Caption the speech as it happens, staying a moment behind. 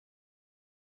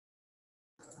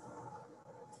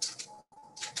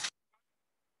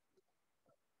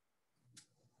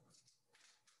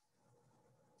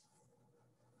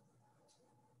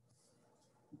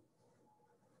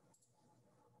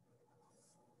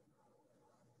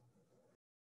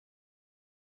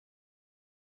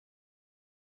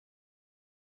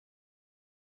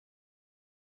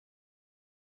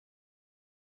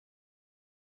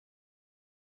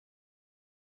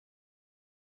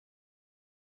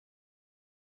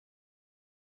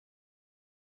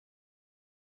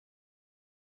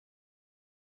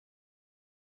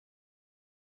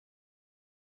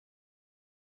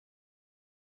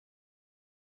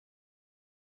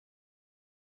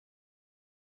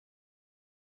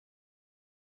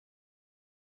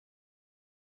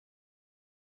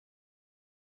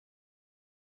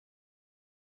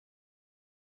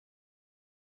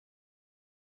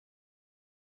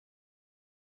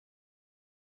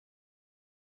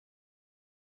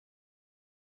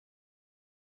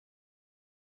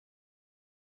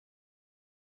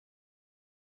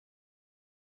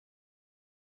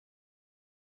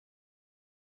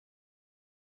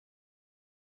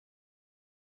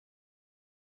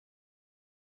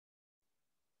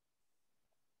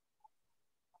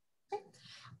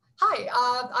Hi,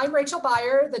 I'm Rachel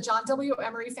Beyer, the John W.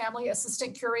 Emery Family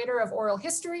Assistant Curator of Oral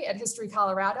History at History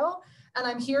Colorado. And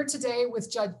I'm here today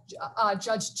with Judge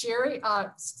Gary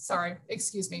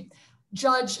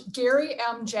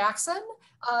M. Jackson.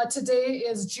 Today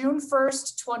is June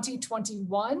 1st,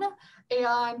 2021.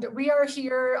 And we are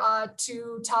here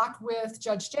to talk with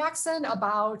Judge Jackson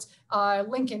about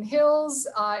Lincoln Hills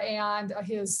and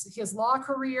his law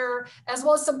career, as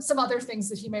well as some other things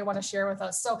that he may want to share with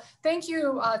us. So thank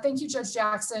you, Judge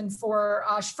Jackson, for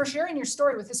sharing your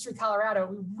story with History Colorado.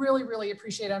 We really, really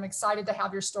appreciate it. I'm excited to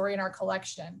have your story in our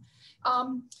collection.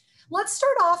 Let's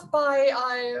start off by,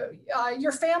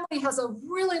 your family has a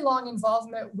really long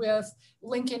involvement with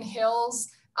Lincoln Hills.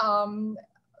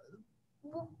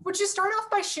 Would you start off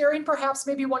by sharing perhaps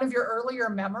maybe one of your earlier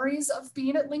memories of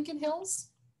being at Lincoln Hills?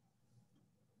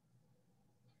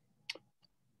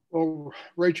 Well,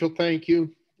 Rachel, thank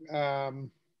you. When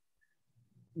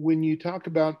you talk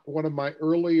about one of my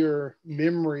earlier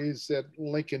memories at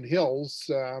Lincoln Hills,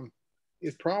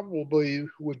 it probably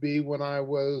would be when I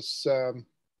was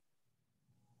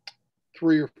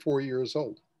 3 or 4 years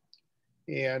old.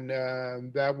 And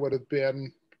that would have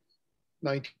been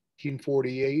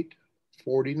 1948.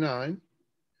 49.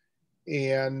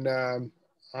 And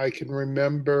I can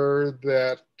remember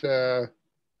that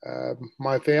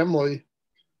my family,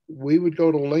 we would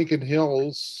go to Lincoln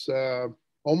Hills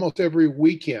almost every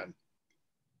weekend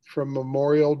from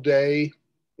Memorial Day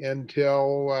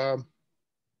until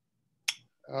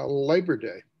Labor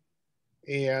Day.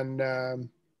 And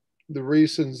the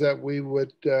reasons that we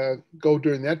would go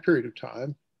during that period of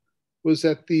time was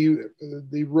that the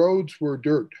roads were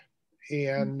dirt.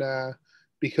 And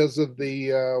because of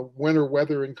the winter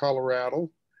weather in Colorado,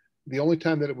 the only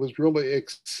time that it was really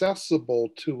accessible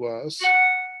to us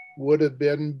would have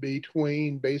been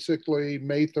between basically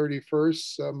May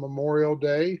 31st, Memorial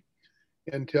Day,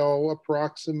 until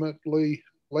approximately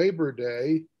Labor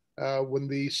Day, when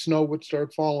the snow would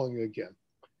start falling again.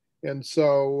 And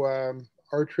so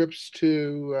our trips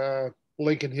to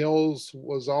Lincoln Hills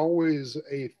was always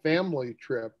a family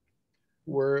trip,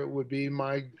 where it would be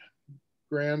my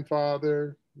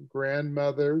grandfather,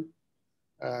 grandmother,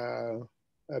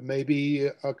 maybe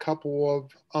a couple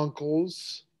of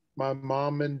uncles, my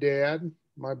mom and dad,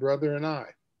 my brother and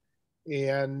I.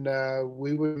 And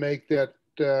we would make that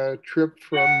trip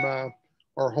from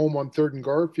our home on 3rd and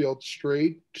Garfield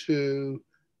Street to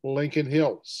Lincoln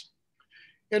Hills.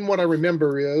 And what I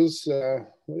remember is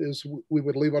we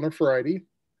would leave on a Friday.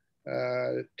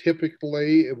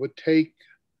 Typically, it would take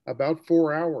about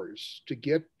 4 hours to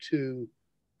get to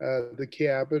the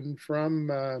cabin from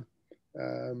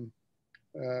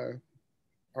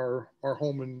our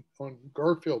home on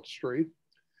Garfield Street,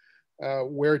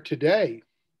 where today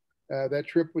that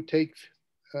trip would take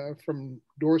from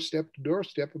doorstep to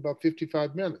doorstep about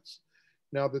 55 minutes,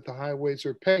 now that the highways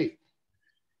are paved.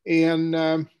 And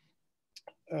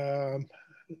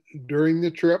during the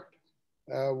trip,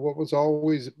 what was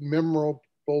always memorable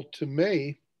to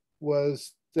me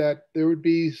was that there would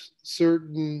be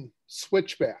certain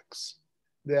switchbacks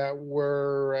that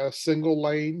were a single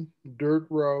lane dirt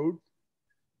road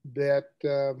that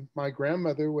my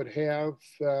grandmother would have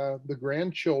the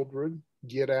grandchildren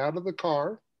get out of the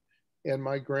car, and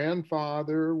my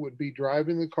grandfather would be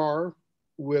driving the car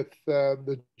with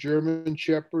the German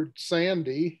Shepherd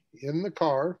Sandy in the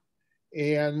car.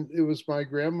 And it was my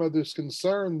grandmother's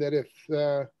concern that if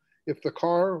the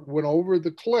car went over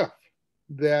the cliff,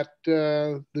 that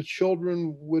the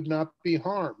children would not be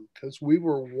harmed, because we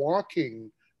were walking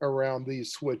around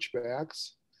these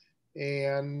switchbacks.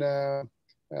 And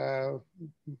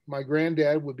my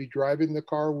granddad would be driving the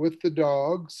car with the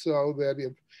dog, so that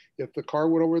if the car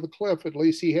went over the cliff, at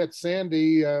least he had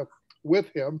Sandy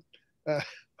with him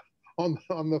on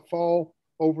the fall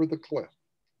over the cliff.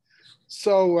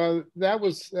 So that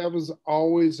was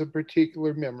always a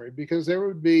particular memory, because there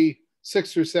would be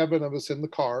 6 or 7 of us in the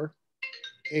car.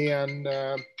 And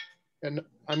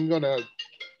I'm gonna,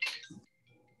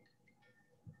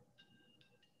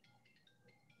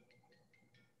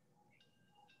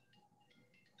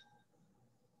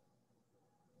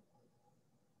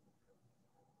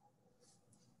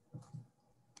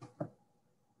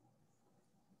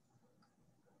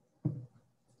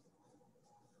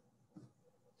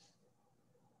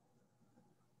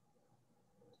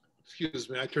 excuse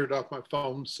me, I turned off my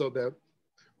phone so that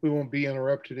we won't be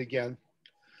interrupted again.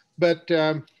 But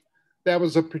that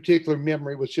was a particular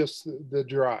memory, was just the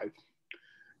drive.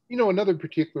 You know, another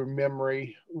particular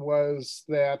memory was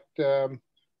that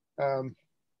our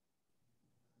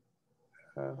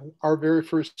very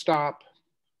first stop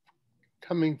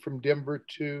coming from Denver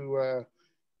to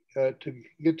to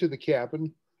get to the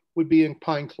cabin would be in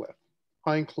Pine Cliff.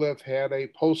 Pine Cliff had a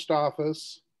post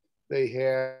office. They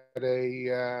had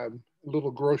a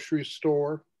little grocery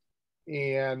store,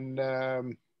 and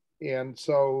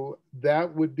so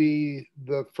that would be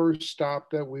the first stop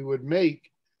that we would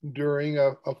make during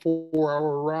a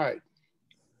 4-hour ride.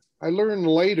 I learned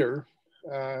later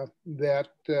that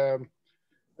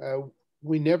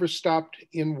we never stopped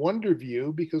in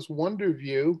Wonderview because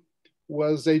Wonderview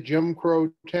was a Jim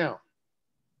Crow town,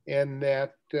 and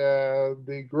that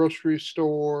the grocery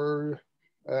store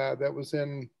that was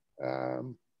in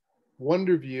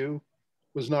Wonderview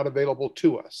was not available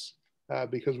to us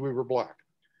because we were Black.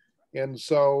 And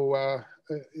so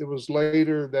it was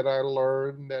later that I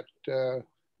learned that the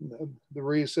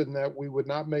reason that we would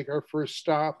not make our first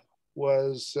stop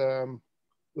was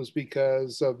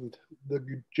because of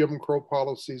the Jim Crow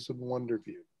policies in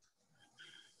Wonderview.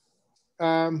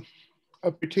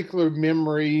 A particular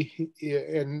memory,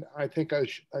 and I think I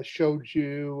showed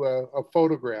you a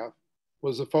photograph,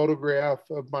 was a photograph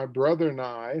of my brother and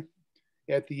I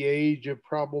at the age of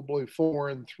probably 4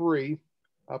 and 3,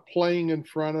 playing in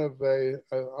front of a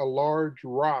large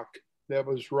rock that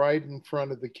was right in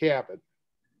front of the cabin.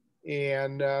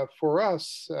 And for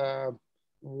us,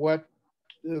 what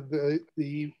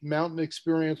the mountain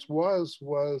experience was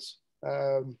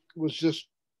just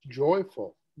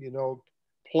joyful, you know,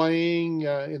 playing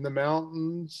in the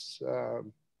mountains,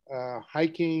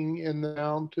 hiking in the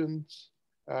mountains.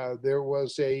 There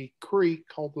was a creek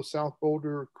called the South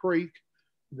Boulder Creek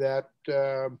that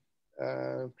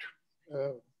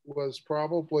was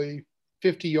probably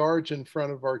 50 yards in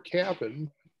front of our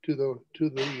cabin to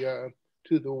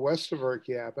the west of our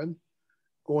cabin,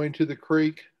 going to the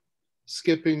creek,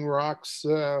 skipping rocks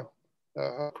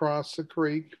across the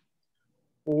creek,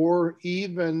 or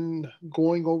even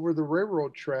going over the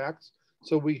railroad tracks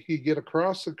so we could get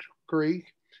across the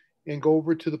creek and go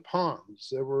over to the ponds.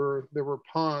 There were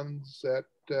ponds that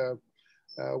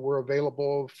were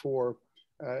available for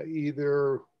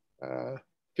either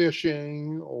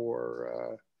fishing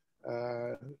or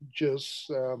just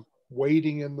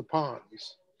wading in the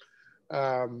ponds.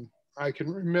 I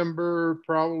can remember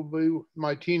probably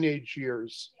my teenage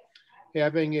years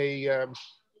having a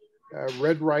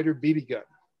Red Ryder BB gun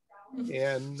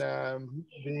and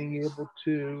being able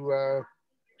to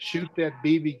shoot that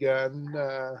BB gun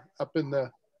up in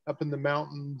the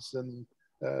mountains and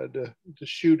to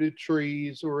shoot at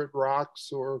trees or at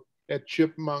rocks or at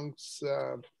chipmunks,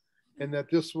 and that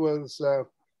this was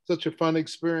such a fun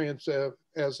experience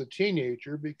as a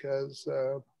teenager because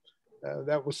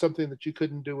that was something that you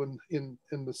couldn't do in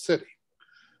the city.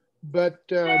 But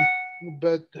the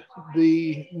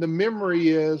memory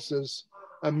is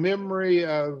a memory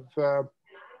of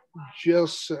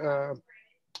just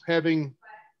having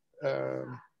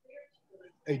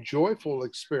a joyful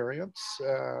experience.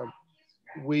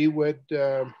 We would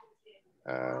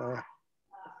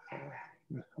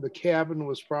the cabin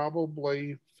was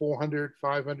probably 400,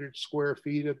 500 square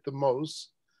feet at the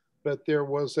most, but there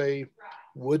was a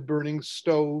wood burning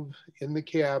stove in the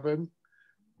cabin.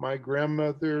 My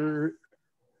grandmother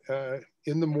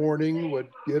in the morning would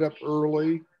get up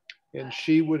early and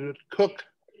she would cook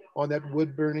on that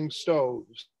wood burning stove.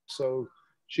 So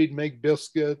she'd make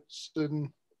biscuits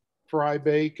and fry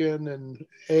bacon and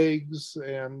eggs,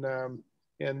 and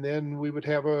then we would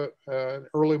have an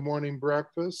early morning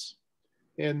breakfast.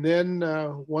 And then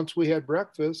once we had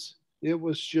breakfast, it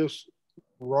was just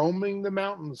roaming the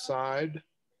mountainside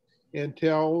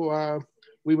until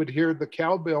we would hear the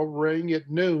cowbell ring at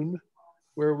noon,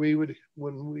 where when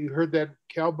we heard that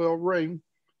cowbell ring,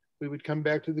 we would come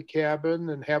back to the cabin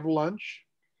and have lunch.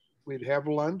 We'd have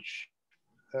lunch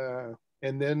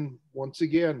and then once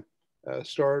again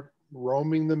start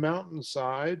roaming the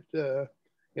mountainside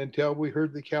until we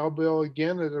heard the cowbell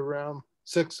again at around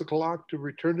 6 o'clock to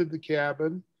return to the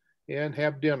cabin and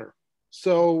have dinner.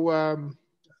 So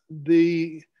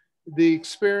the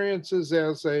experiences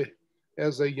as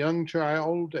a young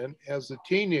child and as a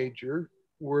teenager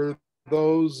were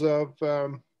those of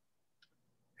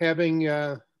having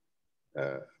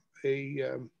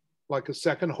like a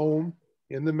second home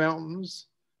in the mountains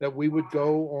that we would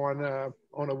go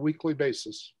on a weekly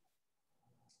basis.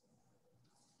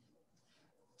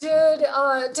 Did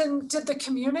the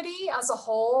community as a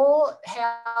whole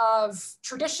have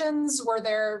traditions?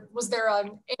 Was there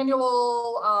an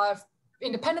annual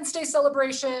Independence Day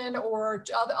celebration or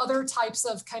other types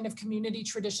of kind of community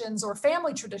traditions or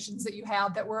family traditions that you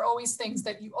had that were always things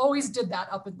that you always did that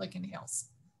up in Licking Hills?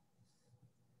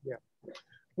 Yeah,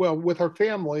 well, with our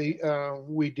family,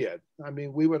 we did. I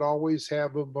mean, we would always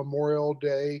have a Memorial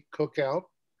Day cookout.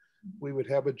 We would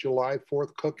have a July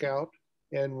 4th cookout,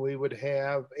 and we would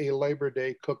have a Labor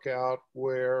Day cookout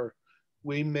where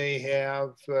we may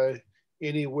have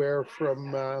anywhere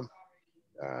from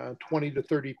 20 to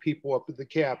 30 people up at the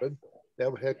cabin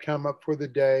that had come up for the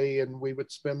day, and we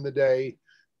would spend the day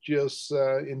just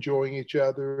enjoying each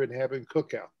other and having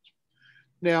cookouts.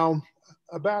 Now,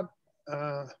 about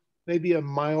maybe a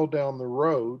mile down the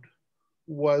road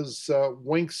was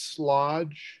Wink's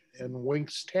Lodge and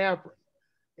Wink's Tavern.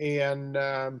 And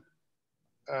that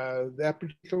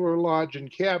particular lodge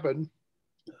and cabin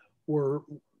were,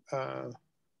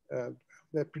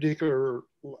 that particular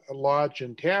lodge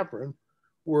and tavern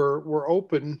were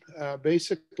open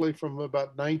basically from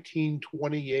about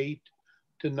 1928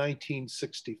 to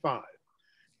 1965.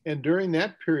 And during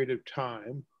that period of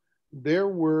time, there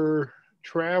were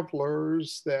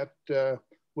travelers that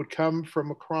would come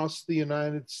from across the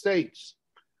United States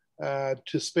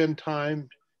to spend time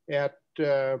at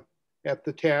the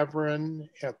tavern,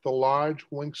 at the lodge,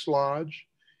 Wink's Lodge.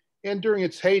 And during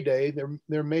its heyday,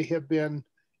 there may have been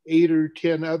 8 or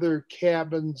 10 other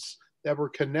cabins that were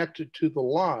connected to the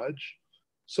lodge,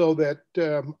 so that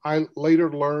I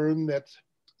later learned that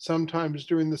sometimes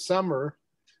during the summer,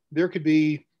 there could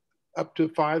be up to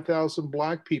 5,000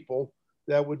 Black people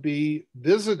that would be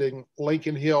visiting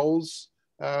Lincoln Hills,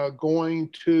 going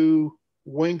to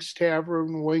Wink's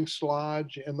Tavern, Wink's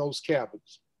Lodge, and those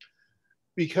cabins.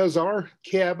 Because our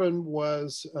cabin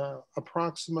was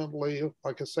approximately,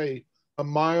 like I say, a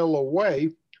mile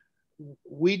away,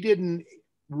 we didn't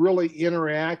really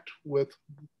interact with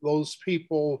those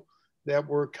people that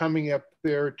were coming up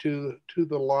there to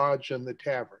the lodge and the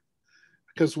tavern,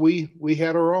 because we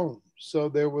had our own. So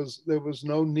there was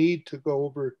no need to go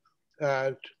over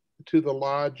to the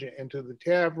lodge and to the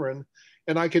tavern.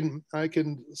 And I can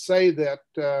say that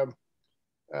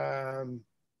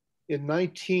in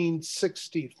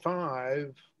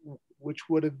 1965, which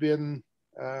would have been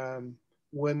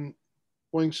when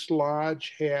Wink's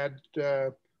Lodge had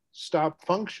stopped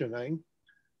functioning,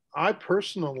 I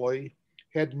personally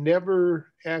had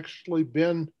never actually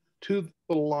been to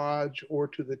the lodge or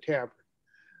to the tavern.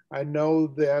 I know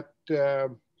that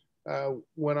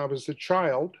when I was a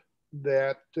child,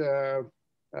 that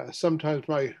sometimes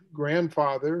my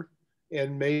grandfather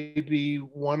and maybe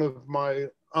one of my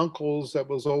uncles that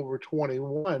was over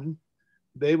 21,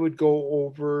 they would go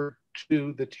over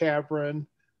to the tavern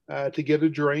to get a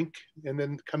drink and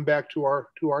then come back to our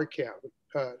cabin,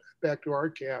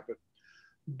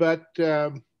 But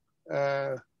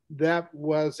that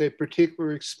was a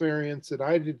particular experience that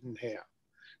I didn't have.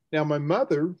 Now, my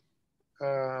mother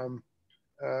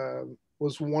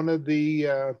was one of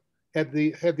the had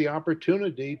the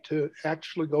opportunity to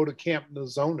actually go to Camp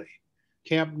Nozzoni.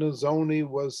 Camp Nozzoni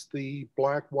was the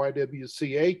Black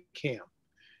YWCA camp,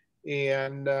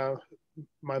 and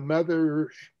my mother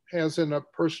has in a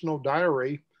personal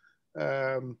diary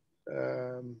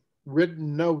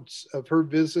written notes of her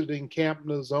visiting Camp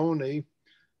Nozzoni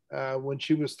when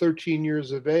she was 13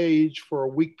 years of age for a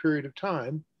week period of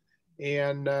time,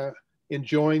 and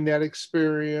enjoying that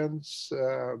experience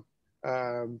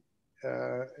and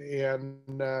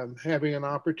having an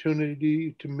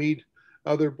opportunity to meet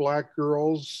other Black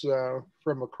girls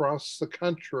from across the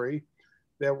country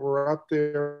that were up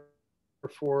there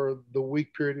for the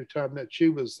week period of time that she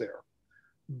was there.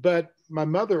 But my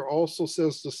mother also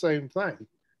says the same thing.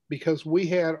 Because we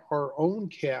had our own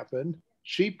cabin,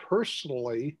 she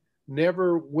personally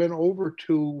never went over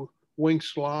to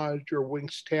Wink's Lodge or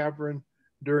Wink's Tavern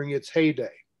during its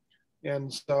heyday.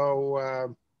 And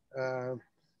so,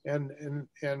 and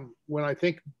when I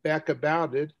think back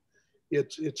about it,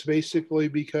 it's basically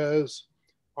because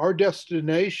our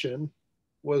destination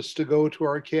was to go to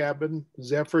our cabin,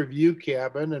 Zephyr View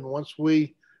cabin, and once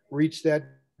we reached that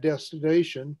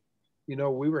destination,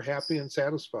 we were happy and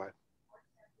satisfied.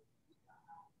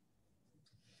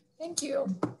 Thank you.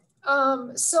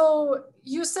 So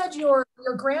you said your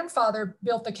grandfather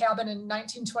built the cabin in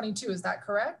 1922, is that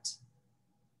correct?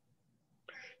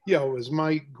 Yeah, it was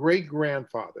my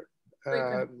great-grandfather,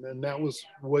 and that was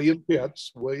William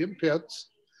Pitts.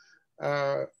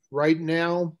 Right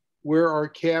now, where our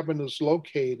cabin is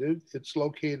located, it's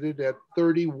located at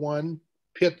 31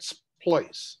 Pitts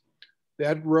Place.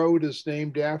 That road is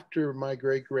named after my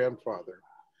great-grandfather.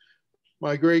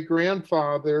 My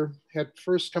great-grandfather had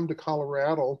first come to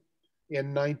Colorado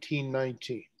in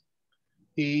 1919.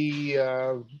 He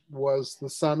was the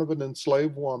son of an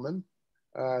enslaved woman.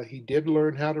 He did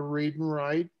learn how to read and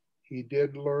write. He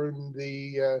did learn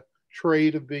the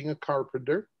trade of being a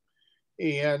carpenter.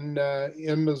 And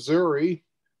in Missouri,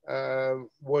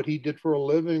 what he did for a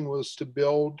living was to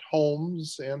build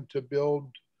homes and to build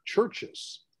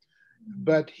churches.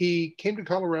 But he came to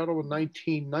Colorado in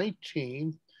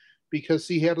 1919 because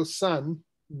he had a son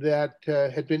that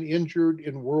had been injured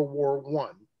in World War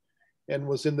I and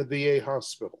was in the VA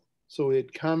hospital. So he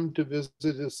had come to visit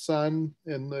his son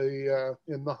in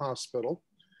the hospital.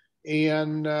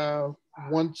 And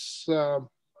once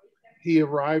he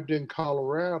arrived in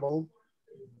Colorado,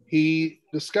 he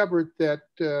discovered that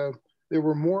there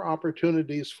were more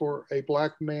opportunities for a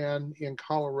Black man in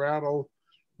Colorado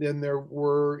than there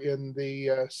were in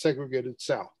the segregated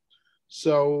South.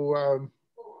 So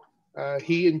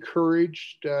he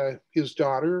encouraged his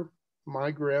daughter,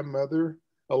 my grandmother,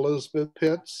 Elizabeth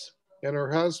Pitts, and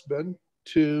her husband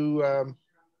to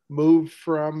move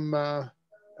from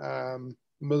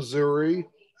Missouri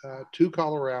to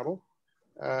Colorado.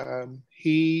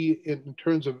 He, in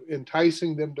terms of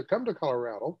enticing them to come to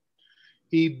Colorado,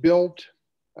 he built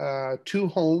 2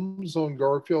 homes on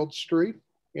Garfield Street,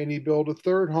 and he built a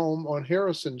 3rd home on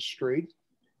Harrison Street.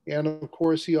 And of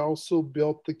course, he also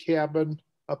built the cabin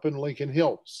up in Lincoln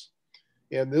Hills.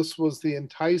 And this was the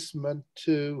enticement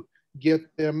to get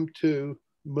them to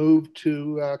move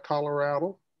to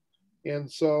Colorado.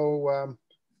 And so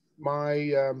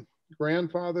my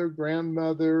grandfather,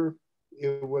 grandmother,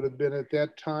 it would have been at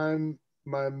that time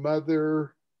my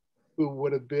mother, who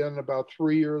would have been about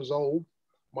 3 years old,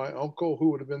 my uncle, who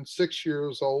would have been 6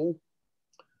 years old.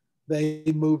 They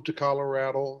moved to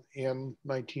Colorado in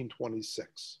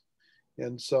 1926.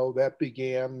 And so that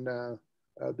began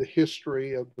the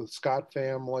history of the Scott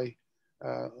family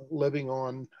living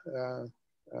on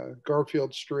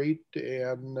Garfield Street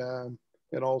and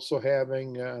also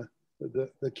having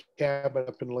the cabin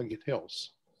up in Lincoln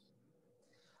Hills.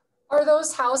 Are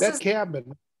those houses? That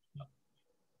cabin,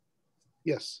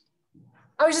 yes.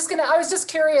 I was just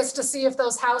curious to see if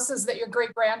those houses that your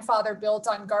great-grandfather built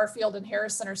on Garfield and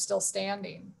Harrison are still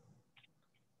standing.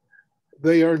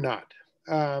 They are not.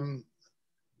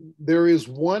 There is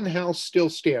one house still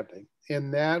standing,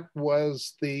 and that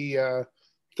was the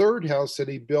 3rd house that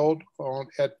he built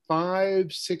at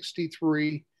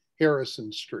 563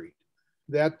 Harrison Street.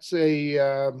 That's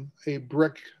a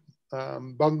brick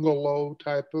bungalow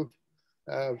type of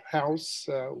house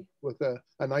with a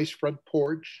nice front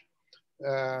porch.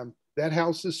 That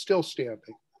house is still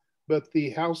standing, but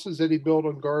the houses that he built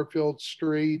on Garfield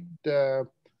Street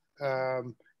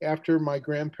after my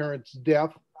grandparents'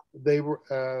 death, they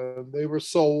were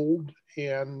sold,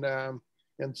 and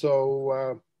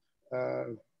so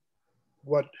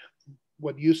what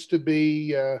used to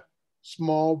be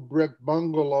small brick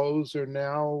bungalows are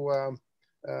now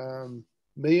 $1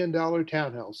 million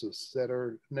townhouses that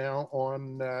are now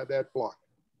on that block.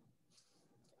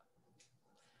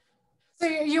 So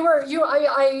you were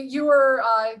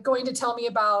going to tell me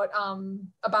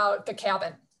about the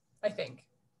cabin, I think.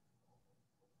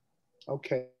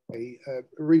 Okay,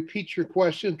 repeat your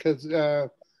question because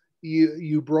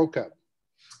you broke up.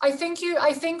 I think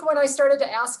when I started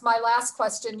to ask my last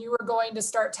question, you were going to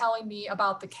start telling me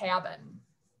about the cabin.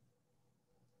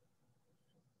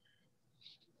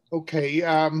 Okay,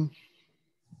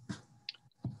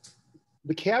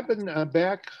 the cabin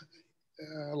back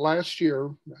last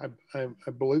year, I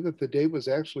believe that the date was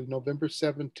actually November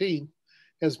 17th,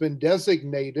 has been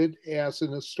designated as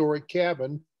an historic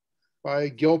cabin by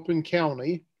Gilpin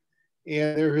County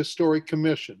and their historic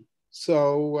commission.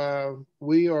 So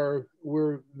we're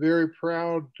very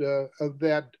proud of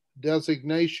that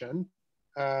designation.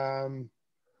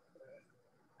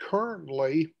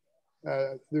 Currently,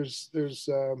 there's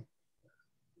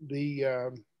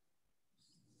the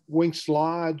Winks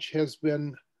Lodge has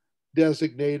been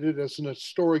designated as an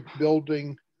historic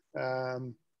building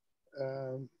and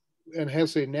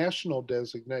has a national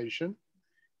designation.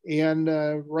 And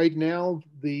right now,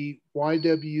 the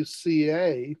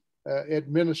YWCA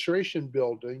administration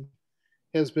building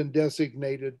has been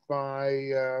designated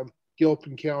by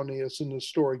Gilpin County as an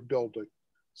historic building.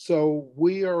 So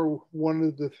we are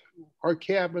our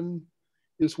cabin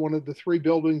is one of the 3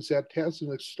 buildings that has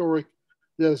an historic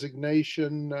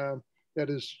designation that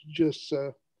has just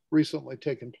recently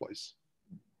taken place.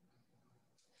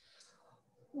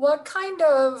 What kind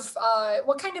of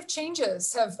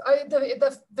changes have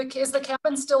is the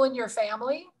cabin still in your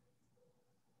family?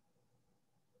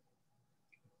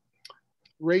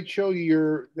 Rachel,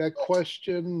 that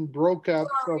question broke up,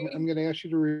 so I'm going to ask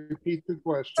you to repeat the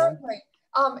question. Certainly.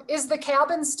 Is the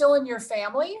cabin still in your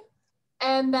family?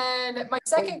 And then my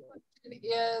second question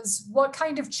is, what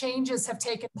kind of changes have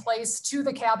taken place to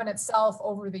the cabin itself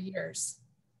over the years?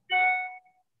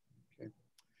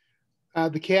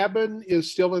 The cabin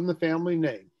is still in the family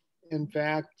name. In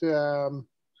fact,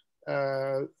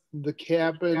 The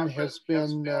cabin has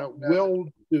been willed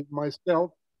to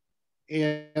myself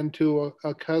and to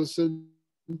a cousin.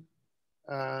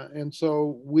 And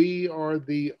so we are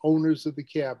the owners of the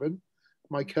cabin.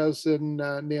 My cousin,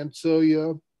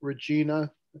 Nancilia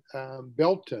Regina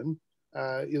Belton,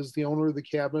 is the owner of the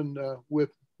cabin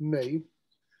with me.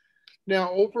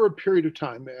 Now, over a period of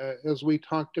time, as we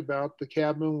talked about, the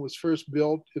cabin was first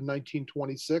built in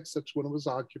 1926. That's when it was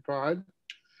occupied.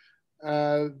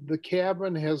 The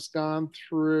cabin has gone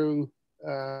through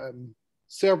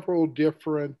several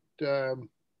different,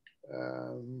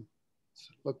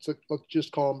 let's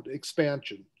just call them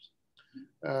expansions.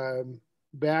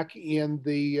 Back in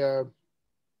the,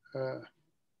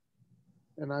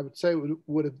 and I would say it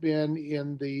would have been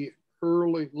in the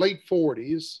late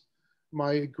 40s,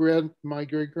 my great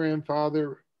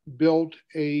grandfather built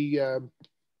a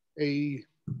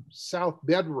south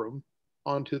bedroom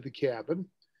onto the cabin.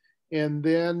 And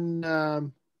then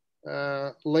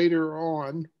later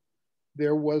on,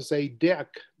 there was a deck,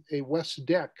 a west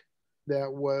deck that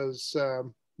was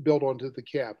built onto the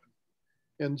cabin.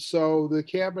 And so the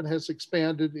cabin has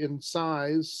expanded in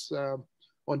size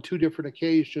on two different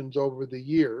occasions over the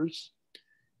years.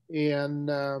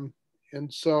 And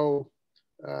so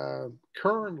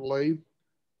currently,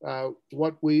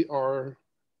 what we are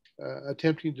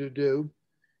attempting to do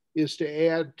is to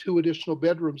add 2 additional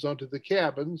bedrooms onto the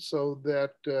cabin so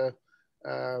that,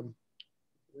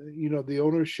 you know, the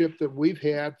ownership that we've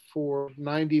had for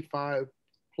 95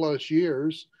 plus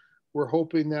years, we're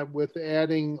hoping that with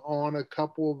adding on a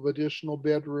couple of additional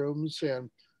bedrooms and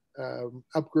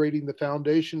upgrading the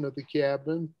foundation of the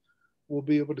cabin, we'll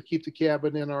be able to keep the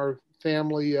cabin in our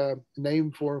family name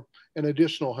for an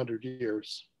additional 100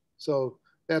 years. So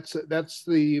that's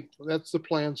the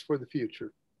plans for the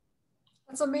future.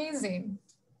 That's amazing.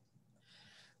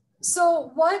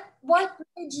 So what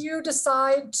made you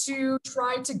decide to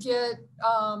try to get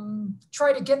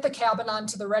the cabin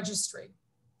onto the registry?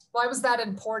 Why was that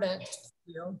important to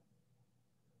you?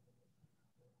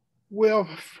 Well,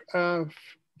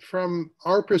 from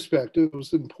our perspective, it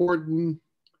was important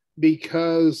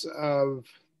because of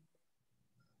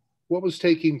what was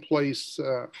taking place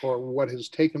or what has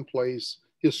taken place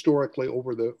historically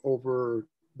over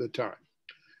the time.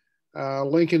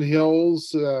 Lincoln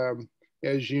Hills,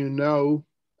 as you know,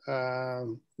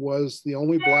 was the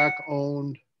only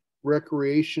Black-owned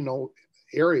recreational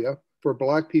area for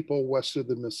Black people west of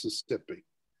the Mississippi.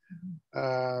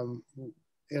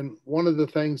 And one of the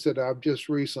things that I've just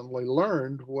recently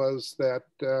learned was that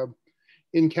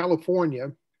in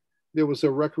California, there was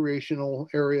a recreational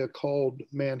area called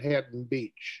Manhattan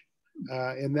Beach.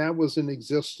 And that was in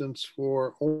existence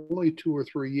for only 2 or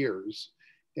 3 years.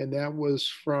 And that was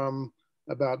from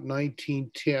about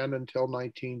 1910 until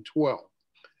 1912.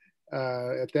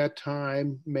 At that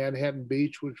time, Manhattan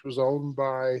Beach, which was owned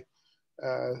by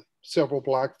several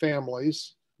Black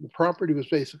families, the property was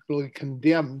basically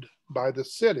condemned by the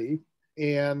city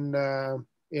and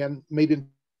made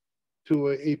into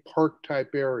a park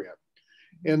type area.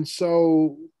 And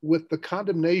so with the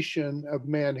condemnation of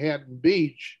Manhattan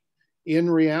Beach, in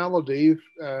reality,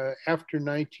 after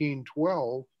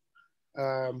 1912,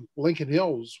 Lincoln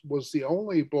Hills was the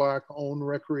only Black-owned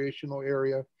recreational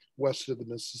area west of the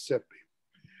Mississippi.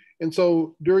 And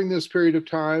so during this period of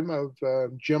time of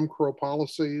Jim Crow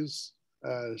policies,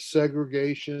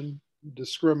 segregation,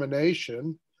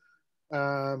 discrimination,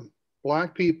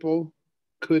 Black people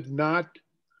could not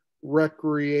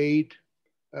recreate,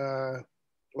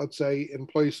 let's say, in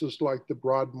places like the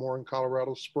Broadmoor in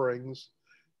Colorado Springs,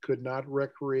 could not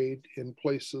recreate in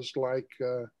places like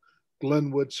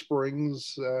Glenwood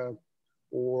Springs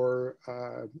or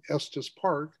Estes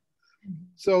Park.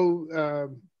 So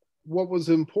what was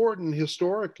important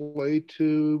historically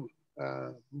to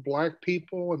Black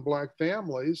people and Black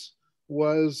families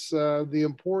was the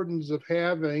importance of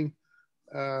having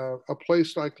a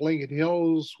place like Lincoln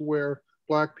Hills where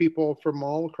Black people from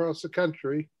all across the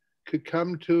country could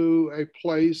come to a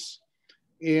place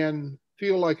and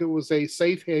feel like it was a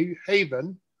safe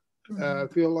haven,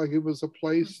 feel like it was a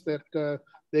place that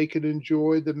they could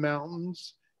enjoy the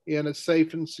mountains in a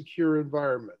safe and secure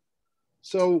environment.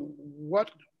 So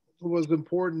what was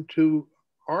important to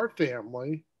our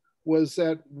family was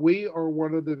that we are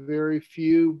one of the very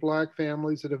few Black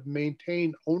families that have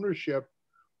maintained ownership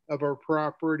of our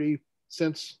property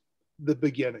since the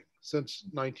beginning, since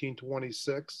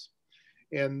 1926.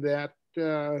 And that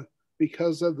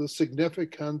because of the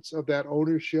significance of that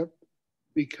ownership,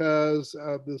 because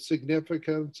of the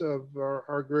significance of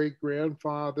our great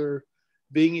grandfather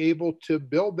being able to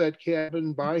build that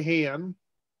cabin by hand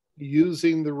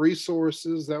using the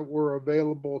resources that were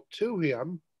available to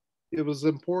him, it was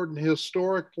important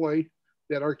historically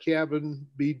that our cabin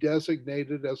be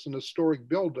designated as an historic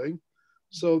building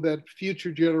so that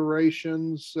future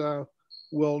generations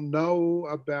will know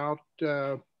about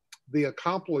the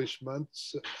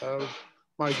accomplishments of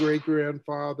my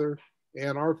great-grandfather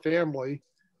and our family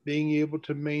being able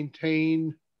to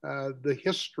maintain the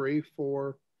history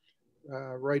for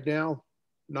right now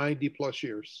 90 plus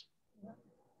years.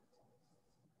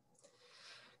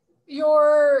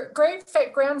 Your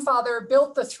great-grandfather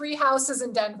built the 3 houses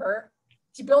in Denver.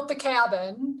 He built the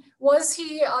cabin. Was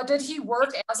he, did he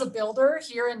work as a builder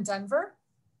here in Denver?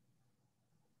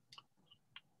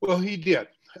 Well, he did.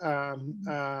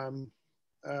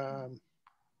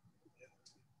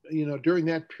 You know, during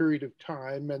that period of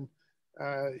time, and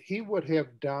he would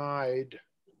have died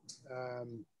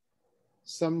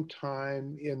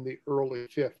sometime in the early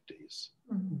 50s.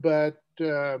 Mm-hmm. But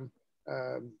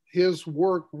his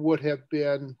work would have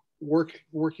been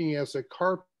working as a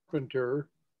carpenter,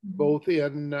 mm-hmm. both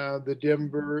in the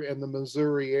Denver and the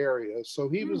Missouri area. So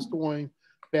he was going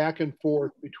back and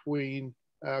forth between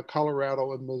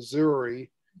Colorado and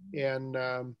Missouri, and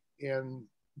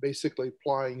basically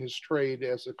plying his trade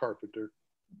as a carpenter.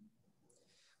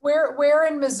 Where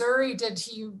in Missouri did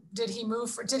he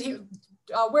move?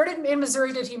 Where in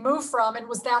Missouri did he move from? And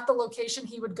was that the location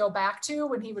he would go back to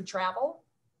when he would travel?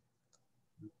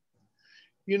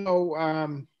 You know,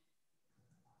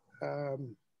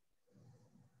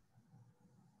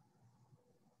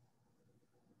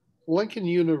 Lincoln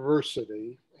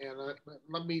University, and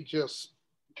let me just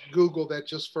Google that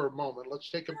just for a moment. Let's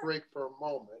take a break for a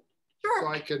moment, so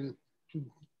I can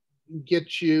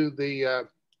get you the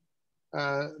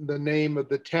name of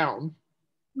the town.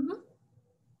 Mm-hmm.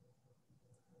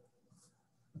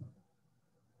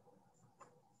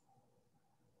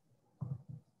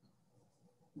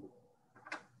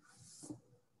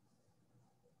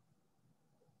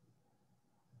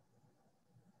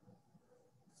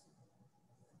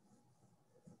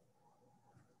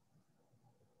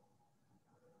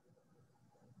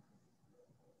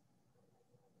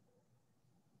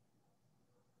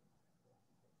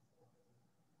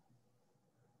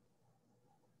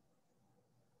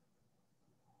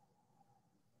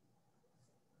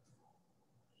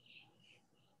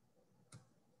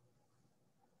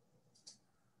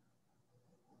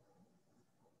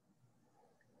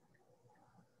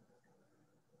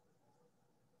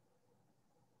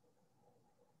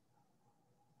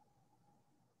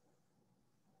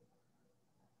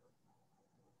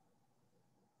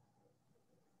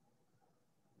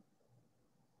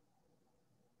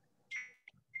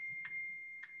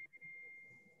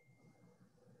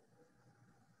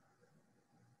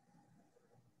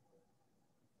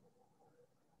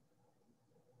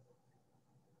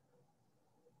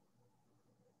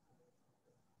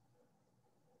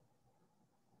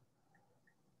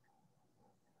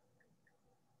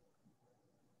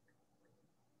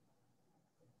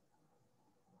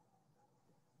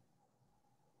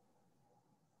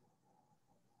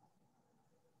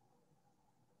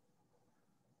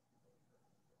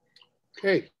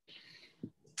 Okay.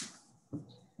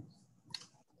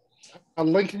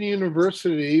 Lincoln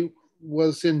University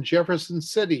was in Jefferson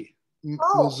City,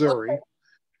 Missouri. Okay.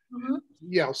 Mm-hmm.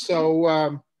 Yeah,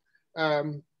 so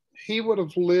he would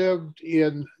have lived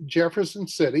in Jefferson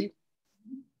City.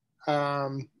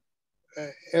 As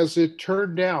it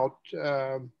turned out,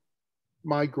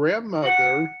 my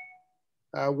grandmother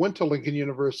went to Lincoln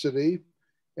University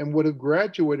and would have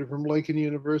graduated from Lincoln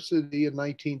University in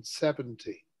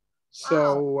 1970.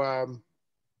 So, wow.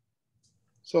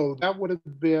 So that would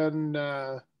have been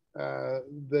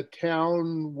the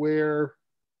town where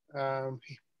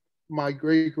my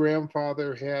great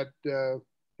grandfather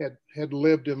had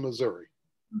lived in Missouri.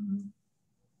 Mm-hmm.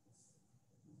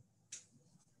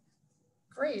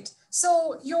 Great.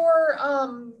 So your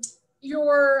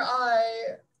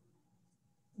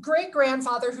great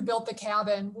grandfather who built the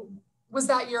cabin, was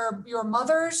that your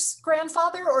mother's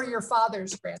grandfather or your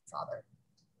father's grandfather?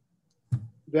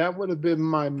 That would have been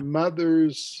my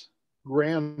mother's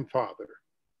grandfather.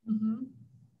 Mm-hmm.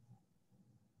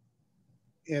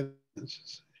 And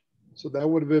so that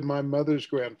would have been my mother's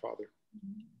grandfather.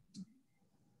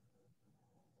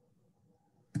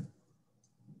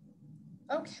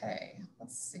 Okay,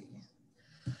 let's see.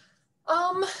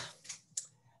 I'm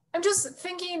just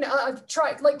thinking of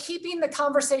keeping the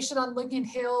conversation on Lincoln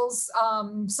Hills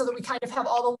so that we kind of have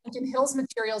all the Lincoln Hills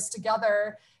materials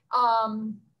together.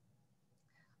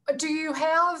 Do you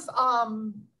have,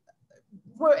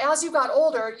 as you got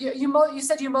older, you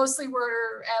said you mostly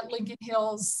were at Lincoln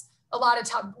Hills a lot of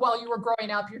time while you were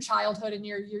growing up, your childhood and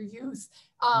your youth.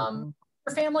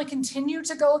 Your family continued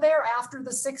to go there after the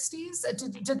 60s?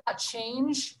 Did that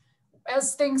change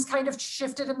as things kind of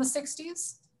shifted in the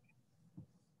 60s?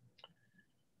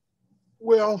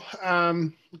 Well,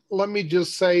 let me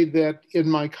just say that in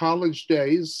my college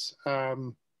days,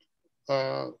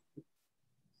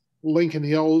 Lincoln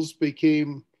Hills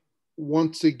became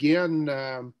once again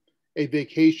a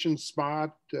vacation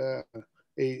spot,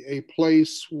 a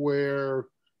place where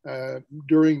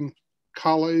during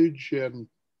college and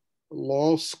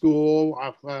law school,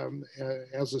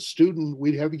 as a student,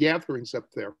 we'd have gatherings up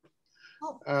there.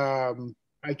 Oh.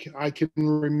 I can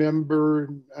remember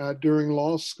during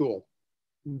law school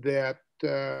that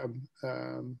there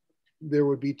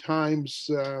would be times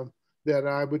that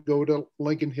I would go to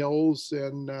Lincoln Hills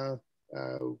and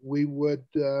we would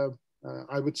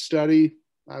I would study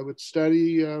my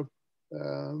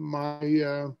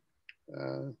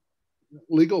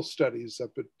legal studies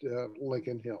up at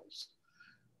Lincoln Hills.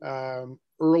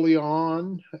 Early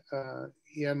on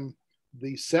in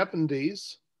the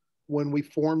 70s, when we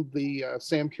formed the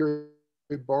Sam Carey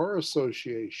Bar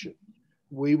Association,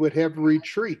 we would have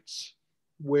retreats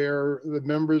where the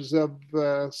members of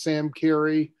Sam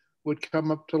Carey would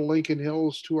come up to Lincoln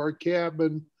Hills to our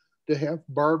cabin to have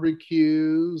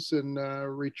barbecues and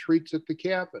retreats at the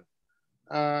cabin.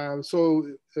 So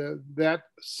that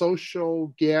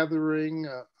social gathering,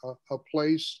 a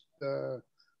place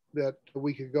that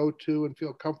we could go to and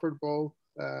feel comfortable,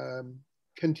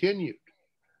 continued.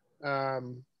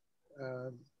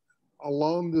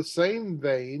 Along the same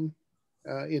vein,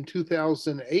 in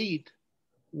 2008,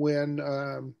 when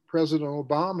President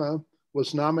Obama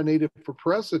was nominated for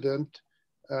president,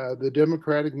 the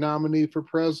Democratic nominee for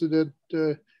president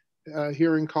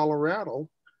here in Colorado,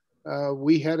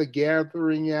 we had a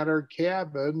gathering at our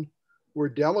cabin where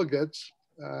delegates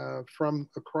from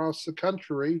across the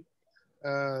country,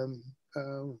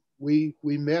 we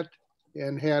met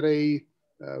and had a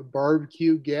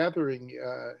barbecue gathering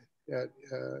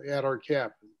at our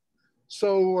cabin.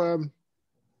 So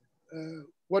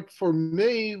what for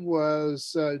me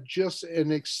was just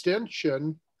an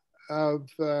extension of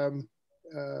the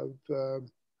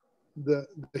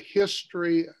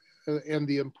history and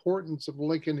the importance of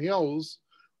Lincoln Hills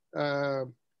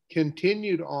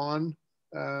continued on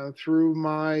through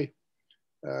my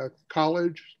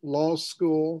college, law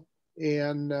school,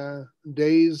 and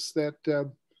days that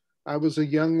I was a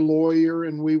young lawyer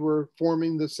and we were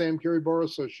forming the Sam Carey Bar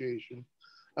Association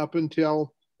up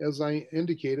until, as I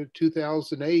indicated,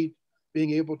 2008, being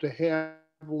able to have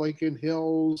Lincoln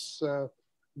Hills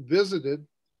visited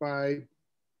by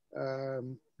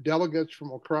delegates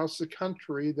from across the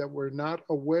country that were not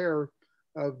aware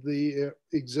of the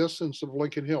existence of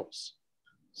Lincoln Hills.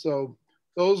 So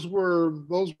those were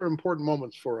important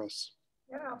moments for us.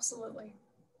 Yeah, absolutely.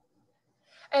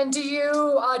 And do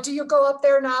you go up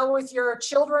there now with your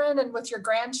children and with your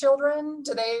grandchildren?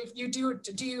 Have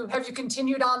you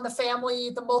continued on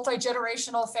the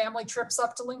multi-generational family trips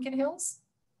up to Lincoln Hills?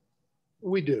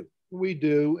 We do,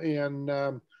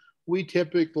 and we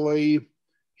typically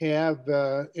have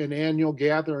an annual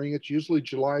gathering. It's usually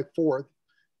July 4th,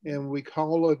 and we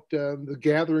call it the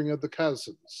Gathering of the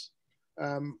Cousins.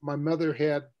 My mother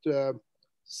had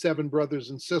 7 brothers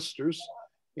and sisters,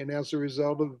 and as a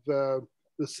result of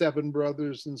the 7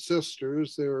 brothers and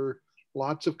sisters, there were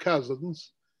lots of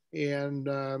cousins, and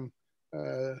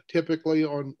typically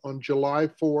on July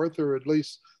 4th, or at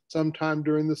least sometime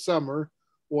during the summer,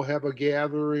 we'll have a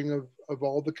gathering of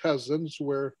all the cousins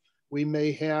where we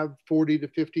may have 40 to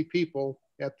 50 people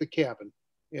at the cabin.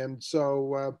 And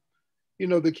so,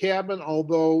 the cabin,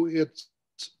 although it's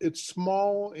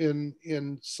small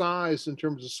in size in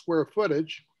terms of square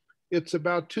footage, it's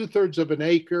about 2/3 of an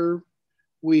acre.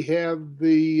 We have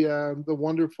the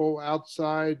wonderful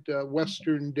outside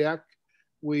western deck.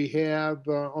 We have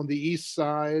on the east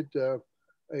side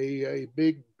a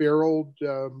big barreled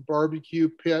barbecue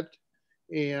pit,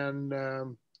 and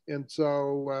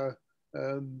so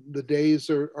the days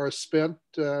are spent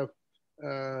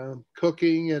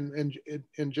cooking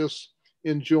and just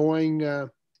enjoying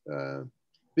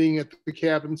being at the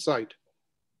cabin site.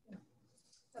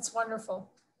 That's wonderful.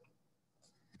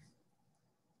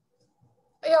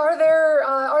 Are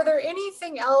there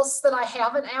anything else that I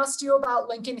haven't asked you about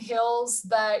Lincoln Hills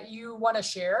that you want to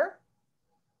share?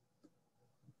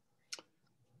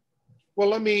 Well,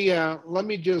 let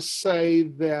me just say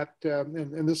that,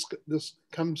 and this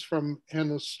comes from an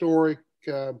historic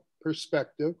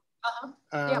perspective.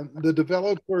 Yeah. The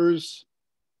developers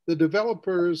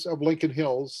of Lincoln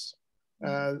Hills,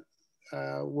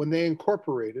 when they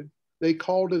incorporated, they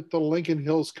called it the Lincoln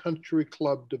Hills Country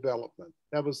Club Development.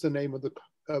 That was the name of the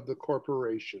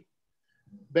corporation.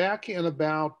 Back in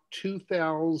about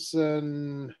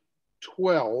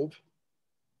 2012,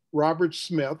 Robert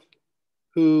Smith,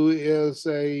 who is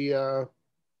a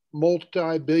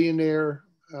multi-billionaire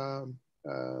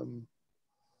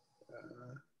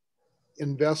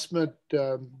investment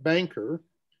banker,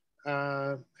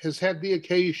 has had the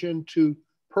occasion to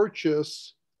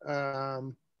purchase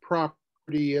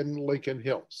property in Lincoln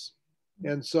Hills.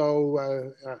 And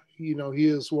so, he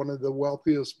is one of the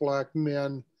wealthiest Black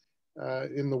men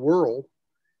in the world.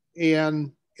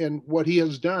 And what he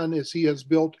has done is he has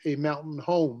built a mountain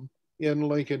home in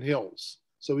Lincoln Hills.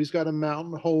 So he's got a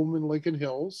mountain home in Lincoln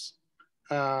Hills.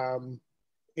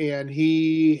 And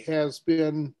he has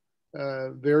been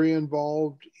very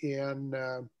involved in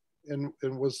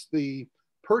and was the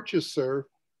purchaser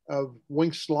of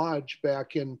Winks Lodge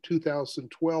back in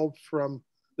 2012 from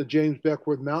the James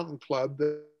Beckwourth Mountain Club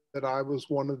that I was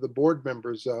one of the board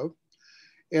members of.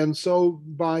 And so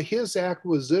by his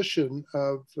acquisition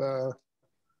of the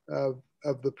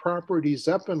properties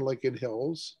up in Lincoln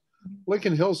Hills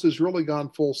has really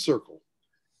gone full circle.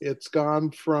 It's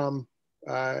gone from,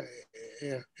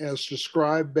 as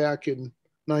described back in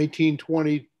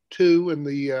 1922 in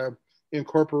the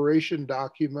incorporation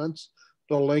documents,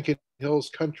 the Lincoln Hills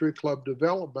Country Club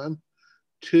Development,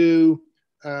 to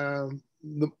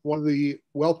one of the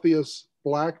wealthiest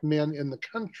Black men in the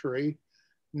country,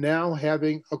 now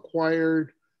having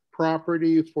acquired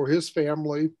property for his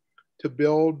family to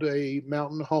build a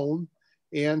mountain home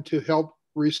and to help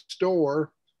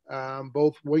restore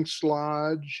both Winks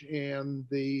Lodge and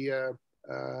the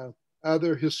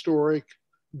other historic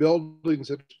buildings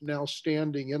that are now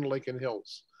standing in Lincoln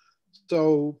Hills.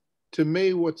 So to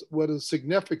me, what is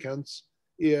significance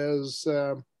is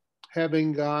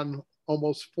having gone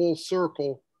almost full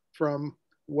circle from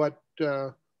what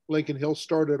Lincoln Hills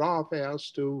started off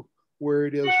as to where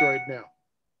it is right now.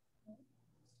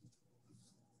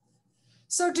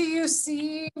 So do you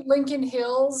see Lincoln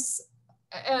Hills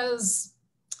as,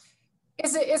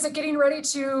 is it getting ready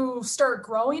to start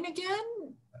growing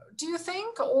again, do you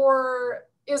think? Or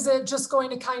is it just going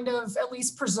to kind of at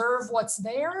least preserve what's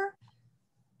there?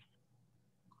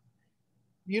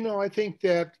 I think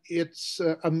that it's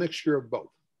a mixture of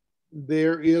both.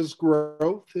 There is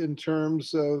growth in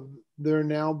terms of there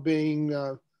now being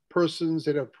persons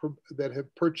that have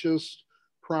purchased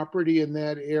property in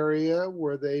that area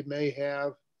where they may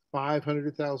have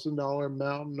 $500,000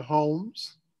 mountain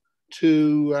homes,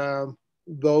 to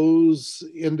those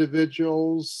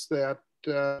individuals that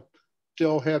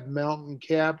still have mountain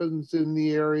cabins in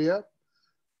the area,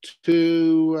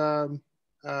 to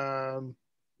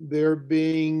there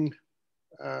being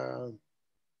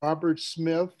Robert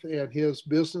Smith and his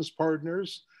business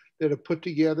partners that have put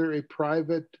together a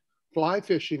private fly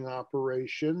fishing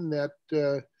operation that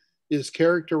is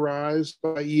characterized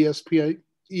by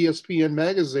ESPN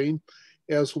magazine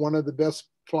as one of the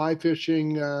best fly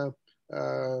fishing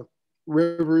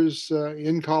rivers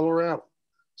in Colorado.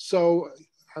 So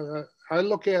I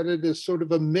look at it as sort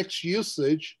of a mixed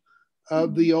usage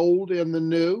of the old and the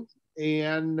new,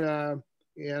 and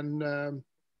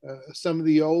some of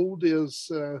the old is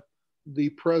the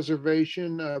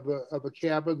preservation of a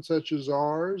cabin such as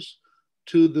ours,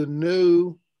 to the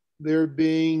new, there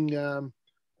being $1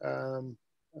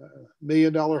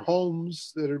 million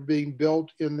homes that are being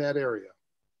built in that area.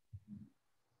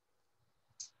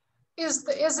 Are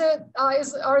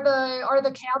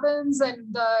the cabins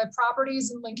and the properties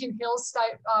in Lincoln Hills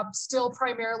still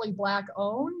primarily Black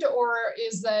owned, or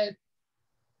is that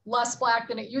less Black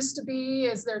than it used to be?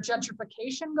 Is there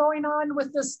gentrification going on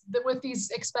with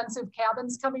these expensive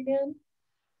cabins coming in?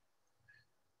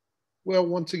 Well,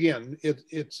 once again,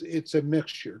 it's a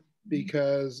mixture,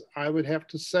 because I would have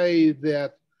to say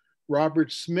that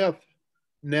Robert Smith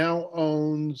now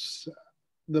owns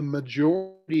the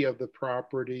majority of the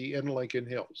property in Lincoln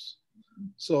Hills.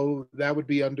 So that would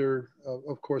be under,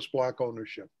 of course, Black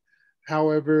ownership.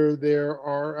 However, there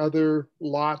are other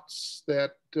lots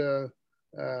that are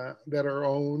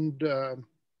owned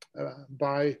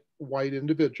by white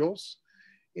individuals.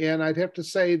 And I'd have to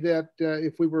say that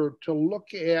if we were to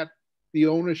look at the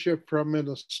ownership from an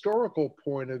historical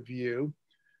point of view,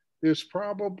 there's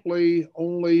probably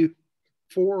only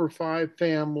 4 or 5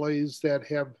 families that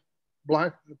have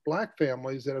black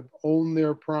families that have owned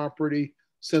their property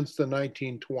since the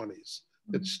 1920s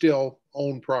that still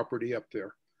own property up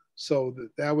there. So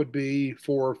that would be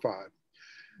 4 or 5.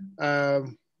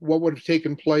 What would have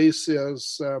taken place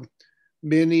is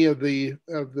many of the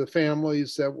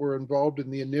families that were involved in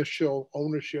the initial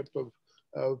ownership of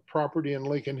of property in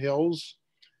Lincoln Hills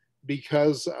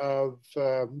because of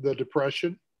the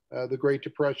Depression, the Great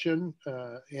Depression,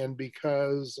 and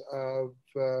because of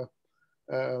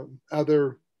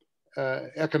other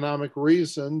economic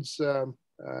reasons,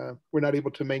 we're not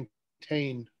able to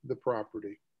maintain the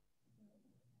property.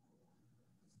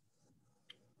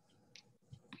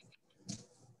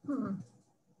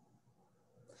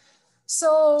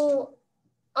 So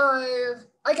I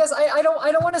guess I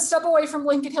don't want to step away from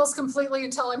Lincoln Hills completely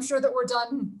until I'm sure that we're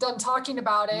done talking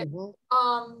about it. We've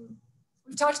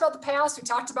talked about the past. We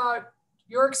talked about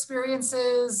your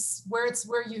experiences, where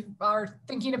you are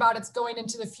thinking about it's going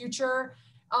into the future.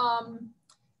 I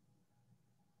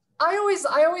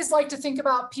always like to think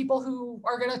about people who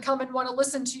are going to come and want to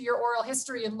listen to your oral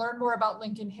history and learn more about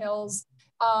Lincoln Hills.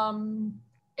 And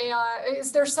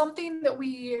is there something that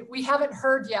we haven't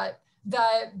heard yet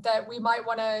that we might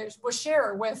want to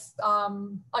share with a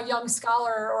young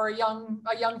scholar or a young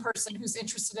person who's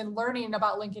interested in learning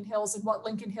about Lincoln Hills and what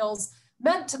Lincoln Hills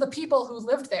meant to the people who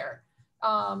lived there?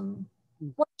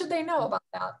 What should they know about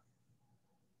that?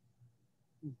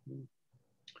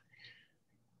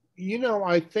 You know,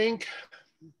 I think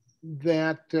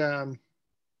that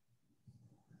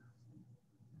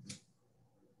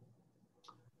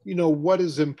you know, what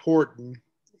is important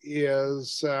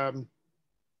is a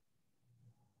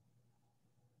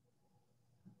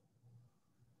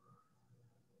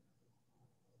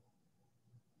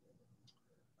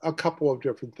couple of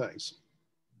different things.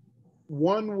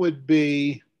 One would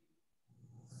be,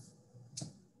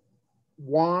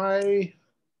 why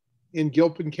in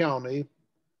Gilpin County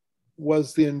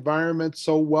was the environment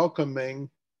so welcoming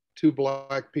to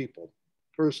Black people,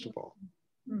 first of all.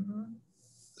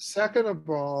 Second of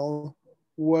all,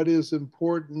 what is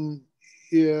important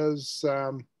is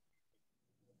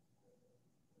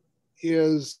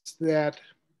that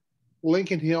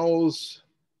Lincoln Hills,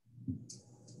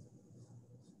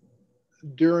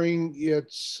 during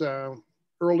its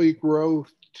early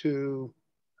growth to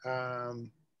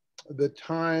the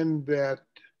time that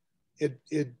it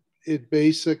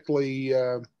basically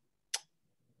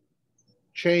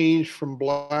changed from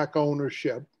Black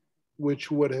ownership,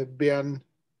 which would have been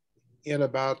in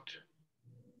about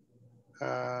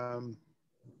the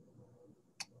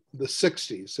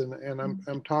 60s, and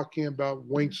I'm talking about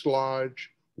Wink's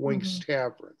Lodge, Wink's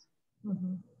Tavern.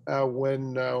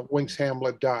 When Wink's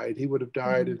Hamlet died. He would have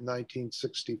died in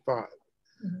 1965.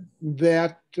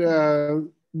 That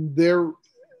there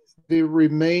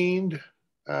remained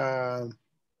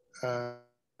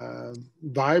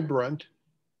vibrant,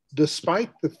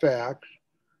 despite the fact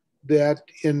that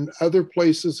in other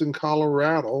places in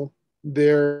Colorado,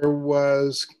 there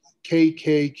was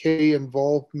KKK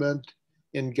involvement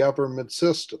in government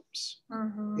systems,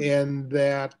 and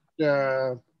that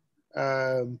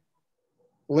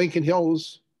Lincoln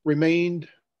Hills remained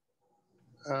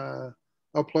a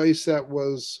place that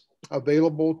was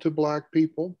available to Black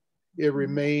people. It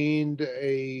remained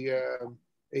a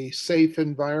safe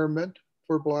environment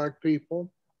for Black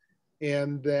people,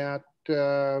 and that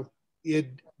it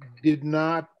did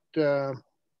not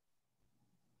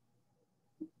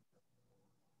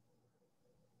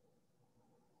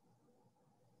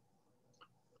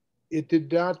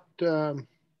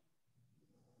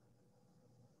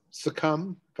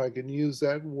succumb, if I can use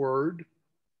that word,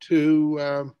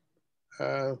 to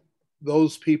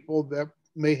those people that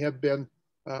may have been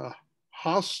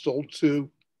hostile to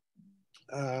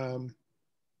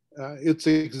its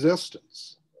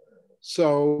existence.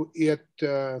 So it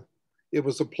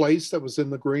was a place that was in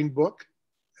the Green Book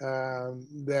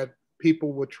that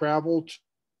people would travel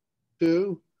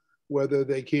to, whether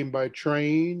they came by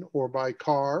train or by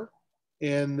car,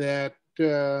 and that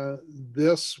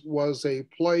this was a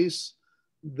place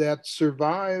that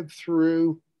survived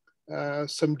through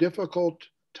some difficult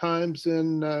times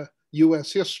in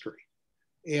U.S. history.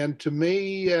 And to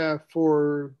me,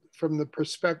 from the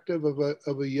perspective of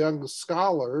a young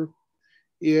scholar,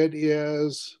 it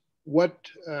is what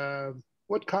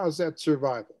caused that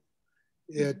survival.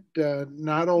 It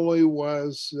not only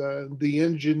was the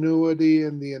ingenuity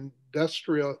and the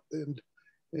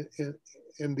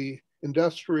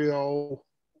industrial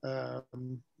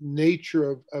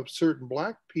nature of certain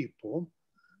Black people,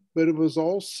 but it was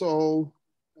also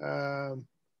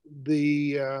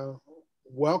the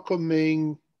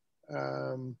welcoming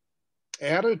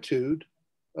attitude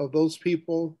of those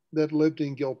people that lived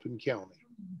in Gilpin County.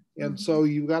 And so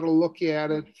you've got to look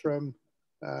at it from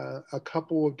a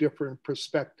couple of different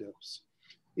perspectives.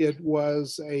 It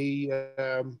was a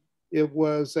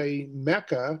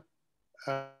mecca,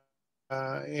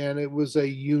 and it was a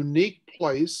unique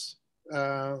place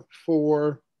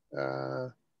for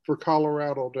for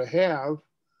Colorado to have,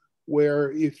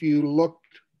 where if you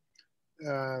looked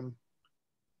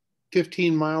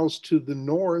 15 miles to the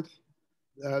north,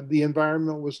 the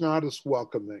environment was not as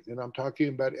welcoming. And I'm talking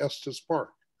about Estes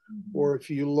Park. Mm-hmm. Or if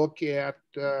you look at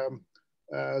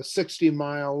 60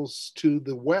 miles to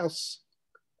the west,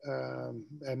 and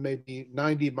maybe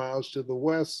 90 miles to the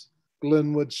west,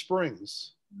 Glenwood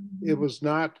Springs. Mm-hmm. It was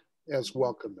not as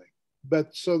welcoming.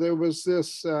 But so there was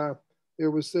this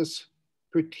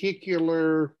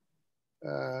particular,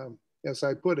 as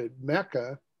I put it,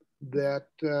 mecca that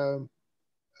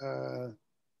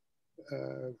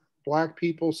Black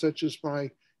people such as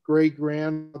my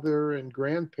great-grandmother and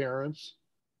grandparents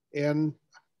and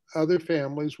other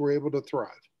families were able to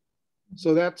thrive.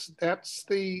 So that's a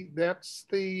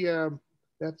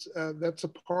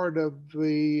part of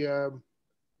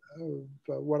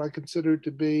what I consider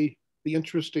to be the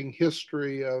interesting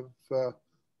history of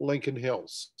Lincoln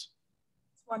Hills.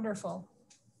 Wonderful.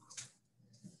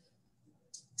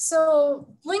 So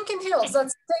Lincoln Hills,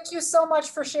 thank you so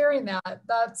much for sharing that.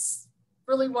 That's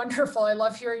really wonderful. I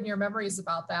love hearing your memories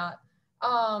about that.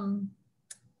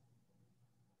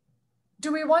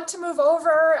 Do we want to move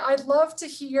over? I'd love to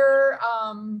hear,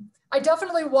 I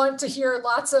definitely want to hear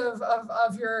lots of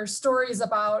your stories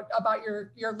about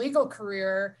your legal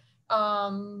career.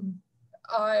 But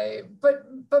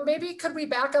maybe could we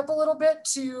back up a little bit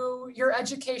to your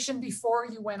education before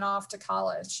you went off to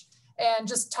college and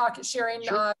just sharing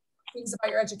Sure. Things about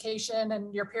your education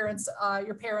and your parents'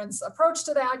 approach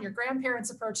to that and your grandparents'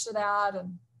 approach to that.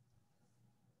 And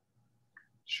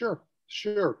Sure.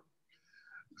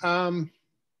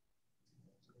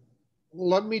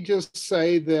 Let me just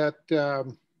say that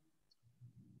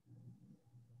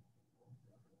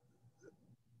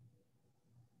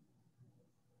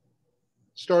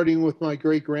starting with my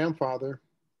great-grandfather,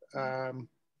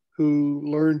 who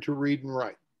learned to read and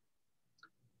write,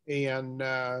 and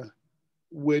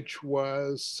which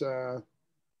was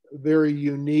very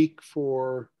unique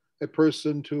for a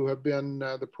person to have been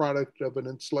the product of an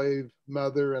enslaved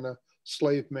mother and a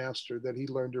slave master, that he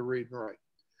learned to read and write.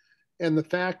 And the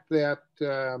fact that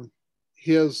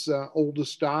his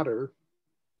oldest daughter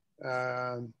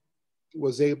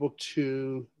was able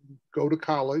to go to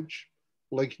college,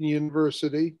 Lincoln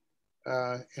University,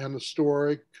 an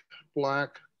historic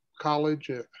Black college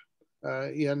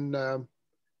in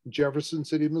Jefferson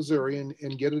City, Missouri,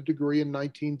 and get a degree in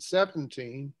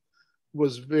 1917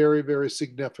 was very, very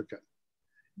significant.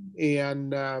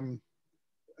 And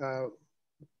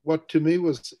what to me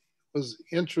was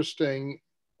interesting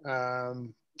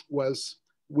was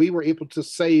we were able to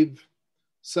save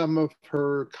some of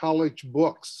her college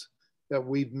books that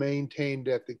we've maintained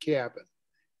at the cabin.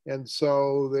 And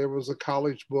so there was a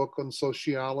college book on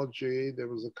sociology, there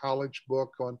was a college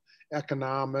book on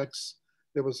economics,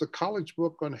 there was a college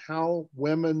book on how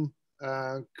women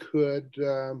could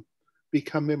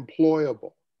become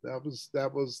employable.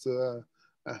 That was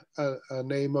a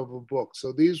name of a book.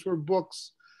 So these were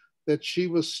books that she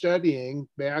was studying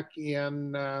back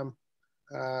in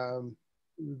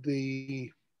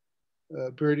the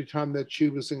period of time that she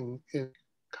was in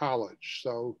college.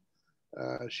 So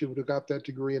she would have got that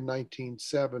degree in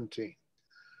 1917.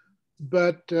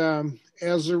 But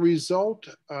as a result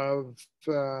of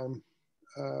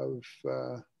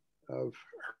her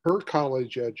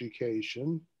college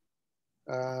education,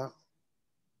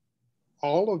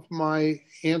 all of my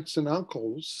aunts and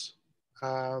uncles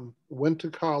went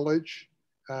to college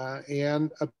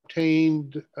and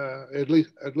obtained, at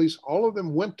least all of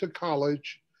them went to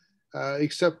college,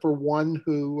 except for one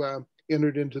who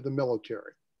entered into the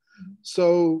military.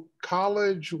 So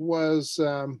college was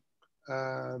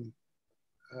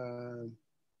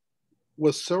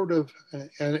sort of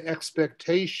an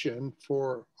expectation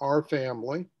for our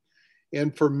family.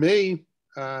 And for me,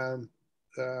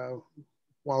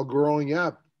 while growing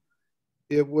up,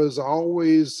 it was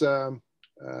always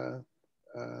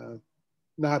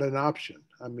not an option.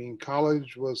 I mean,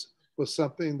 college was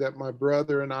something that my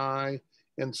brother and I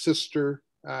and sister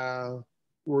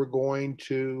were going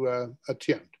to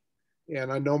attend. And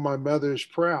I know my mother's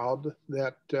proud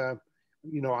that, I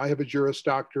have a Juris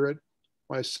Doctorate.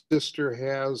 My sister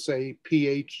has a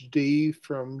PhD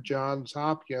from Johns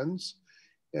Hopkins,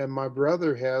 and my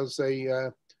brother has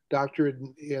a doctorate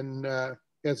in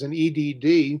as an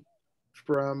EDD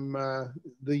from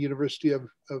the University of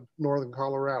Northern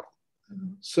Colorado.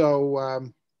 Mm-hmm.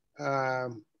 So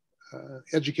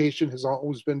education has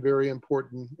always been very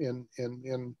important in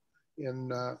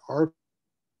our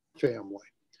family.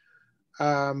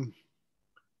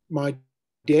 My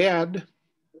dad,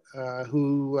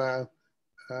 who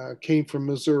came from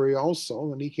Missouri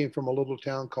also, and he came from a little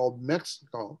town called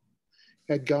Mexico,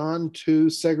 had gone to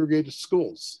segregated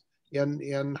schools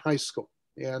in high school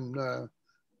and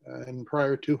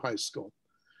prior to high school.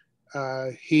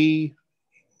 He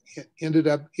ended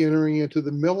up entering into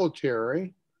the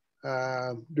military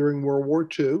during World War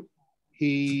II.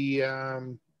 He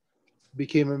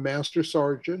became a master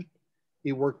sergeant.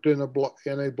 He worked in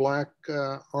a black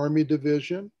Army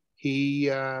division. He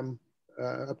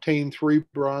obtained 3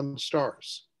 Bronze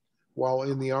Stars while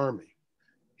in the Army.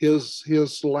 His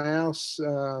last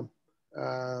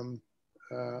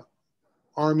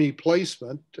Army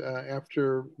placement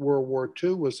after World War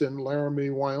II was in Laramie,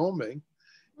 Wyoming.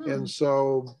 And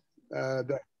so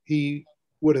that he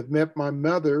would have met my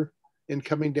mother in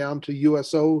coming down to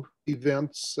USO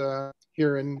events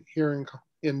here in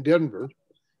Denver.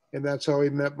 And that's how he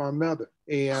met my mother.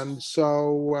 And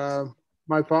so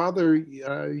my father,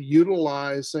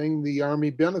 utilizing the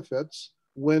Army benefits,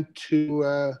 went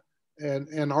to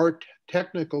an art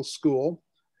technical school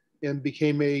and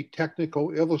became a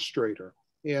technical illustrator.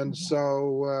 And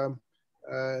so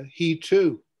he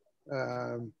too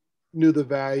knew the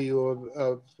value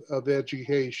of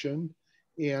education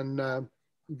and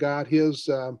got his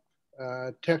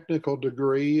technical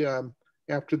degree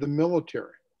after the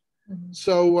military.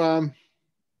 So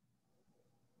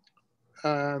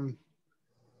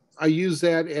I use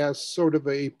that as sort of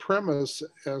a premise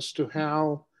as to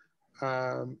how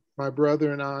my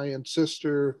brother and I and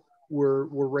sister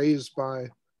were raised by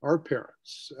our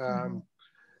parents.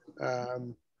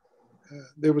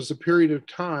 There was a period of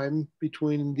time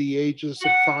between the ages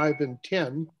of 5 and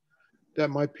 10 that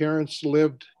my parents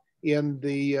lived in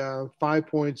the 5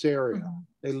 Points area.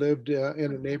 They lived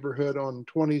in a neighborhood on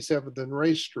 27th and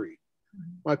Ray Street.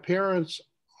 My parents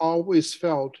always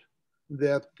felt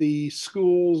that the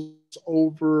schools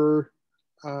over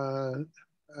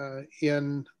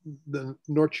in the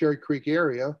North Cherry Creek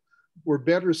area were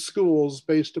better schools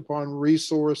based upon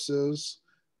resources,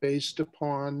 based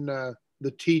upon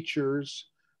the teachers,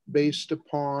 based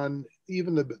upon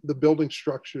even the building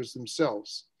structures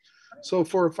themselves. So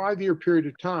for a 5-year period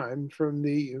of time, from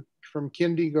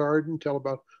kindergarten till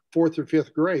about 4th or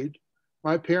 5th grade,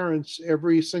 my parents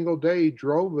every single day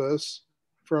drove us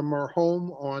from our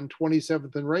home on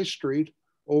 27th and Ray Street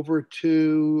over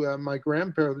to my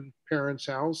grandparents'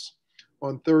 house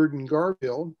on 3rd and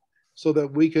Garfield so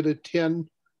that we could attend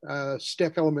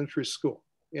Steck Elementary School.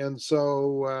 And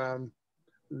so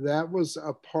that was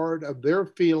a part of their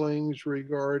feelings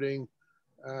regarding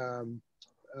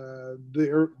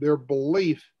their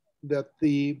belief that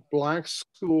the Black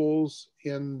schools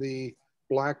in the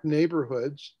Black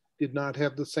neighborhoods did not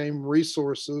have the same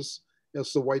resources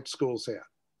as the white schools had.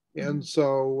 And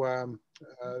so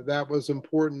that was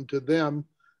important to them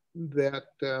that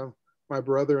my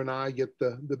brother and I get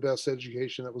the best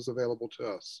education that was available to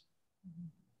us.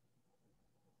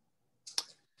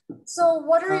 So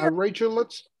what are your... Rachel,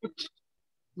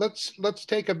 let's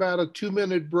take about a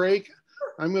 2-minute break.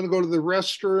 I'm going to go to the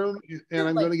restroom and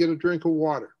I'm going to get a drink of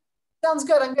water. Sounds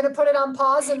good. I'm going to put it on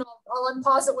pause and I'll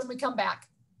unpause it when we come back.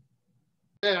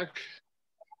 Back.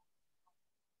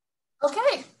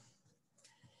 Okay.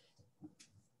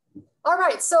 All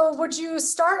right, so would you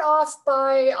start off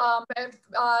by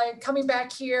coming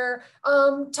back here,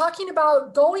 talking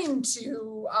about going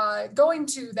to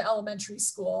the elementary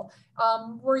school?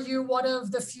 Were you one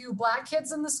of the few Black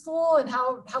kids in the school, and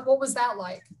what was that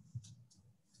like?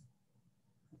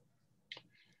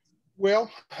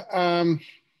 Well,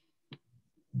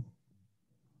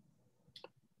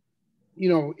 you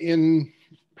know, in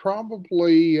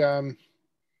probably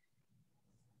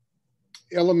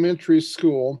elementary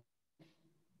school,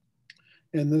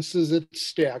 and this is at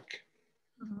Steck,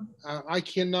 I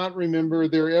cannot remember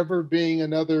there ever being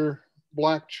another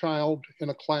Black child in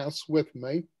a class with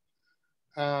me.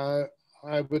 I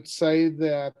would say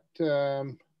that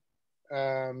there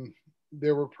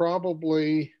were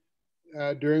probably,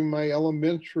 during my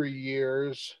elementary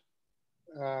years,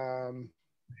 that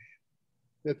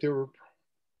there were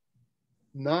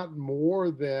not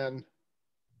more than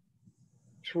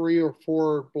 3 or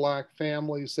 4 Black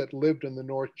families that lived in the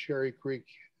North Cherry Creek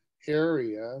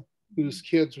area whose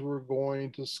kids were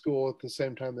going to school at the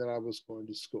same time that I was going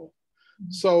to school.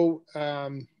 So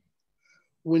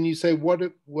when you say what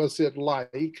was it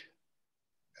like,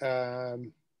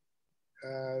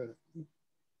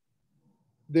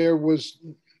 there was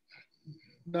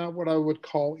not what I would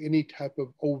call any type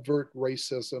of overt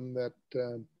racism that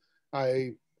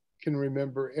I can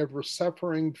remember ever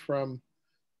suffering from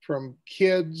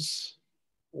kids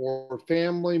or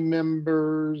family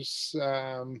members.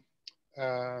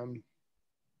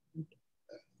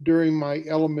 during my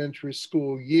elementary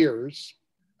school years.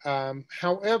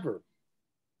 However,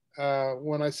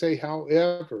 when I say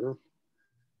however,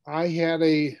 I had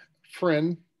a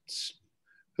friend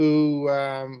who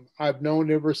I've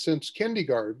known ever since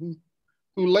kindergarten,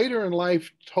 who later in life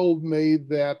told me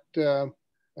that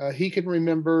he can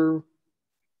remember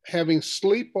having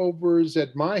sleepovers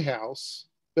at my house,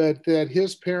 but that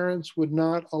his parents would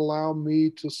not allow me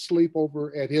to sleep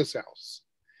over at his house.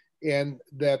 And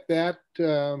that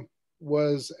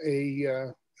was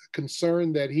a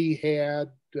concern that he had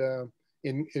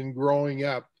in growing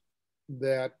up,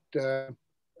 that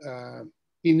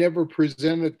he never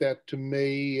presented that to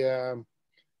me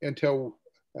until,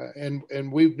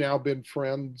 and we've now been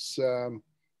friends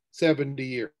 70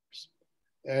 years.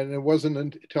 And it wasn't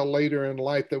until later in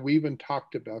life that we even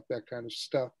talked about that kind of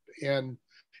stuff. And,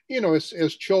 you know,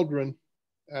 as children,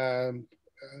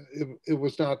 it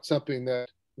was not something that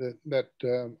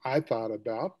I thought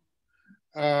about.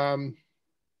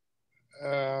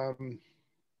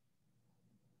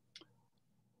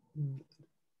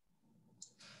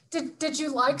 Did you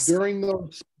like during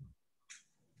those?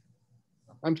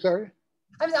 I'm sorry.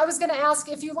 I was going to ask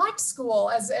if you liked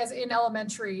school as in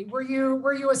elementary. Were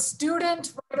you a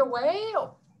student right away?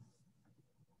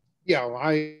 Yeah,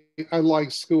 I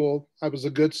liked school. I was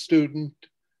a good student.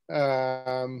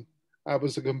 I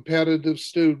was a competitive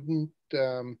student.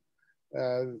 There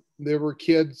were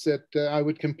kids that I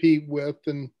would compete with,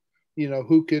 and you know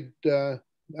who could be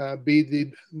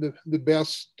the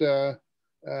best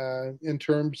in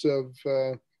terms of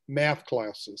math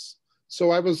classes.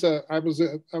 So I was a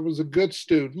good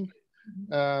student.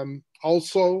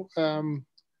 Also,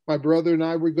 my brother and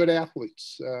I were good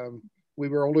athletes. We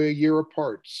were only a year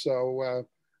apart, so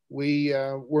we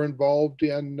were involved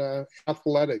in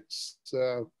athletics,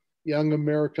 Young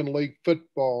American League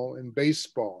football and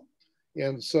baseball,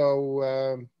 and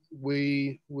so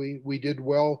we did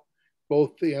well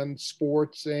both in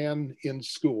sports and in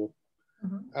school.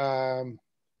 Mm-hmm.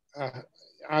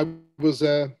 I was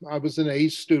an A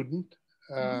student.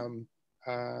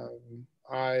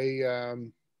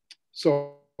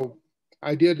 So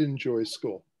I did enjoy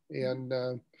school, and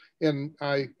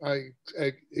I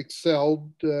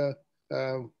excelled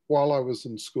while I was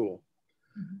in school.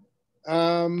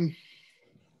 You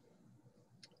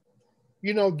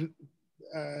know,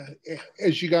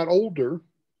 as you got older,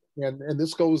 and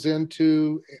this goes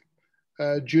into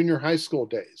junior high school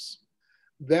days,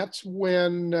 that's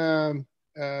when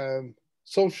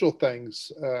social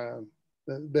things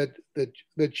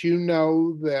that you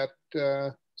know that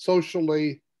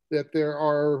socially that there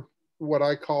are what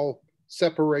I call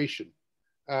separation.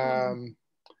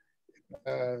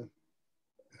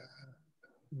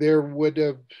 There would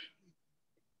have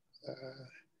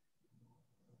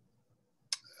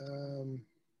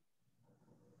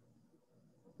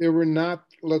there were not,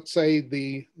 let's say,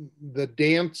 the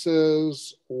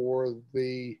dances or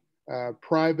the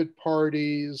private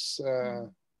parties,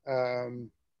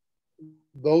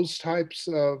 those types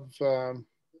of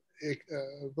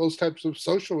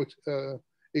social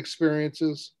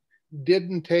experiences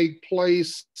didn't take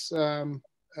place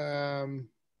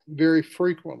very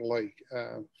frequently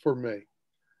for me.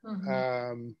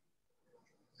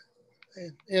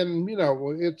 And you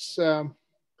know, it's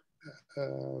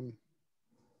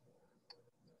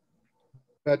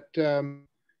but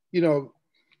you know,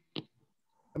 I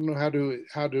don't know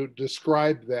how to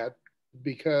describe that,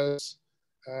 because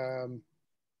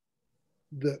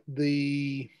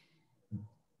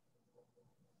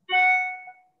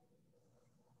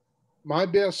my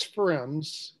best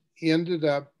friends ended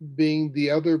up being the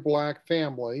other Black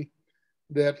family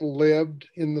that lived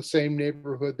in the same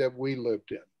neighborhood that we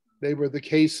lived in. They were the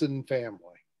Kaysen family.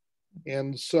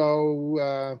 And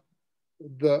so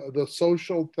the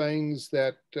social things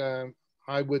that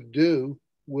I would do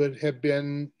would have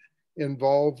been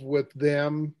involved with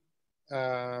them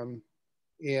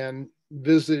and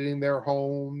visiting their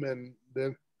home, and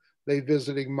they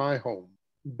visiting my home.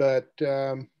 But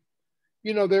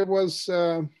you know, there was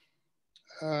you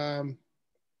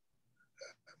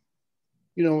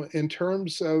know, in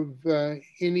terms of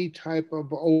any type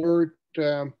of overt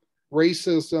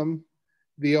racism,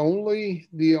 the only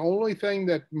thing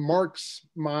that marks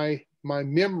my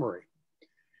memory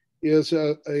is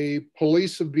a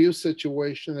police abuse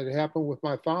situation that happened with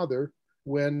my father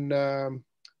when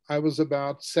I was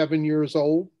about 7 years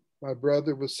old. My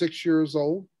brother was 6 years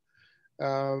old.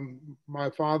 My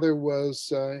father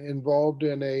was involved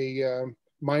in a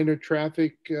minor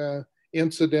traffic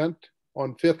incident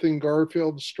on 5th and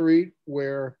Garfield Street,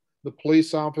 where the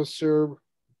police officer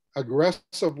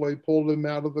aggressively pulled him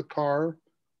out of the car,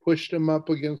 pushed him up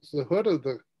against the hood of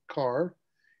car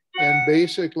and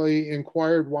basically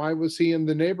inquired why was he in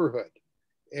the neighborhood,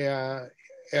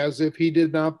 as if he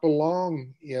did not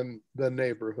belong in the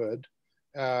neighborhood.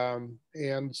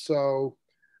 And so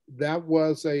that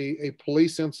was a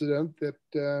police incident that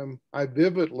I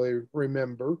vividly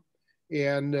remember,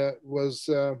 and was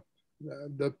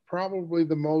probably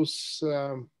the most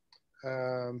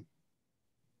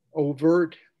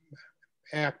overt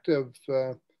act of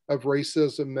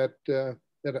racism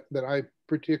that I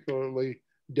particularly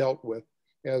dealt with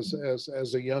as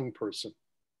a young person.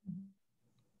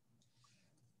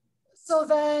 So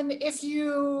then, if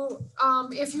you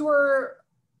were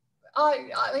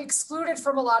excluded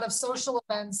from a lot of social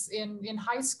events in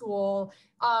high school,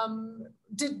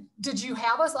 did you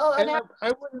have I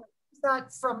wouldn't,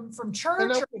 that from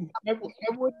church?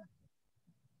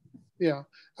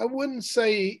 I wouldn't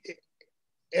say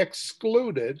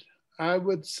excluded. I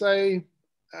would say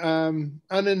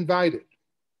uninvited,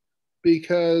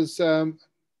 because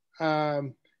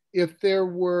if there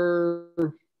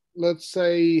were, let's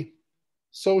say,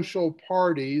 social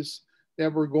parties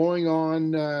that were going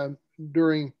on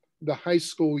during the high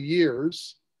school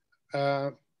years,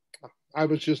 I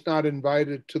was just not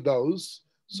invited to those.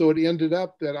 So it ended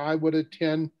up that I would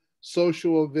attend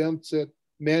social events at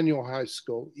Manual High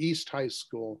School, East High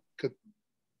School,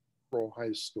 Cathedral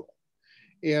High School.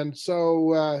 And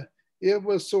so it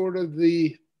was sort of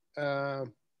the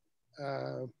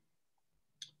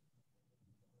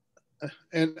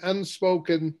an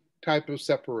unspoken type of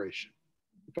separation,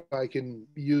 if I can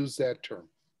use that term.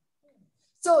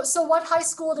 So what high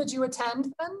school did you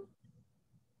attend then?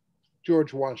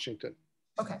 George Washington.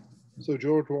 Okay. So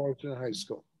George Washington High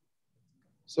School.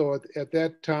 So at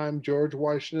that time, George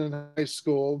Washington High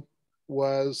School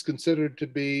was considered to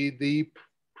be the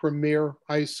premier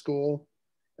high school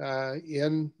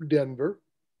in Denver.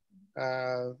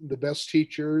 The best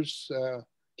teachers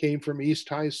came from East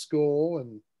High School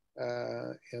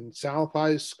and South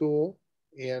High School,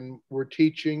 and were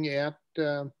teaching at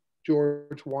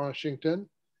George Washington.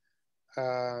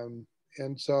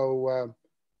 And so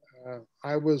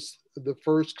I was the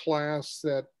first class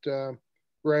that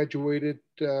graduated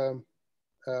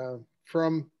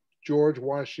from George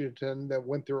Washington that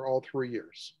went through all 3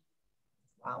 years.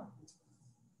 Wow.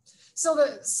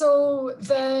 So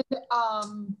then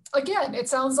again, it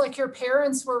sounds like your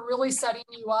parents were really setting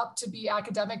you up to be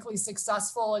academically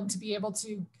successful and to be able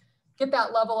to get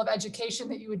that level of education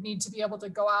that you would need to be able to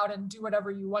go out and do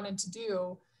whatever you wanted to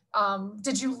do.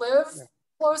 Did you live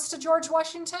close to George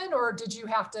Washington, or did you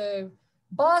have to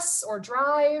bus or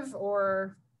drive,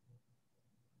 or?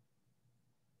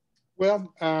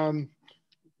 Well,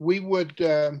 we would,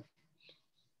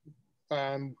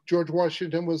 George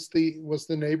Washington was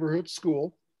the neighborhood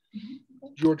school.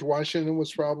 George Washington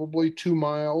was probably 2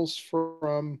 miles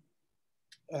from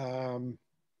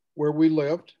where we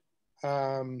lived.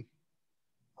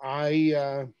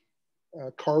 I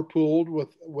carpooled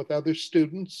with other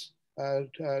students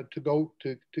to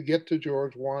get to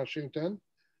George Washington.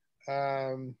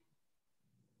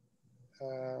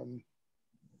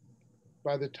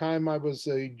 By the time I was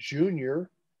a junior,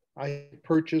 I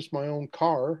purchased my own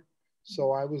car,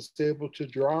 so I was able to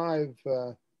drive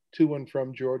to and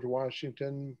from George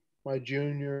Washington my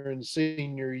junior and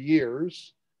senior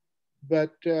years.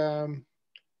 But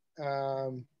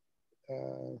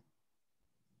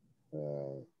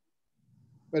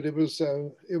but it was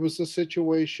a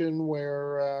situation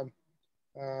where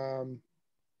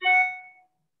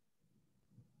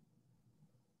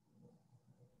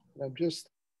I'm just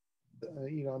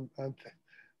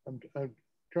I'm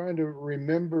trying to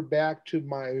remember back to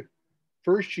my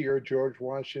first year at George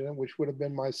Washington, which would have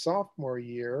been my sophomore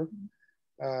year.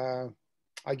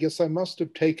 I guess I must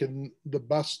have taken the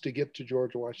bus to get to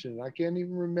George Washington. I can't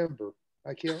even remember.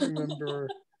 I can't remember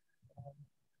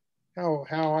how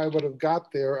I would have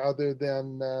got there, other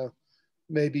than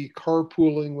maybe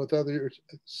carpooling with other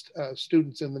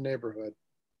students in the neighborhood.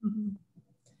 Mm-hmm.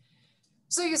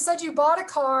 So you said you bought a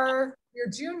car your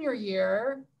junior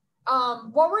year.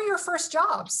 What were your first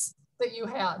jobs that you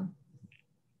had?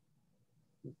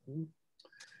 Mm-hmm.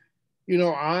 You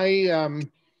know,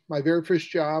 my very first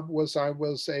job was I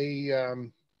was a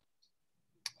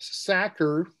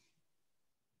sacker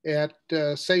at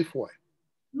Safeway.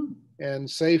 Hmm. And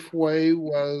Safeway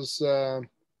was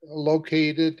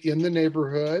located in the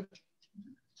neighborhood.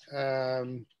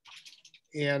 And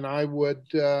I would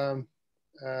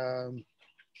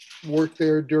work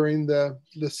there during the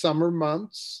summer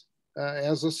months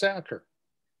as a sacker.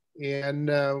 And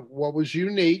what was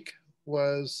unique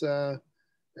was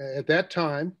at that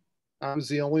time, I was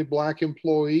the only Black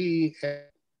employee at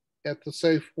the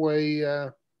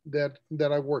Safeway that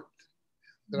I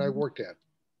worked at.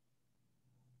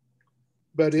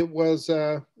 But it was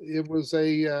a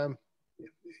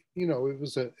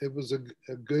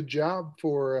good job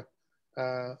for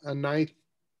a ninth,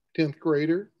 10th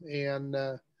grader, and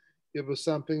it was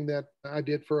something that I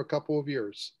did for a couple of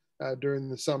years during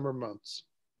the summer months.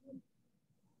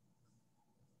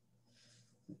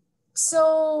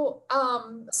 So,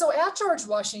 so at George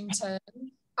Washington,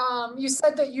 you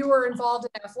said that you were involved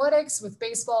in athletics with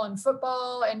baseball and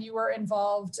football, and you were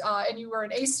involved, and you were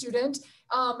an A student.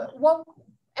 What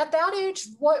at that age,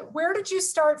 where did you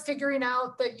start figuring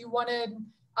out that you wanted?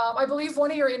 I believe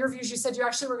one of your interviews, you said you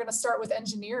actually were going to start with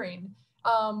engineering.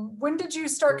 When did you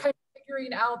start kind of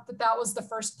figuring out that that was the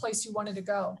first place you wanted to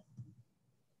go?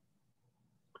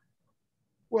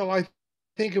 Well, I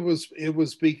think it was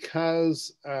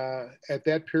because at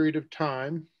that period of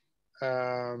time,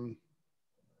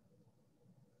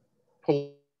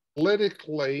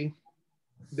 politically,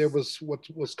 there was what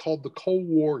was called the Cold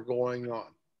War going on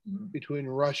between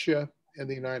Russia and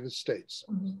the United States.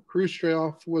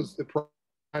 Khrushchev was the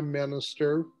prime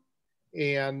minister,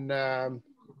 and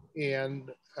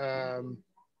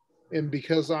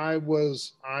because I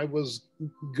was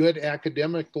good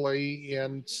academically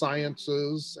in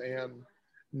sciences and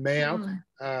math,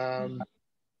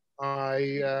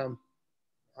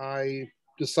 I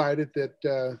decided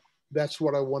that that's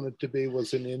what I wanted to be,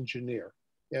 was an engineer.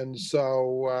 And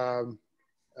so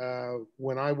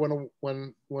when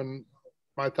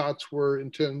my thoughts were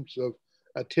in terms of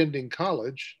attending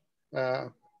college,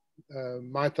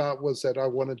 my thought was that I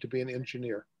wanted to be an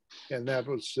engineer, and that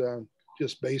was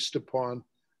just based upon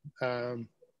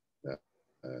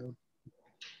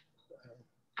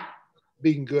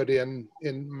being good in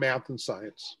math and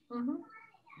science.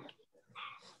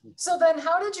 So then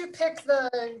how did you pick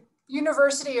the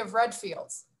University of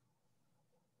Redfields?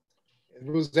 It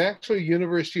was actually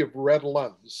University of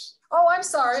Redlands. Oh, I'm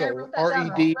sorry. So I wrote that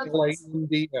down wrong.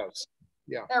 REDLANDS.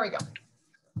 Yeah. There we go.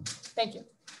 Thank you.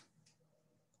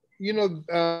 You know,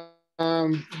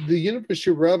 the University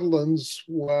of Redlands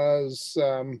was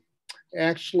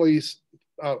actually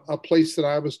a place that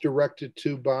I was directed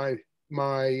to by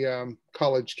my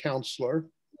college counselor.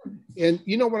 And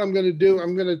you know what I'm going to do?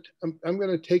 I'm going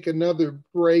to take another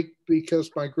break because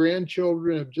my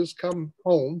grandchildren have just come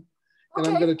home, and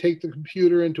I'm going to take the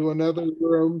computer into another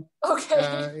room.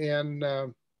 And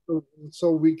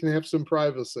so we can have some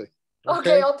privacy.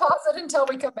 Okay, I'll pause it until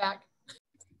we come back.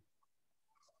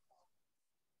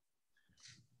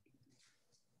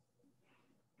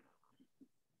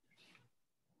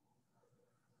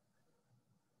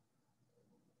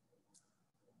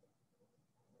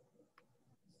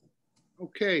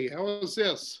 Okay, how is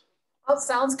this? Oh,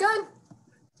 sounds good.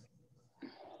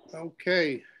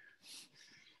 Okay,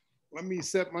 let me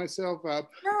set myself up.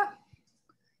 Yeah.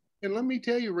 And let me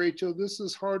tell you, Rachel, this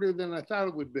is harder than I thought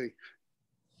it would be.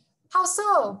 How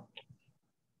so?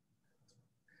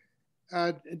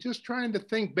 Just trying to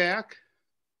think back,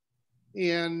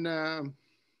 and I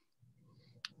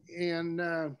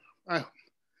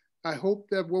hope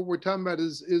that what we're talking about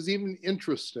is even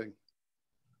interesting.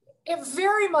 It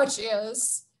very much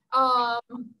is.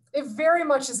 It very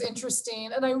much is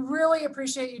interesting, and I really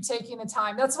appreciate you taking the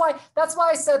time. That's why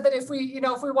I said that if we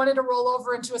wanted to roll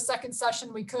over into a second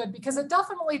session, we could, because it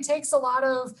definitely takes a lot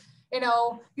of,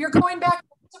 you're going back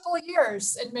multiple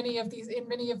years in many of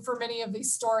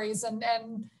these stories, and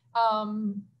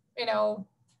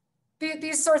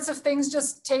these sorts of things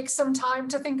just take some time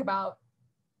to think about.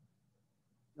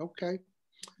 Okay.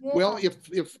 Yeah. Well,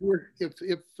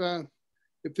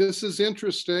 if this is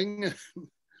interesting,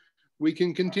 we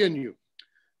can continue.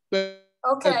 But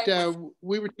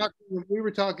we were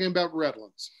talking about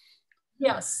Redlands.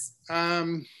 Yes.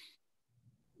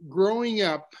 Growing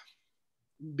up,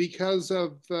 because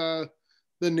of the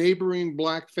neighboring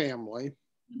Black family,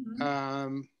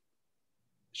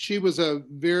 she was a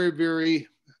very, very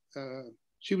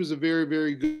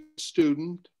good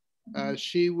student.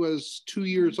 She was 2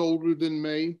 years older than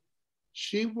me.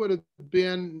 She would have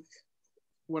been,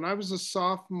 when I was a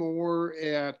sophomore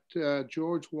at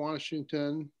George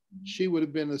Washington, she would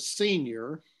have been a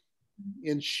senior,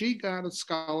 and she got a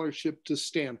scholarship to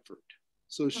Stanford.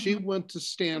 So she went to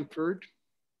Stanford,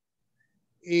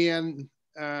 and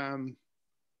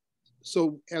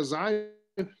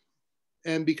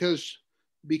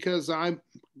because I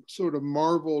sort of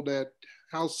marveled at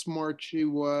how smart she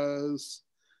was,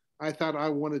 I thought I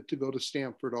wanted to go to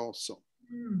Stanford also.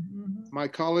 My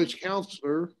college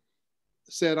counselor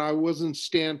said I wasn't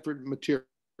Stanford material,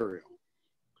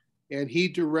 and he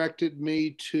directed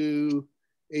me to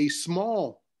a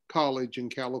small college in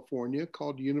California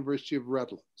called University of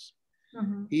Redlands.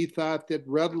 Mm-hmm. He thought that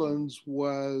Redlands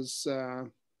was,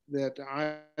 that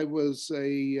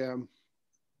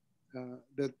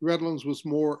Redlands was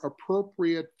more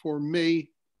appropriate for me.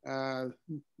 And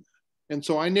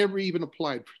so I never even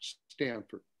applied for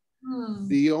Stanford. Mm.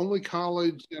 The only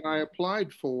college that I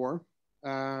applied for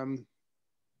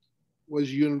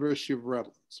was University of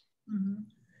Redlands. Mm-hmm.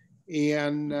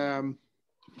 And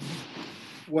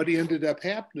what ended up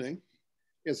happening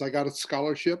is I got a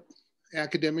scholarship,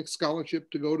 academic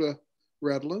scholarship to go to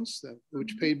Redlands,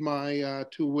 which paid my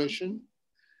tuition.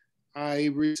 I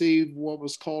received what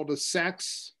was called a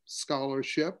SACS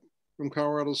scholarship from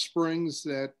Colorado Springs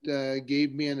that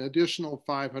gave me an additional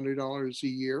 $500 a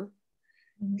year.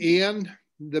 Mm-hmm. And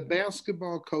the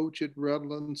basketball coach at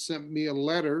Redlands sent me a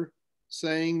letter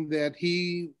saying that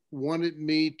he wanted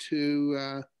me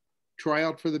to try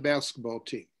out for the basketball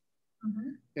team. Mm-hmm.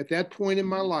 At that point in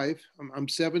my life, I'm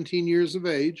 17 years of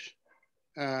age.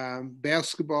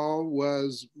 Basketball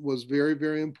was very,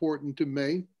 very important to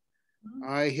me. Mm-hmm.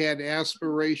 I had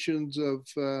aspirations of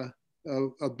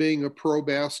being a pro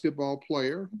basketball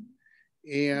player.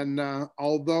 And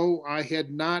although I had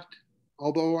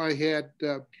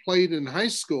played in high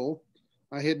school,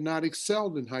 I had not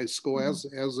excelled in high school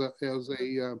mm-hmm. as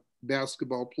a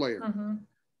basketball player. Mm-hmm.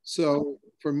 So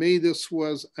for me, this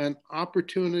was an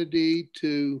opportunity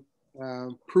to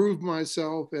prove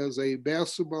myself as a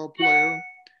basketball player.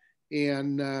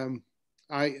 And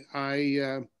I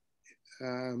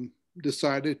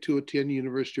decided to attend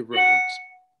University of Redlands.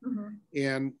 Mm-hmm.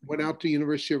 And went out to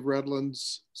University of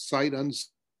Redlands sight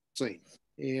unseen,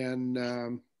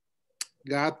 and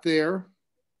got there,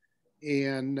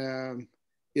 and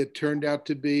it turned out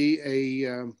to be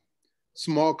a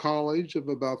small college of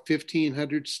about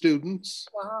 1,500 students.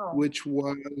 Wow. Which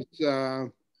was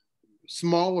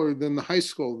smaller than the high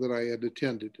school that I had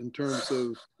attended in terms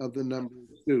of the number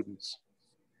of students.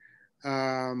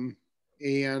 And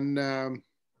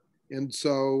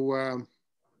so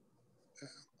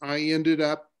I ended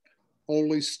up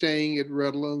only staying at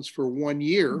Redlands for 1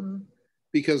 year. Mm-hmm.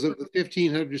 Because of the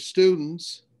 1,500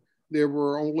 students, there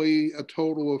were only a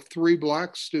total of 3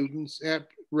 Black students at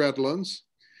Redlands.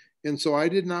 And so I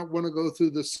did not want to go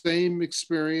through the same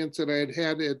experience that I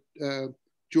had at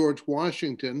George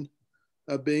Washington,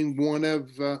 being one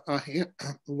of a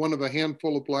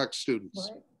handful of Black students.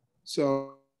 Right.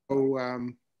 So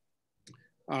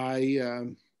I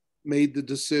made the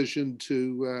decision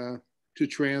to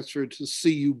transfer to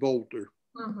CU Boulder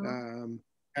mm-hmm.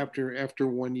 After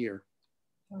 1 year.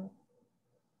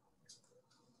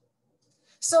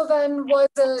 So then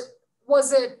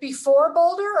was it before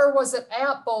Boulder or was it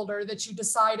at Boulder that you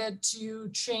decided to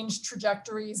change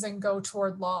trajectories and go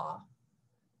toward law?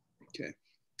 Okay.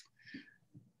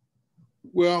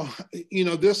 Well,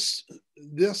 this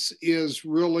is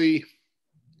really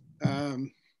a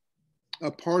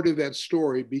part of that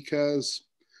story, because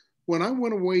when I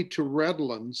went away to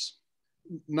Redlands,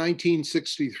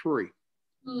 1963,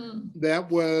 that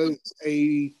was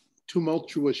a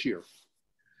tumultuous year.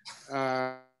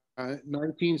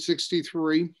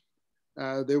 1963,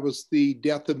 there was the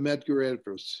death of Medgar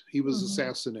Evers. He was mm-hmm.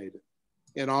 assassinated.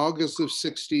 In August of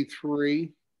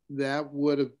 63, that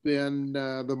would have been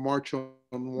the March on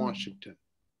Washington.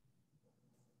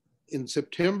 In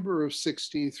September of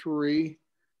 63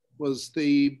 was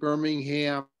the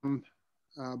Birmingham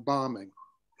bombing.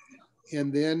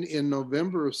 And then in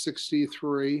November of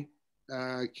 63,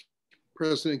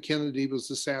 President Kennedy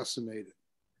was assassinated.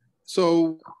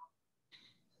 So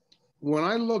when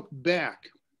I look back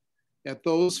at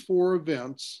those 4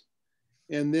 events,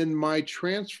 and then my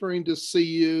transferring to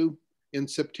CU in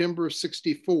September of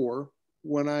 64,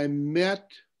 when I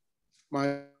met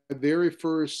my very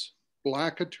first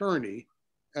Black attorney,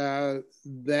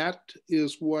 that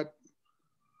is what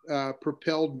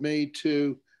propelled me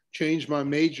to change my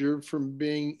major from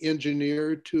being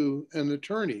engineer to an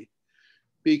attorney.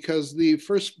 Because the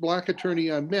first Black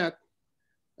attorney I met,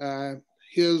 the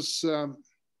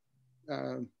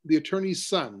attorney's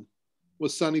son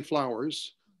was Sonny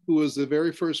Flowers, who was the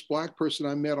very first Black person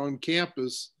I met on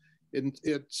campus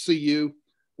at CU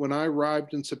when I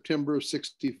arrived in September of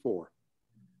 64.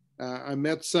 I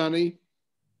met Sonny.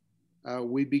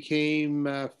 We became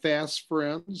fast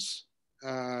friends.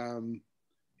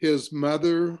 His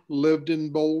mother lived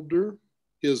in Boulder.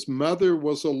 His mother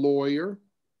was a lawyer,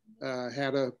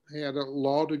 had a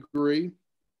law degree,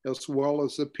 as well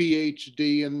as a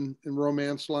PhD in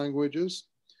Romance languages.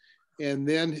 And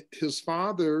then his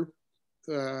father,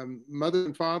 mother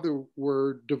and father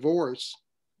were divorced.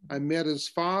 I met his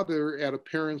father at a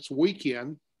parents'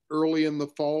 weekend early in the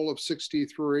fall of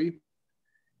 '63,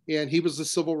 and he was a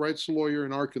civil rights lawyer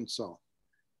in Arkansas.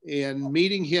 And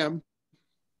meeting him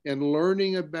and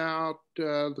learning about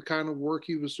the kind of work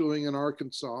he was doing in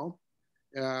Arkansas,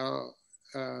 and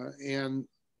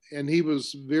he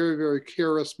was very, very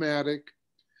charismatic.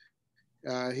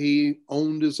 He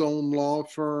owned his own law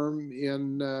firm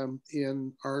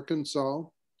in Arkansas,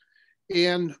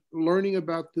 and learning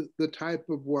about the type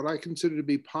of what I consider to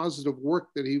be positive work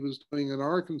that he was doing in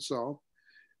Arkansas,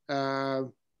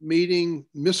 meeting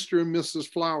Mr. and Mrs.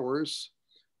 Flowers,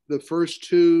 the first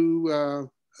two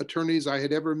attorneys I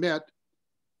had ever met,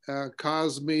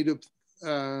 caused me to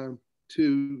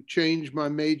change my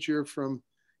major from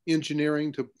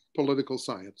engineering to political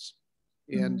science.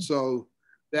 And so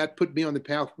that put me on the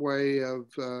pathway of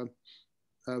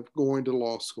going to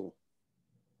law school.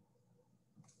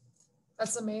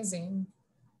 That's amazing.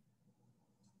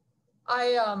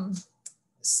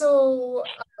 So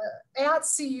at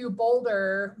CU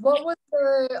Boulder, what was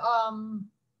the,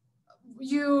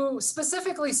 you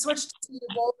specifically switched to CU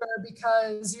Boulder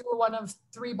because you were one of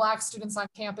 3 Black students on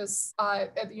campus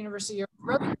at the University of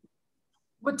Maryland.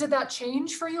 What did that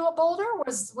change for you at Boulder?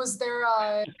 Was there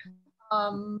a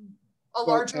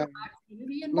larger Black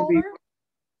community in Boulder?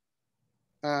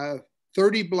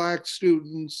 30 Black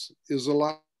students is a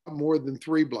lot more than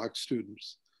 3 Black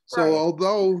students. So right.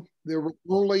 Although there were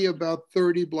only about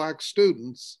 30 Black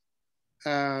students,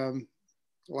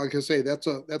 like I say, that's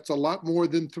a lot more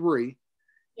than 3.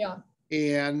 Yeah.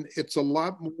 And it's a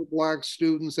lot more Black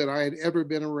students than I had ever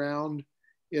been around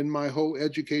in my whole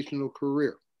educational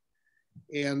career.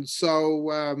 And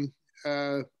so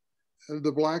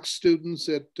the Black students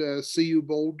at CU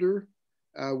Boulder,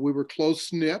 we were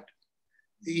close knit,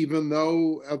 even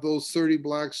though of those 30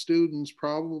 Black students,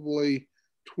 probably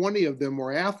 20 of them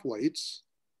were athletes.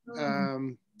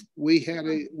 We had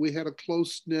a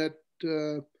close knit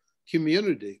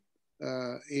community,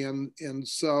 and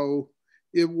so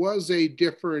it was a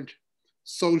different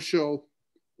social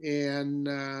and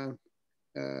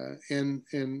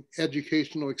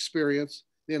educational experience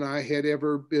than I had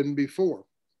ever been before.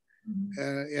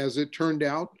 As it turned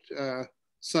out,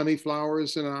 Sonny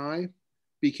Flowers and I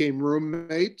became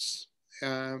roommates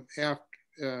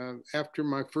after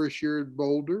my first year at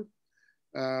Boulder,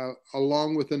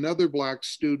 along with another Black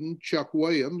student, Chuck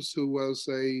Williams, who was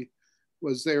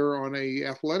there on a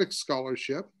athletic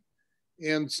scholarship.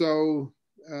 And so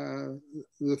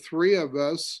the 3 of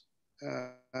us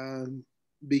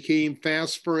became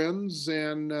fast friends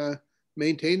and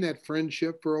maintained that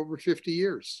friendship for over 50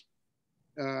 years.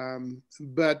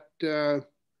 But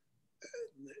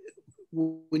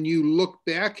when you look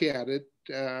back at it,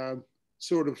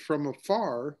 sort of from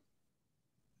afar,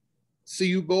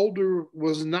 CU Boulder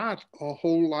was not a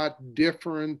whole lot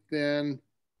different than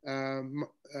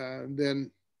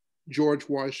George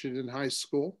Washington High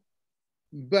School,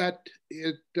 but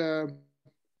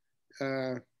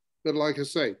but like I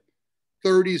say,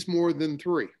 30's more than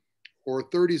 3, or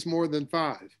 30's more than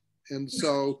 5, and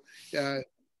so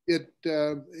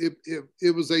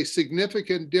it was a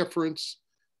significant difference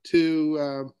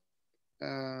to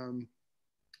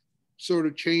sort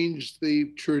of change the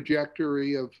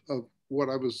trajectory of what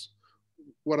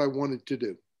I wanted to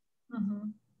do.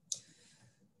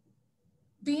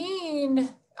 Being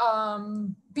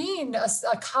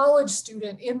a college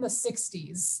student in the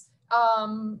 60s,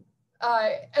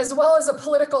 as well as a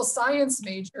political science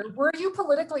major, were you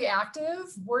politically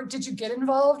active? Did you get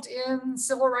involved in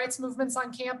civil rights movements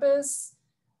on campus?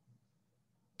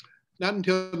 Not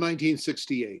until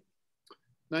 1968.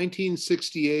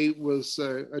 1968 was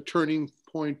a turning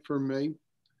point for me.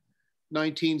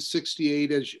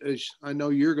 1968, as I know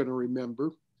you're going to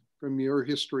remember from your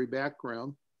history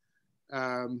background,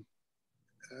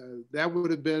 that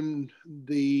would have been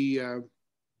the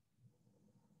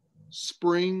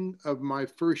spring of my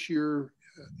first year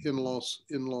in law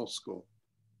school,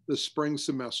 the spring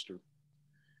semester.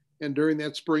 And during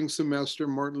that spring semester,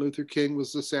 Martin Luther King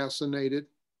was assassinated,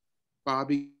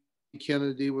 Bobby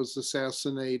Kennedy was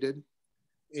assassinated,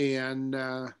 and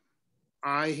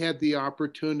I had the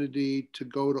opportunity to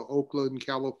go to Oakland,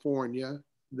 California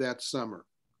that summer.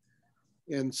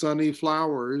 And Sonny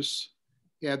Flowers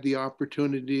had the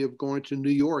opportunity of going to New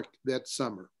York that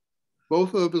summer.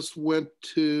 Both of us went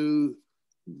to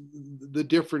the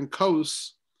different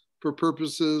coasts for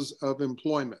purposes of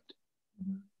employment.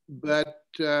 But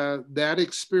that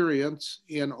experience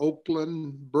in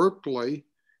Oakland, Berkeley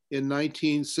in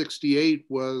 1968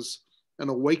 was an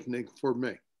awakening for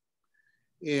me.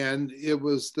 And it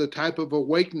was the type of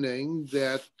awakening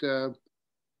that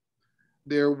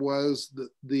there was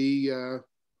the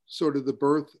sort of the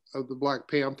birth of the Black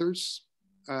Panthers.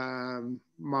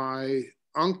 My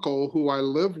uncle, who I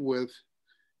lived with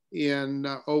in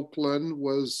Oakland,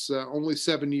 was only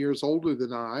 7 years older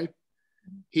than I.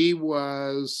 He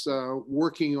was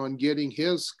working on getting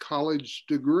his college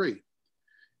degree.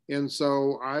 And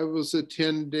so I was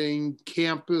attending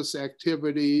campus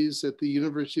activities at the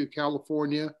University of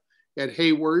California at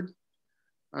Hayward.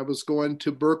 I was going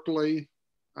to Berkeley.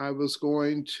 I was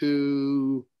going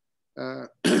to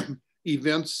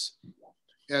events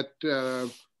at the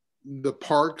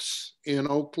parks in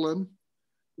Oakland,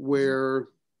 where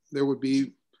there would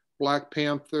be Black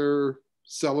Panther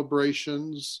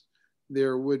celebrations.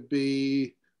 There would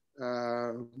be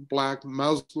Black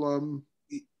Muslim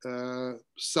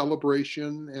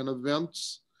celebration and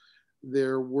events.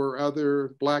 There were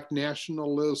other Black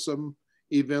nationalism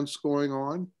events going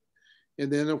on. And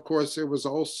then, of course, there was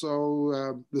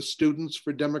also the Students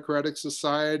for Democratic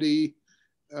Society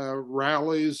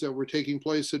rallies that were taking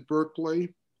place at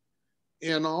Berkeley.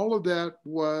 And all of that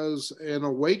was an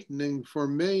awakening for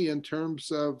me in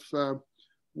terms of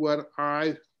what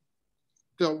I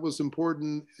felt was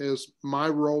important as my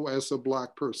role as a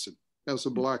Black person, as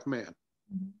a Black man.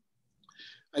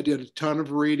 I did a ton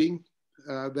of reading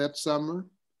that summer.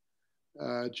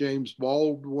 James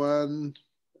Baldwin,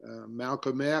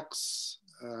 Malcolm X,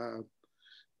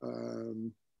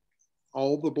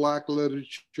 all the Black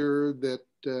literature that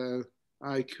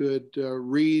I could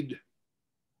read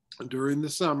during the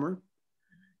summer.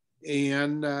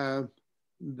 And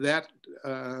that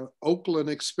Oakland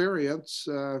experience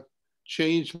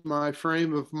changed my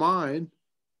frame of mind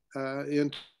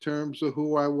in terms of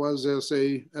who I was as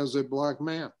a Black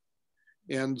man.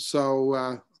 And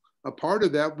so a part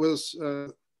of that was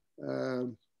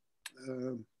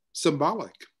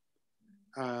symbolic.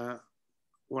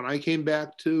 When I came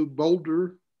back to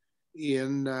Boulder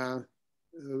in,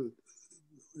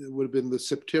 it would have been the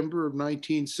September of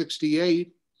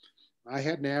 1968, I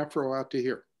had an afro out to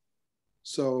here.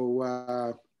 So,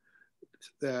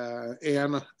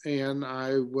 and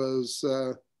I was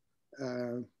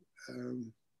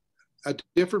a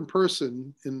different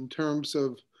person in terms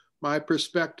of my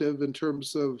perspective, in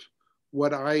terms of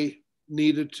what I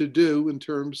needed to do, in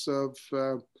terms of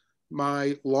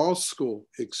my law school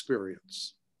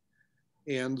experience.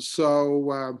 And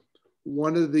so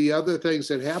one of the other things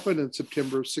that happened in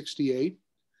September of 68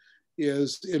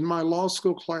 is in my law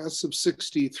school class of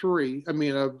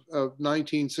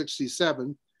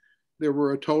 1967, there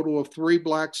were a total of 3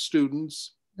 Black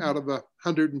students out of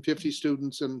 150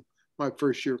 students in my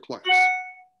first year class.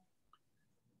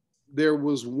 There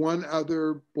was one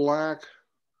other Black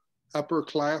upper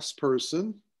class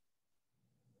person.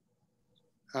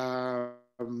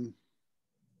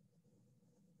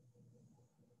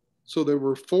 So there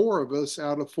were 4 of us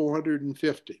out of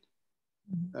 450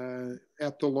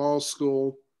 at the law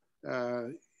school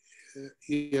in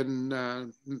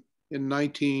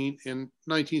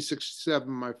 1967,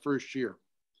 my first year.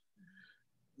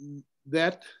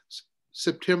 That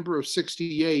September of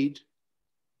 68,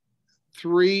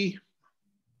 3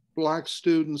 Black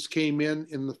students came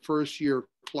in the first year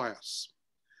class.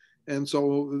 And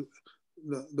so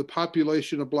the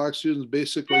population of Black students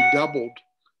basically doubled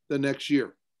the next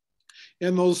year.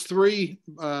 And those 3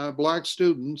 Black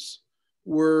students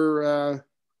were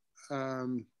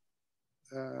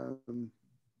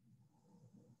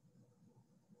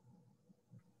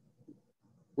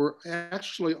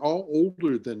actually all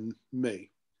older than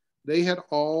me. They had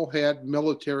all had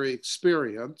military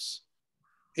experience.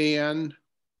 And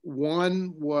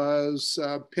one was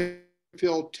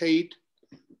Pinfield Tate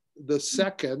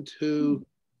II, who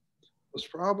was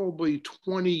probably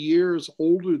 20 years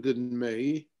older than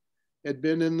me, had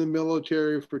been in the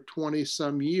military for 20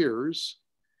 some years,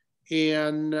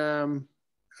 and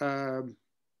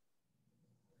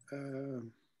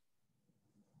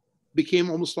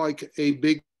became almost like a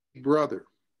big brother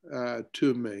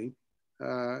to me.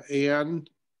 And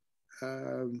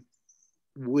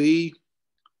we,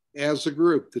 as a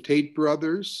group, the Tate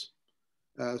brothers,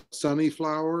 Sonny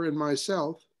Flower and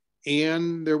myself,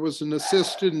 and there was an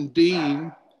assistant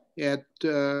dean at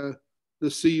the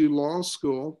CU Law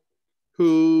School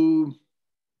who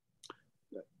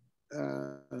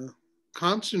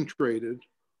concentrated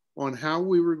on how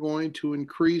we were going to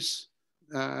increase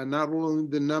not only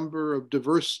the number of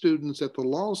diverse students at the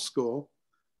law school,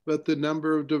 but the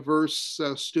number of diverse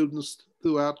students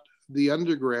throughout the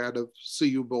undergrad of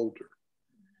CU Boulder.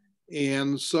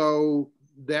 And so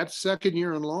that second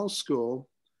year in law school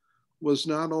was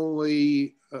not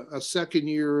only a second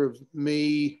year of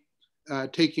me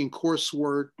taking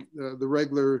coursework, the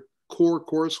regular core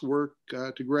coursework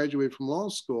to graduate from law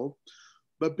school,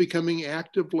 but becoming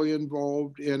actively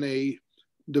involved in a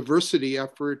diversity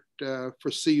effort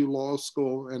for CU Law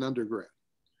School and undergrad,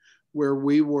 where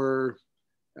we were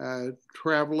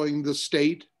traveling the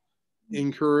state,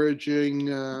 encouraging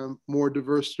more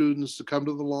diverse students to come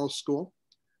to the law school,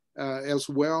 as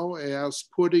well as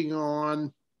putting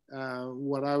on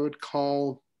what I would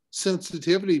call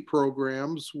sensitivity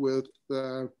programs with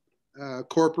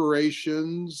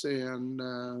corporations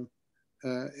and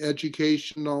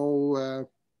educational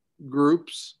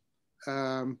groups,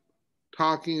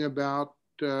 talking about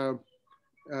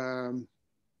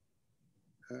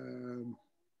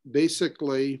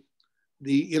basically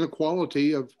the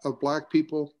inequality of Black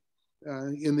people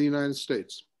in the United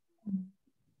States.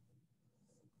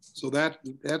 So that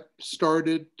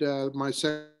started my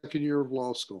second year of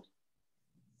law school.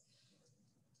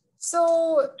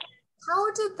 So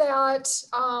how did that,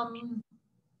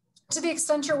 to the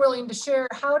extent you're willing to share,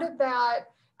 how did that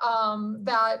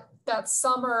that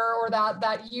summer or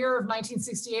that year of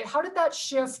 1968, how did that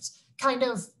shift kind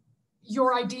of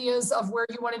your ideas of where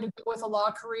you wanted to go with a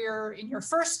law career in your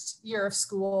first year of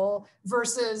school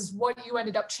versus what you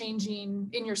ended up changing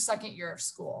in your second year of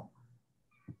school?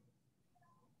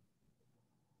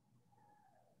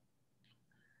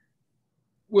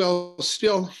 Well,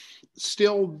 still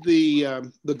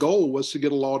the goal was to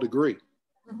get a law degree.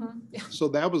 Mm-hmm. Yeah. So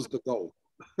that was the goal.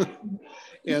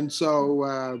 And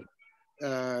so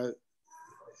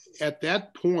at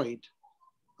that point,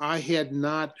 I had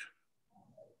not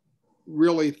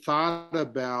really thought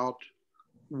about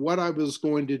what I was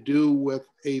going to do with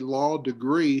a law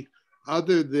degree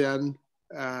other than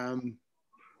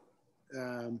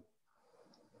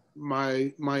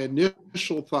my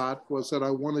initial thought was that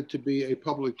I wanted to be a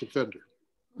public defender.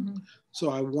 Mm-hmm. So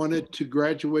I wanted to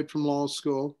graduate from law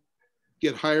school,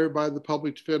 get hired by the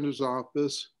public defender's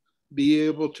office, be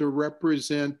able to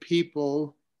represent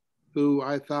people who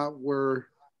I thought were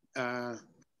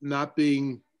not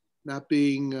being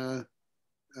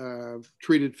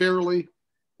treated fairly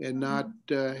and not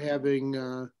having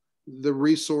the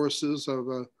resources of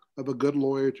a good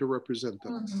lawyer to represent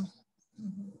them. Mm-hmm.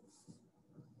 Mm-hmm.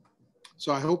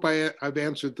 So I hope I've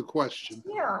answered the question.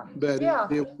 Yeah. But yeah.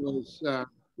 It was,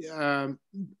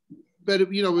 but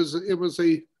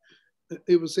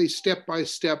it was a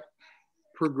step-by-step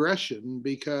progression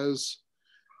because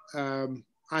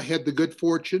I had the good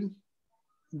fortune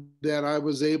that I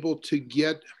was able to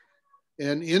get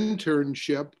an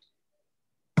internship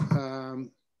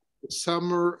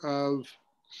summer of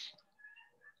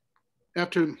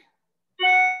after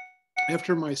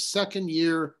my second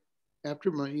year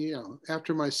after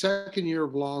my second year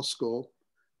of law school.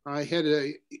 I had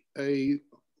a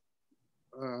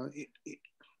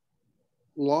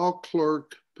law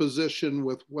clerk position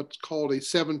with what's called a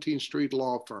 17th Street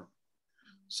law firm.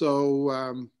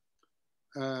 So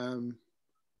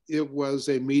it was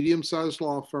a medium-sized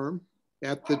law firm.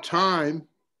 At the time,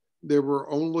 there were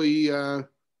only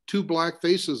two Black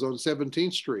faces on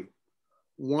 17th Street.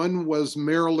 One was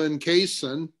Marilyn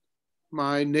Kaysen,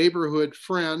 my neighborhood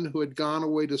friend who had gone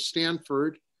away to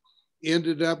Stanford,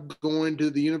 ended up going to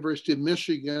the University of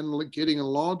Michigan, getting a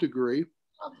law degree.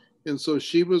 And so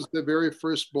she was the very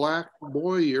first Black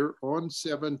lawyer on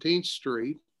 17th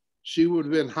Street. She would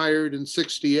have been hired in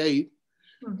 '68.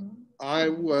 Mm-hmm. I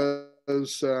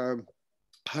was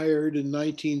hired in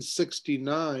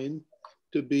 1969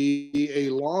 to be a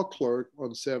law clerk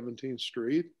on 17th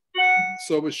Street.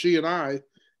 So was she and I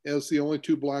as the only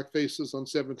two Black faces on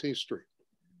 17th Street.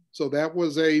 So that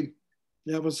was a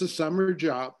summer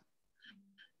job.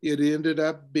 It ended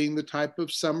up being the type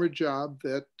of summer job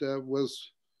that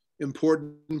was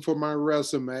important for my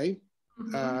resume.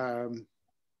 Mm-hmm.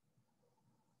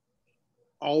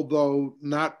 Although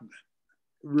not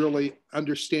really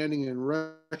understanding and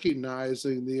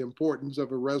recognizing the importance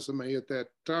of a resume at that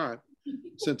time,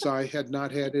 since I had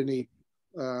not had any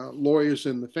lawyers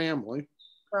in the family.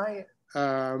 Right.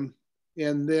 And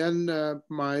then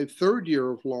my third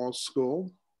year of law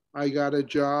school, I got a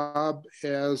job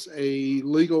as a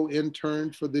legal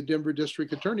intern for the Denver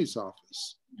District Attorney's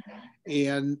Office.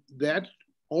 And that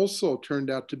also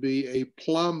turned out to be a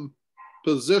plum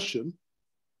position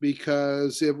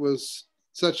because it was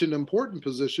such an important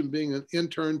position, being an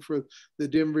intern for the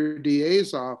Denver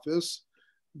DA's office,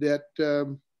 that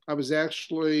I was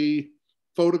actually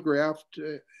photographed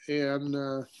and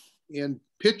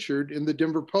pictured in the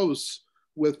Denver Post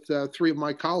with three of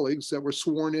my colleagues that were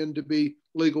sworn in to be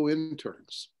legal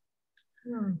interns.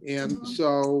 Mm-hmm. And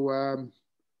so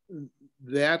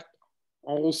that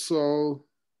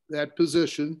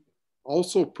position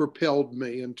also propelled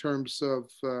me in terms of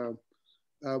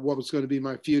what was going to be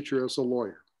my future as a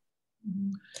lawyer.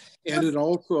 Mm-hmm. And it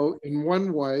also, in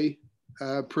one way,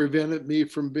 prevented me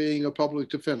from being a public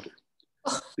defender,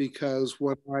 because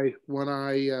when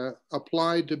I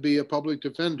applied to be a public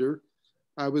defender,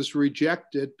 I was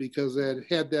rejected because I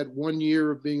had that 1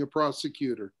 year of being a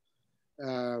prosecutor.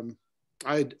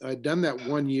 I'd done that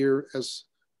 1 year as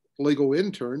legal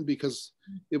intern because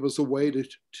it was a way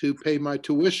to pay my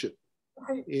tuition.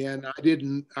 Right. And I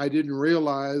didn't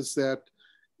realize that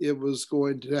it was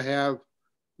going to have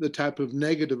the type of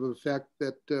negative effect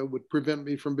that would prevent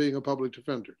me from being a public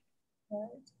defender.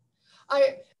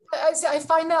 Right. I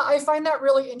find that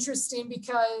really interesting,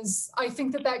 because I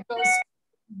think that goes to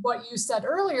what you said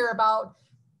earlier about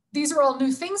these are all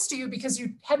new things to you because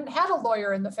you hadn't had a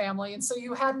lawyer in the family, and so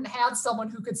you hadn't had someone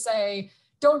who could say,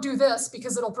 don't do this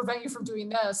because it'll prevent you from doing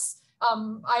this.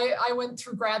 I went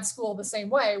through grad school the same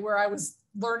way, where I was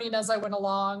learning as I went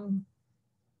along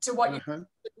to what you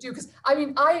do. Because I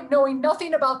mean, I, knowing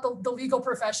nothing about the legal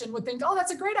profession, would think, oh,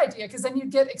 that's a great idea, because then you'd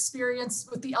get experience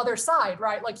with the other side,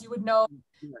 right? Like you would know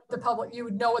you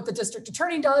would know what the district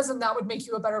attorney does, and that would make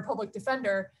you a better public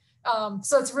defender.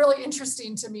 So it's really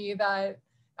interesting to me that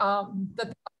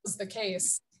that was the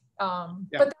case.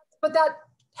 But that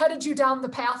headed you down the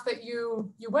path that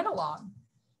you went along.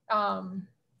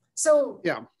 So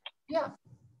yeah.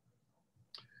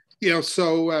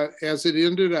 So as it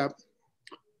ended up,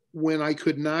 when I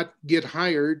could not get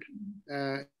hired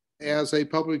as a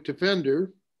public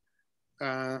defender,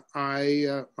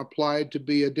 I applied to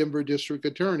be a Denver district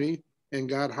attorney and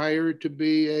got hired to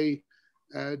be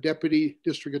a deputy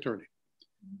district attorney.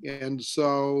 And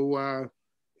so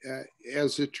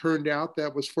as it turned out,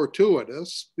 that was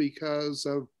fortuitous because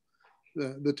of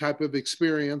the type of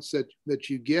experience that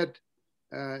you get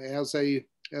as a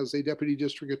deputy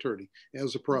district attorney,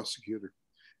 as a prosecutor.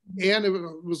 And it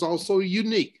was also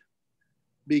unique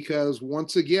because,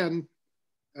 once again,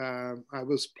 I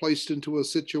was placed into a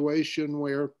situation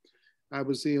where I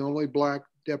was the only Black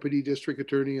deputy district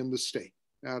attorney in the state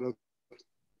out of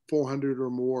 400 or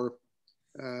more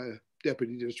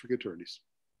deputy district attorneys.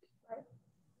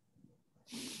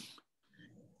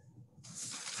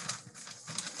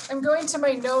 I'm going to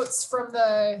my notes from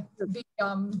the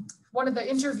one of the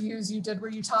interviews you did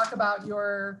where you talk about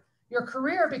your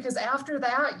career, because after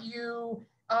that you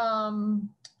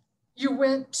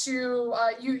went to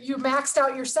you maxed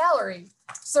out your salary,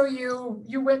 so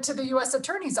you went to the U.S.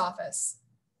 Attorney's Office.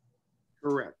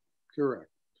 Correct.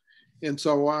 And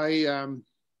so I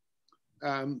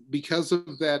because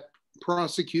of that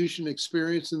prosecution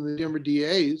experience in the Denver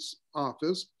DA's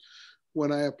office,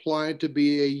 when I applied to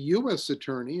be a U.S.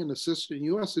 attorney, an assistant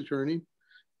U.S. attorney,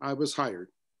 I was hired.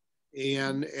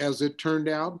 And as it turned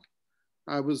out,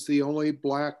 I was the only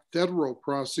Black federal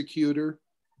prosecutor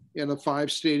in a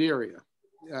 5-state area,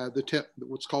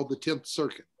 what's called the 10th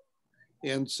Circuit.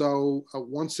 And so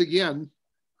once again,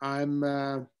 I'm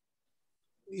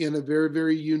in a very,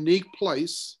 very unique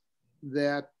place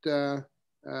that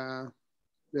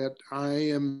that I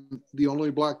am the only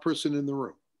Black person in the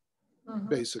room,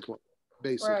 basically.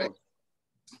 Right.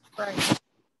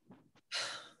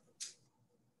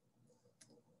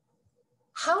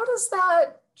 How does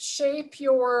that shape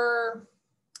the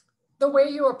way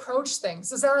you approach things?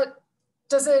 Does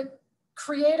it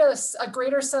create a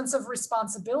greater sense of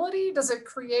responsibility? Does it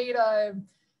create a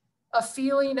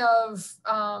feeling of,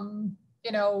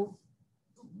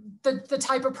 the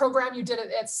type of program you did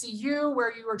at CU,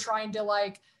 where you were trying to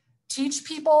like teach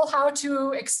people how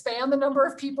to expand the number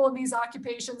of people in these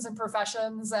occupations and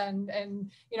professions,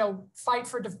 and fight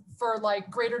for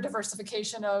like greater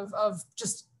diversification of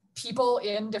just people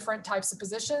in different types of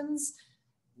positions?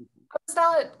 How's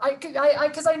that?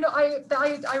 Because I know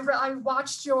I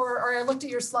watched I looked at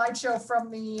your slideshow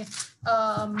from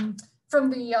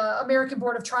the American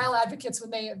Board of Trial Advocates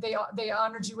when they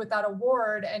honored you with that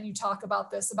award, and you talk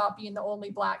about this, about being the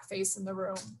only Black face in the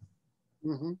room.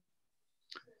 Mm-hmm.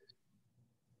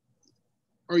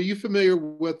 Are you familiar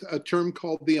with a term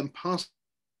called the imposter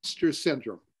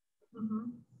syndrome? Mm-hmm.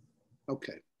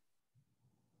 Okay.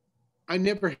 I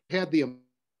never had the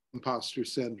imposter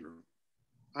syndrome.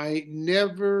 I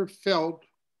never felt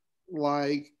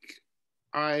like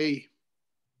I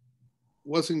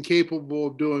wasn't capable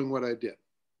of doing what I did.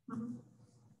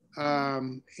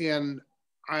 Mm-hmm. And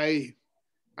I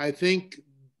think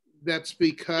that's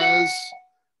because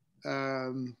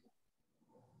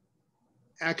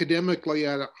academically,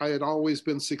 I had always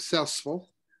been successful,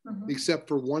 except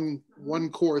for one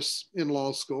course in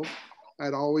law school.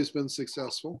 I'd always been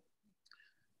successful.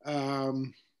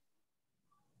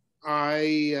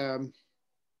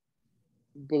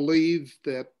 believe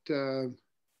that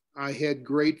I had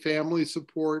great family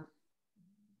support.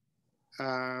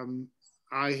 I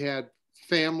had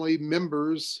family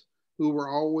members who were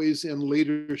always in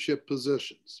leadership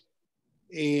positions.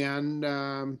 And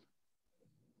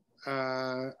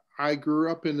I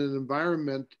grew up in an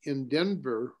environment in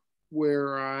Denver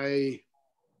where I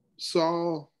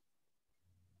saw,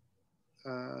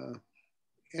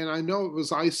 and I know it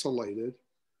was isolated,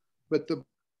 but the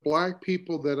Black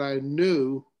people that I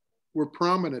knew were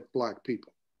prominent Black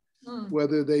people,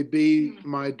 whether they be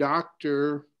my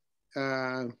doctor,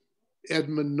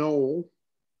 Edmund Knoll,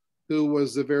 who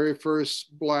was the very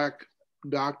first Black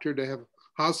doctor to have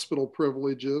hospital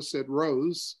privileges at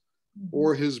Rose,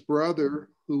 or his brother,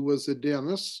 who was a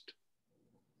dentist,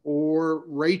 or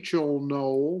Rachel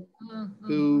Knoll,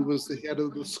 who was the head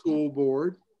of the school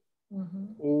board,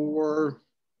 or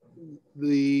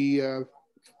the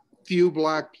few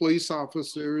Black police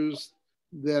officers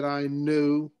that I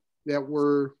knew that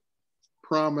were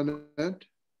prominent.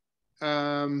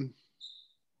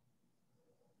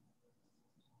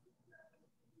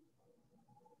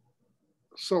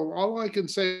 So all I can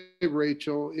say,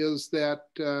 Rachel, is that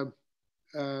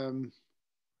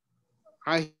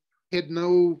I had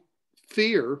no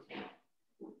fear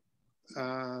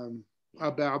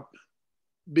about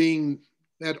being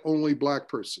that only Black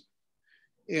person.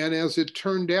 And as it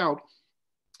turned out,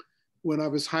 when I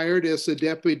was hired as a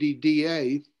deputy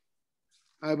DA,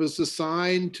 I was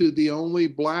assigned to the only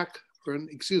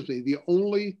the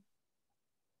only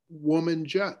woman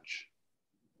judge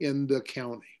in the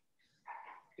county.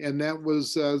 And that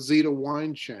was Zeta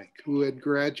Weinshank, who had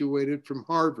graduated from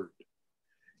Harvard.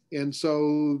 And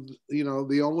so, you know,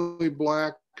 the only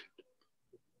Black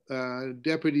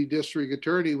deputy district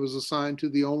attorney was assigned to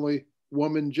the only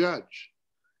woman judge,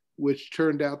 which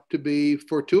turned out to be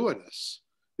fortuitous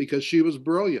because she was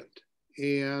brilliant.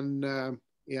 And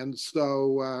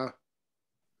so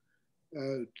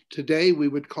today we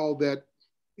would call that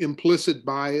implicit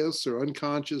bias or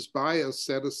unconscious bias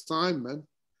at assignment.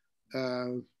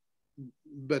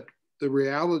 But the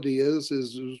reality is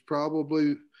it was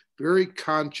probably very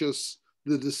conscious,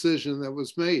 the decision that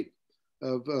was made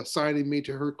of assigning me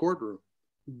to her courtroom.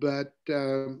 But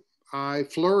I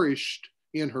flourished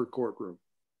in her courtroom.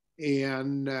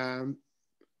 And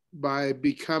by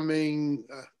becoming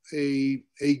a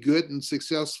good and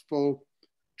successful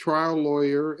trial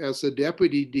lawyer as a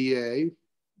deputy DA,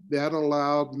 that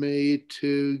allowed me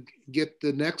to get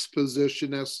the next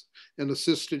position as an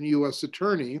assistant U.S.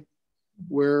 attorney,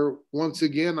 where once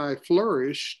again I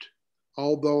flourished,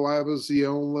 although I was the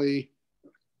only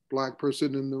Black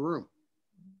person in the room.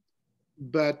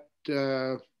 But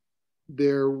there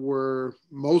were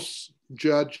most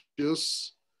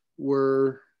judges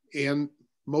were, and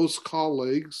most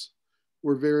colleagues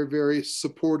were very, very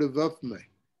supportive of me.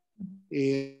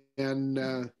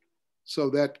 And so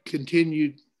that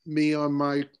continued me on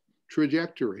my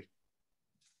trajectory.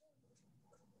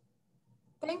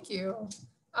 Thank you.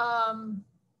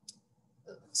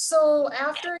 So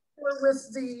after you were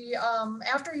with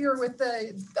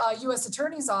the U.S.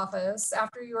 Attorney's Office,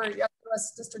 after you were a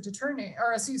U.S. District Attorney,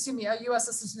 or excuse me, a U.S.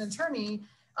 Assistant Attorney,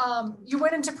 you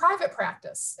went into private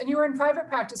practice, and you were in private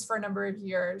practice for a number of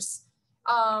years.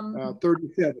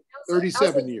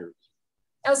 37 years.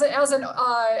 As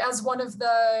one of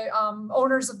the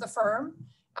owners of the firm.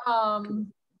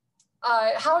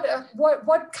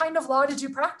 What kind of law did you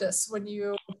practice when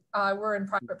you were in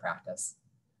private practice?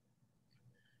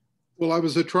 Well, I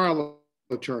was a trial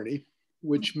attorney,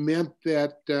 which meant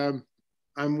that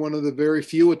I'm one of the very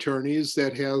few attorneys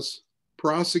that has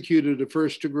prosecuted a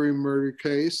first-degree murder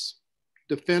case,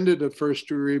 defended a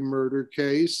first-degree murder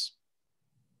case,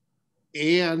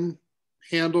 and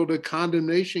handled a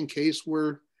condemnation case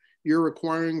where you're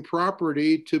acquiring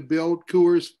property to build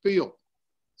Coors Field.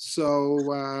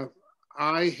 So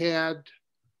I had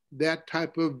that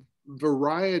type of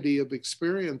variety of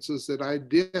experiences that I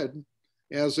did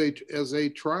as a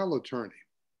trial attorney.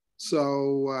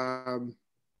 So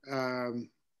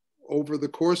over the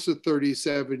course of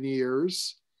 37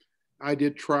 years, I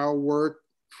did trial work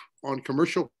on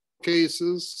commercial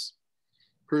cases,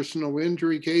 personal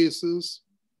injury cases,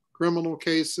 criminal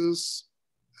cases,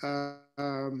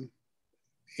 and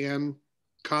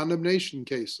condemnation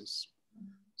cases.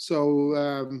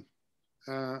 So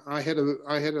I had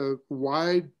a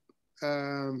wide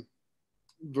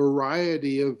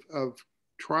variety of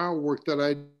trial work that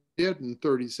I did in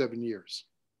 37 years.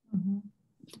 Mm-hmm.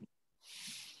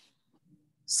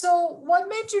 So what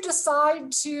made you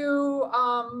decide to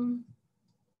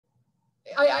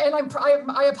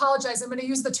I apologize. I'm going to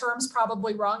use the terms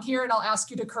probably wrong here, and I'll ask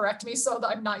you to correct me so that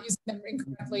I'm not using them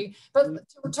incorrectly. But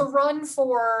to run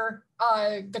for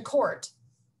the court.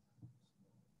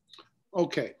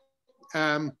 Okay.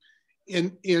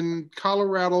 In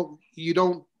Colorado,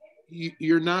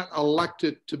 you're not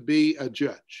elected to be a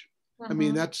judge. I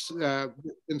mean, that's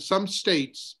in some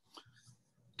states,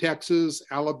 Texas,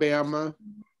 Alabama,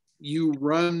 you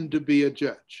run to be a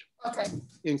judge. Okay.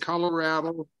 In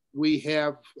Colorado, we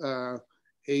have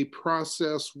a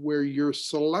process where you're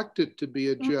selected to be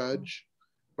a judge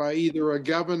by either a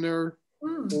governor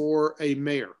or a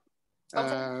mayor.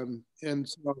 Okay. And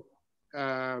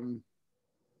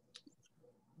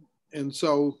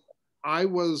so I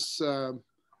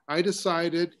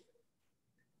decided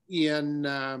in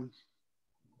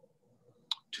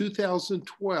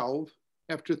 2012,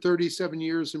 after 37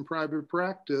 years in private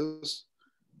practice,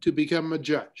 to become a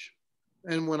judge.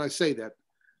 And when I say that,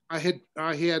 I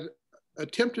had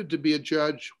attempted to be a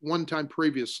judge one time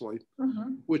previously,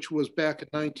 which was back in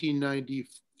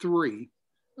 1993,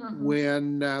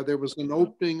 when there was an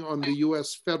opening on the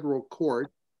US federal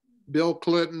court. Bill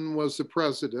Clinton was the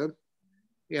president,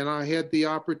 and I had the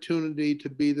opportunity to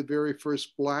be the very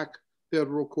first Black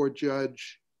federal court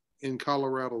judge in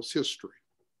Colorado's history.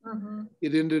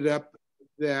 It ended up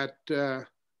that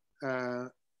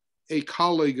a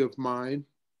colleague of mine,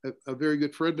 a very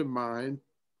good friend of mine,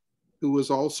 who was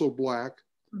also Black,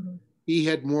 he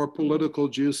had more political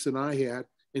juice than I had,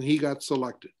 and he got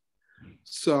selected.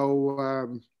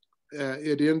 So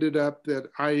it ended up that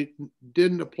I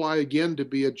didn't apply again to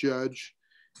be a judge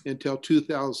until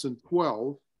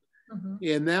 2012.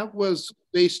 And that was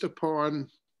based upon,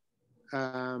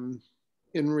 in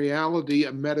reality,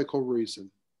 a medical reason.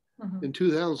 In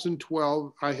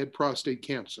 2012, I had prostate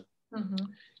cancer.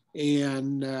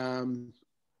 And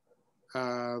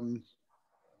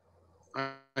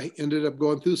I ended up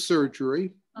going through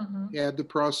surgery, had the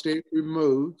prostate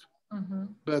removed,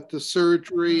 but the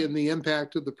surgery and the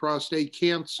impact of the prostate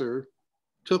cancer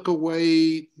took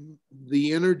away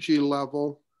the energy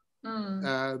level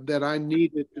that I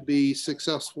needed to be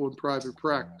successful in private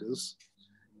practice.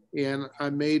 And I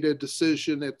made a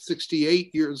decision at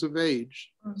 68 years of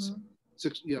age,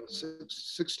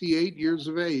 68 years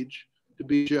of age, to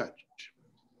be a judge.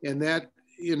 And that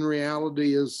in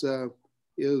reality is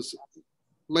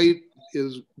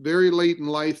very late in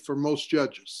life for most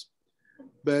judges.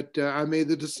 But I made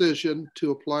the decision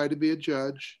to apply to be a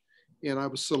judge, and I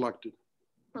was selected.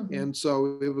 And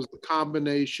so it was a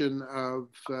combination of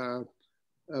a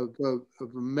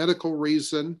medical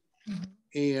reason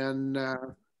and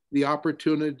the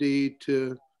opportunity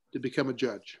to become a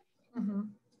judge.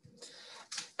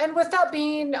 And with that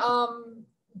being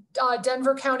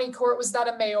Denver County Court, was that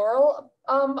a mayoral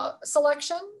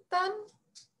selection then?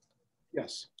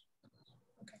 Yes.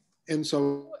 Okay. And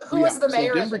so who was the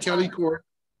mayor? So Denver County Court,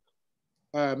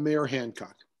 Mayor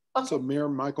Hancock. Okay. So Mayor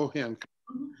Michael Hancock.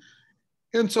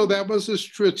 And so that was a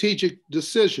strategic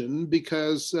decision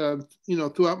because,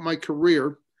 throughout my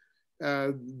career,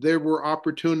 there were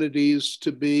opportunities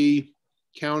to be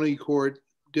county court,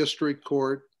 district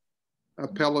court,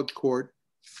 appellate court,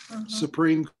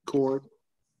 Supreme Court,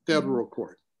 federal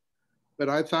court. But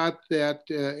I thought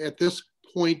that at this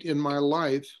point in my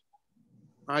life,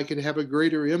 I could have a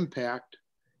greater impact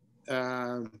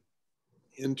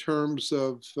in terms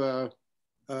of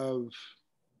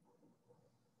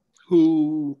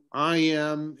who I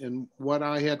am and what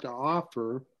I had to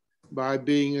offer by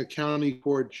being a county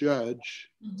court judge,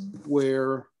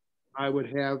 where I would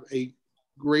have a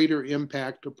greater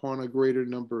impact upon a greater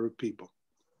number of people.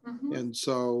 And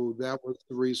so that was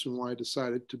the reason why I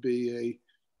decided to be a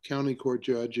county court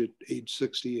judge at age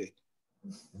 68.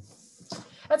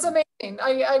 That's amazing.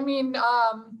 I mean,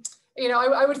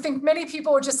 I would think many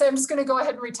people would just say, I'm just going to go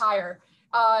ahead and retire.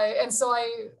 And so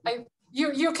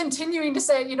you continuing to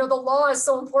say, the law is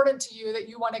so important to you that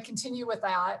you want to continue with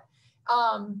that.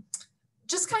 I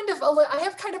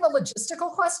have kind of a logistical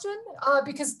question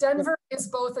because Denver is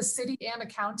both a city and a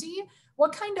county.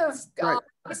 What kind of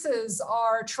cases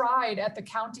are tried at the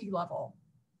county level?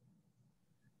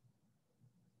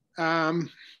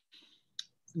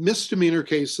 Misdemeanor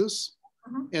cases.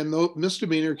 And those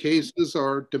misdemeanor cases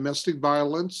are domestic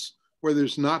violence, where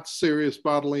there's not serious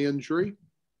bodily injury,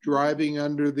 driving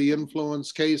under the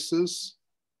influence cases,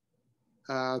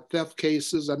 theft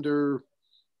cases under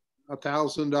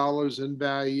 $1,000 in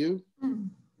value.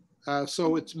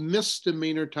 So it's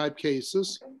misdemeanor type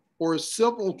cases, or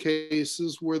civil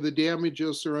cases where the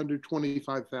damages are under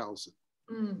 $25,000.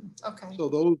 Okay. So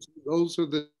those are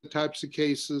the types of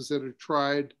cases that are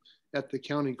tried at the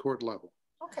county court level.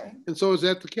 Okay. And so it's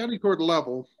at the county court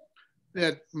level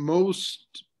that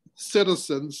most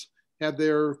citizens have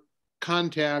their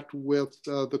contact with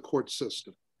the court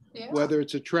system. Yeah. Whether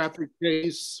it's a traffic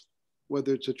case,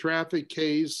 whether it's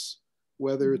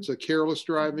a careless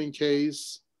driving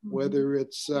case, whether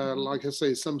it's, like I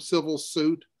say, some civil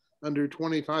suit under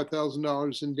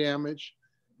 $25,000 in damage,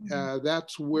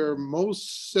 that's where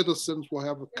most citizens will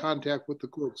have a contact with the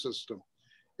court system.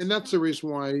 And that's the reason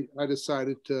why I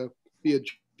decided to be a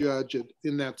judge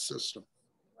in that system.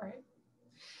 Right.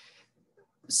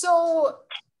 So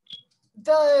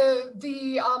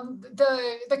the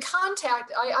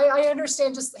contact, I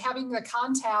understand just having the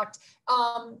contact.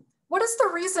 What is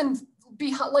the reason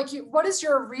behind, like, what is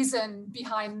your reason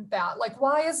behind that? Like,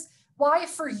 why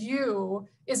for you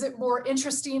is it more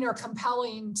interesting or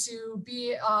compelling to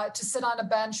be to sit on a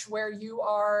bench where you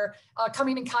are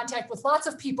coming in contact with lots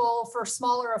of people for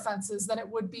smaller offenses than it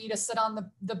would be to sit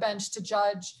on the bench to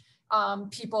judge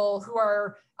people who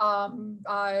are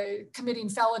committing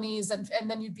felonies, and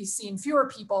then you'd be seeing fewer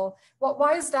people?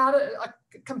 Why is that a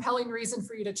compelling reason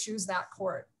for you to choose that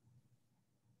court?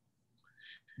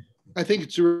 I think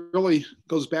it really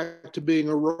goes back to being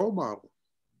a role model.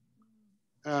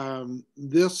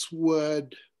 This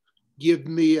would give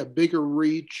me a bigger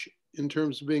reach in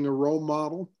terms of being a role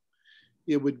model.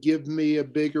 It would give me a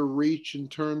bigger reach in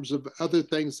terms of other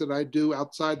things that I do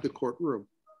outside the courtroom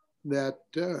that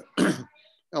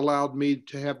allowed me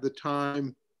to have the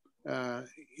time and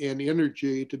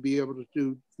energy to be able to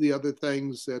do the other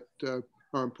things that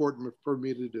are important for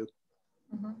me to do.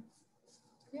 Mm-hmm.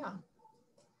 Yeah.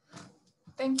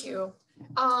 Thank you.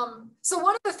 So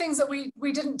one of the things that we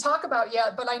didn't talk about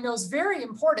yet, but I know is very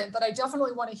important that I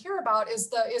definitely want to hear about is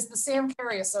the Sam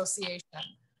Carey Association.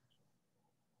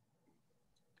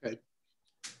 Okay.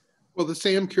 Well, the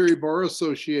Sam Carey Bar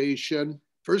Association,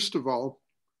 first of all,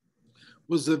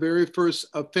 was the very first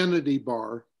affinity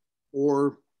bar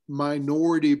or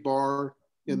minority bar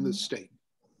in the state.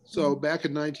 So back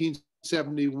in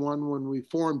 1971, when we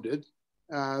formed it,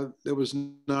 there was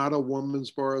not a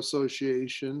women's bar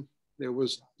association. There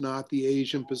was not the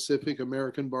Asian Pacific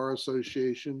American Bar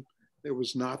Association. There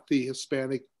was not the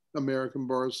Hispanic American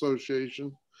Bar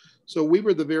Association. So we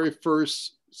were the very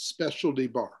first specialty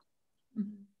bar.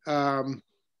 At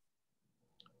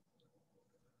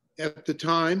the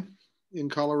time in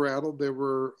Colorado, there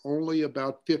were only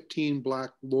about 15 Black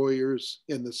lawyers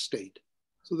in the state.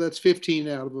 So that's 15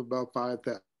 out of about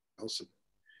 5,000.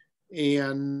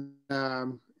 And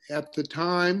at the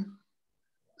time,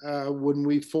 when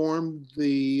we formed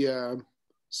the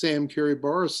Sam Carey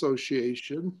Bar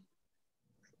Association,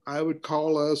 I would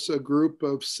call us a group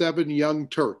of 7 young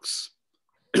Turks,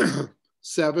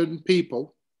 7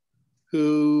 people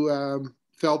who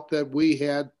felt that we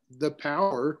had the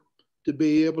power to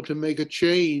be able to make a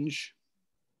change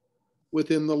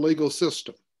within the legal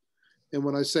system. And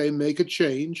when I say make a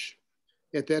change,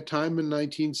 at that time in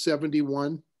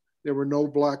 1971, there were no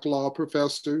Black law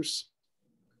professors.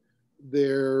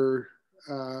 There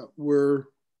were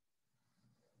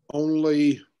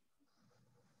only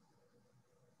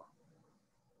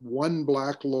one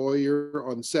Black lawyer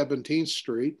on 17th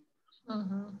Street.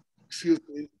 Excuse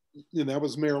me, and that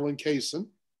was Marilyn Kaysen.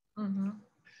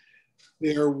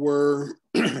 There were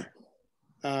the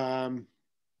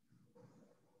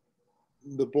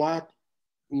Black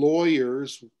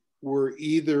lawyers were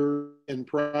either in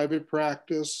private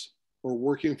practice or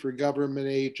working for government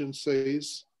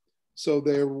agencies. So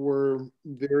there were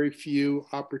very few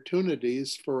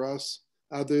opportunities for us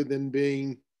other than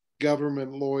being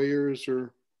government lawyers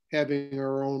or having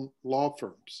our own law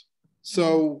firms.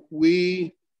 So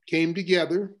we came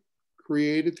together,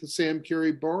 created the Sam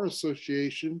Carey Bar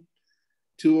Association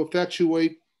to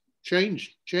effectuate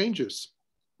changes.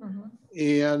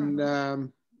 And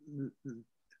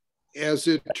as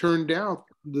it turned out,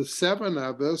 the 7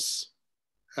 of us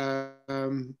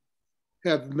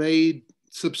have made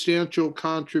substantial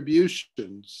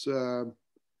contributions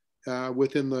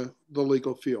within the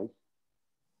legal field.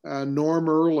 Norm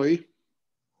Early,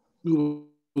 who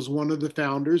was one of the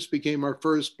founders, became our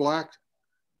first Black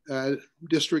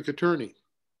district attorney.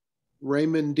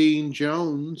 Raymond Dean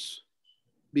Jones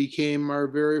became our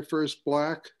very first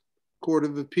Black Court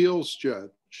of Appeals judge.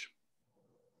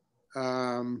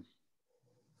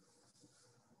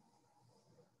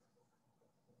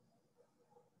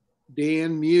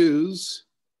 Dan Muse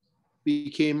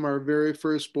became our very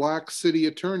first Black city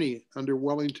attorney under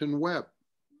Wellington Webb.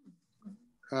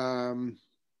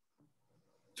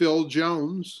 Phil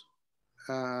Jones,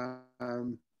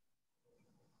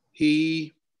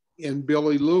 he and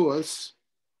Billy Lewis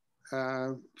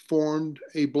formed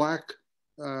a Black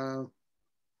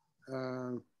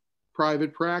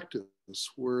private practice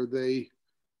where they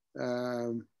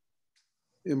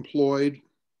employed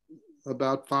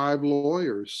about 5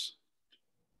 lawyers.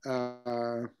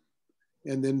 And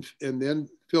then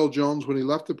Phil Jones, when he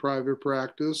left the private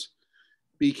practice,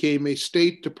 became a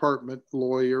State Department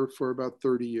lawyer for about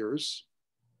 30 years.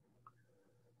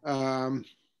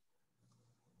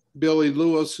 Billy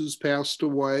Lewis, who's passed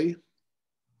away,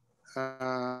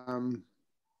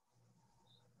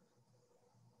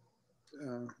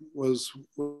 was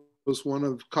one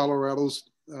of Colorado's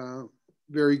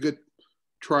very good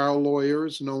trial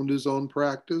lawyers and owned his own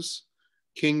practice.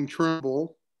 King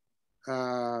Trimble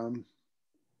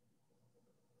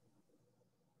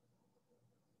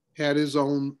had his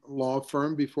own law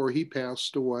firm before he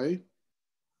passed away.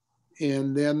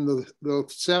 And then the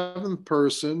 7th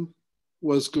person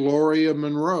was Gloria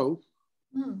Monroe.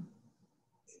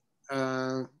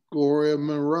 Gloria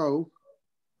Monroe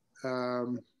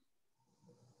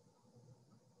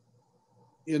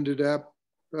ended up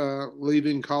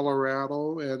leaving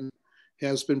Colorado and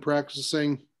has been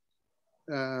practicing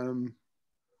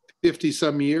 50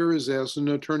 some years as an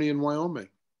attorney in Wyoming.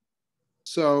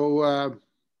 So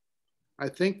I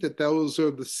think that those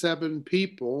are the 7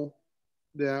 people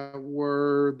that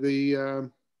were the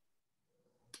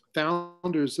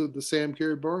founders of the Sam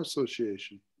Carey Bar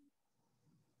Association.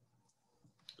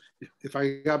 If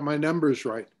I got my numbers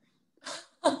right.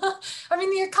 I mean,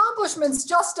 the accomplishments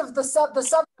just of the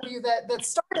Zephyr View that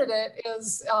started it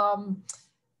is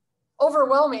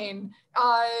overwhelming.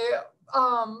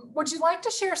 Would you like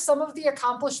to share some of the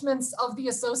accomplishments of the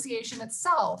association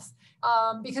itself?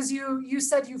 Because you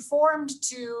said you formed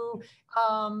to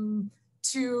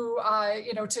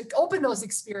open those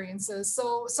experiences.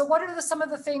 So what are some of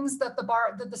the things that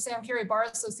the Sam Carey Bar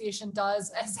Association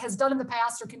has done in the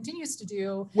past or continues to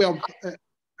do? Well,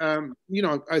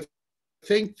 I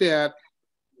think that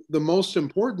the most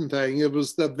important thing, it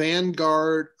was the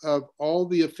vanguard of all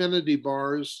the affinity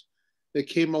bars that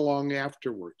came along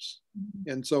afterwards.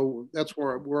 Mm-hmm. And so that's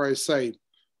where I say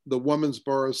the Women's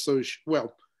Bar Association,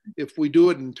 well, if we do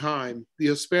it in time, the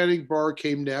Hispanic Bar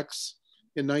came next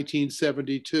in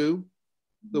 1972. Mm-hmm.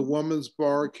 The Women's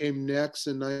Bar came next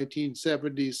in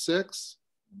 1976.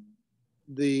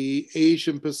 The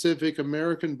Asian Pacific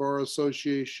American Bar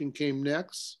Association came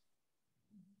next.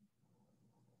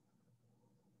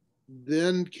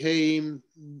 Then came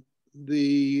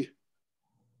the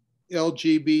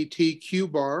LGBTQ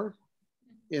bar,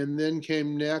 and then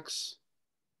came next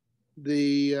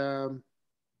the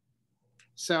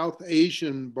South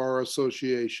Asian Bar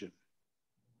Association.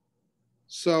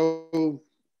 So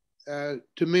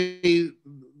to me,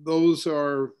 those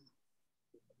are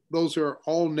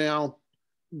all now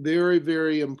very,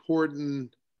 very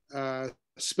important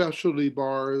specialty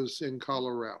bars in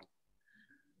Colorado.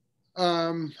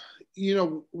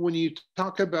 When you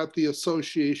talk about the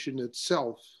association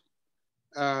itself,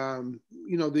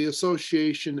 the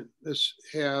association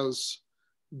has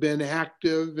been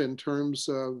active in terms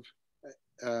of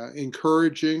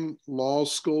encouraging law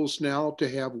schools now to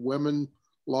have women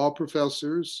law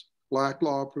professors, Black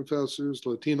law professors,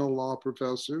 Latino law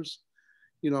professors.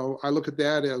 I look at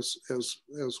that as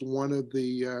one of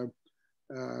the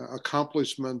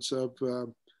accomplishments of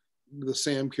the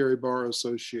Sam Carey Bar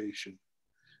Association.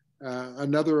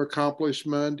 Another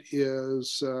accomplishment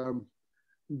is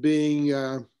being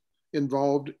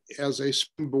involved as a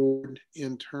springboard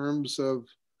in terms of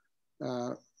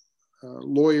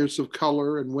lawyers of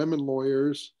color and women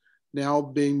lawyers now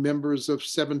being members of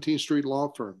 17th Street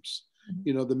law firms,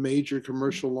 the major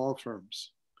commercial law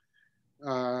firms.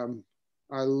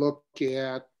 I look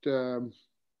at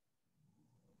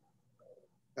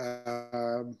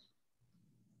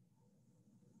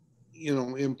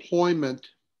employment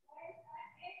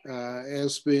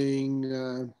as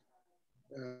being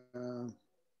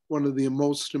one of the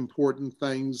most important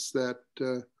things that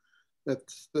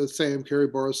the Sam Carey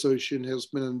Bar Association has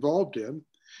been involved in.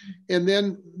 And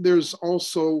then there's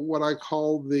also what I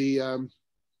call the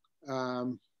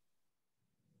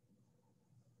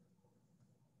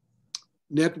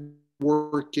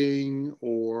networking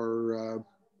or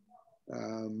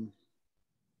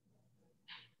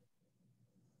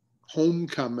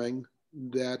homecoming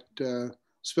that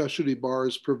specialty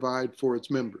bars provide for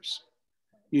its members.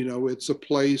 It's a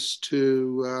place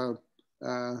to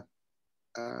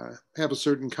have a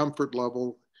certain comfort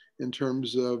level in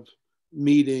terms of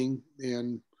meeting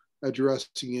and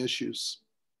addressing issues.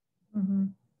 Mm-hmm.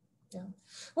 Yeah.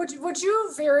 Would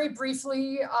you very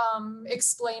briefly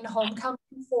explain homecoming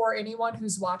for anyone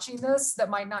who's watching this that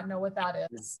might not know what that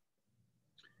is?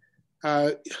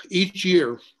 Each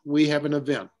year we have an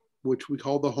event. which we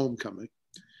call the homecoming.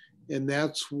 And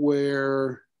that's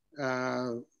where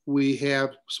we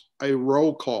have a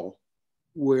roll call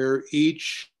where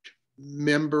each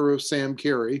member of Sam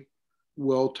Carey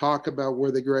will talk about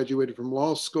where they graduated from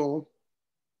law school,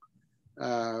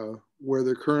 where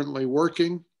they're currently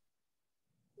working,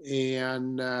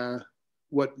 and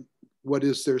what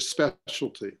is their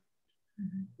specialty.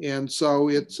 And so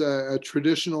it's a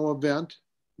traditional event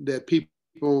that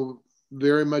people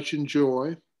very much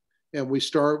enjoy. And we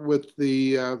start with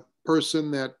the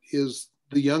person that is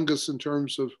the youngest in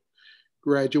terms of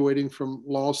graduating from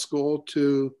law school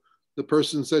to the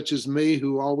person such as me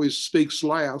who always speaks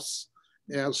last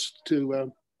as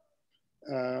to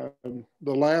the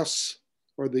last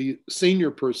or the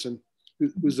senior person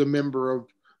who's a member of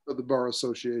the Bar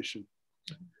Association.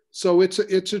 So it's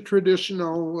a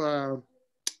traditional,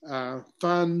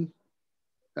 fun,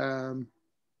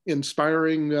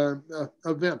 inspiring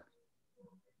event.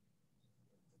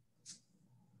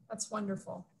 That's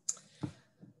wonderful.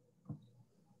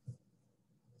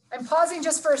 I'm pausing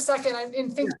just for a second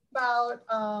and thinking about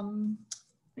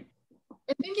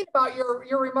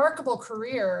your remarkable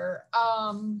career.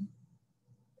 Are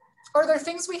there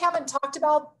things we haven't talked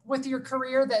about with your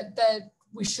career that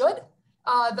we should,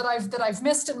 that I've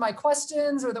missed in my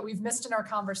questions or that we've missed in our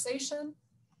conversation?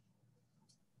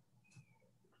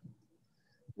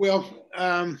 Well,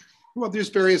 there's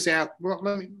various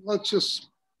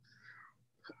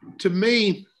to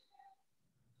me,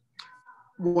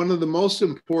 one of the most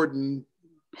important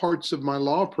parts of my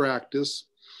law practice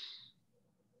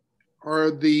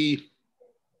are the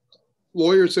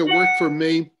lawyers that work for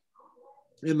me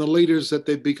and the leaders that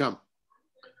they've become.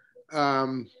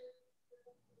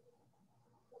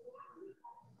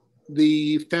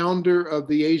 The founder of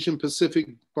the Asian Pacific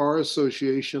Bar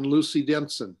Association, Lucy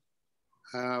Denson,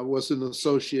 was an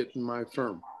associate in my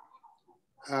firm.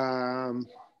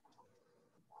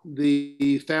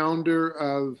 The founder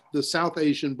of the South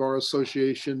Asian Bar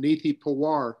Association, Neethi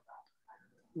Pawar,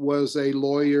 was a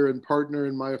lawyer and partner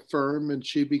in my firm, and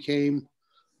she became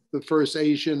the first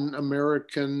Asian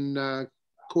American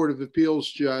Court of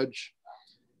Appeals judge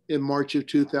in March of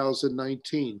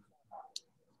 2019.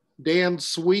 Dan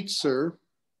Sweetser,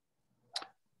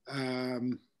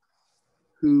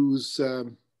 who's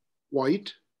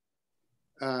white,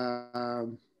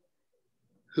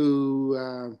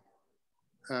 who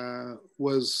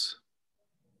was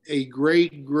a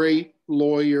great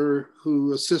lawyer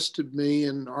who assisted me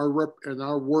in our work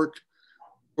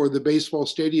for the baseball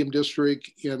stadium district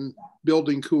in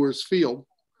building Coors Field.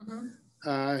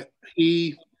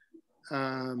 He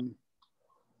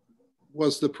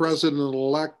was the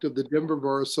president-elect of the Denver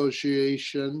Bar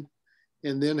Association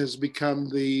and then has become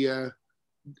the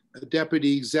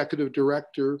deputy executive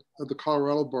director of the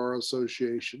Colorado Bar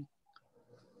Association.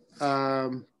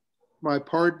 My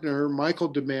partner,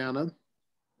 Michael DeManna,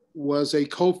 was a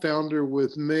co-founder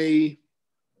with me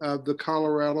of the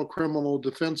Colorado Criminal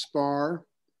Defense Bar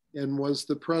and was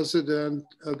the president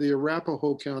of the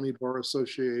Arapahoe County Bar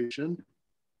Association.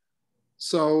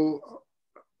 So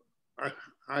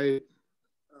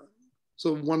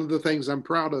so one of the things I'm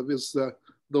proud of is the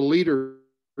leaders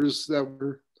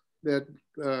that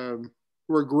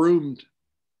were groomed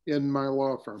in my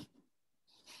law firm,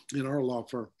 in our law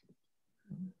firm.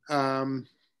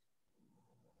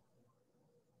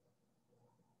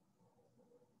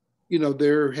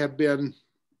 There have been,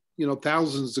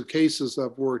 thousands of cases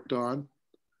I've worked on,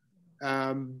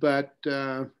 but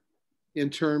in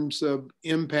terms of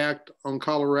impact on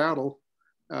Colorado,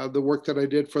 the work that I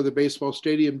did for the baseball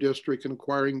stadium district and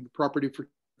acquiring property for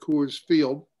Coors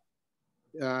Field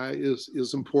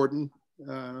is important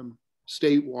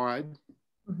statewide.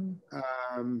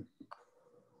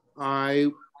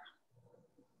 I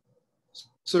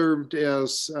served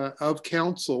as of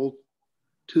counsel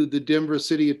to the Denver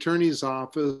City Attorney's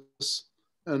Office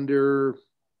under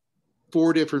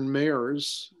 4 different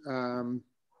mayors,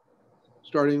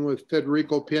 starting with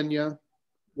Federico Pena,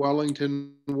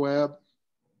 Wellington Webb,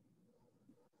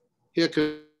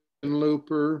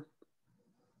 Hickenlooper.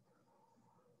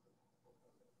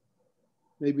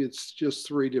 Maybe it's just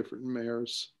 3 different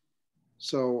mayors.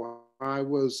 So I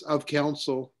was of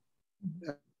counsel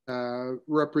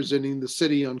representing the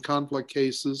city on conflict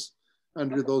cases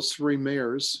under those 3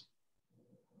 mayors.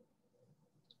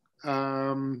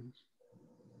 And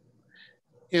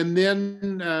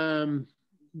then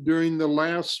during the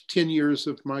last 10 years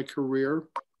of my career,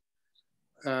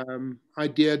 I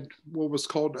did what was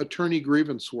called attorney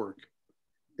grievance work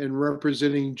and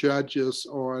representing judges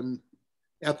on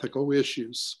ethical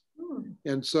issues.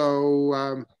 And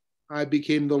so I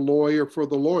became the lawyer for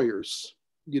the lawyers,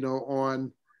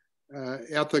 on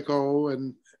ethical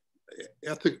and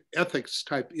ethics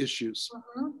type issues.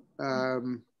 I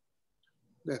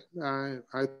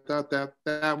thought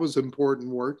that was important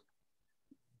work.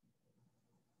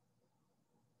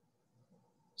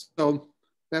 So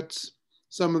that's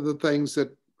some of the things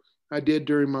that I did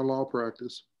during my law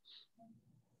practice.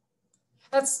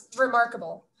 That's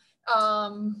remarkable.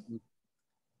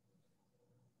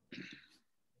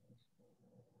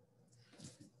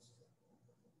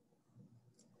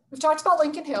 We've talked about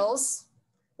Lincoln Hills.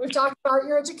 We've talked about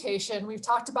your education. We've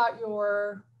talked about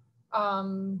your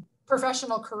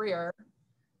professional career.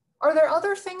 Are there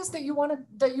other things that you want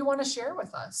to share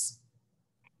with us?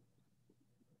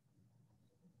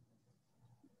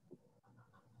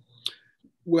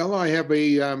 Well, I have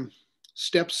a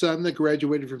stepson that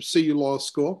graduated from CU Law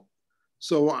School,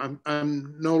 so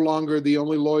I'm no longer the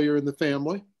only lawyer in the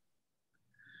family.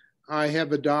 I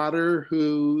have a daughter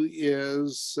who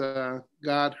is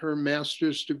got her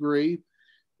master's degree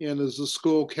and is a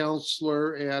school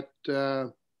counselor at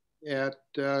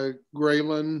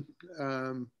Grayland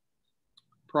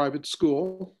private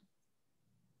school.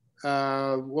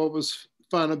 What was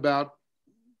fun about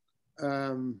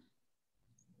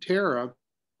Tara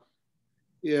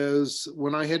is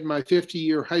when I had my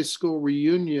 50-year high school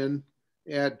reunion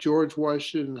at George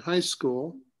Washington High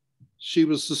School, she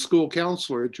was the school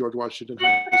counselor at George Washington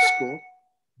High School.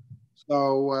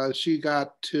 So she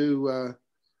got to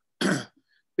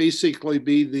basically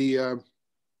be the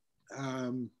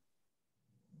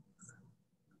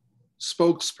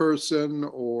spokesperson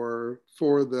or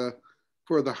for the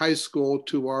high school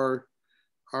to our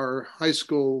high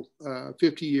school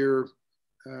 50-year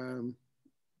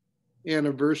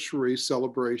anniversary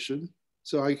celebration.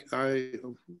 So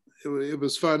it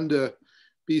was fun to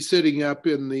be sitting up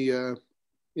in the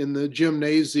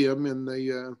gymnasium in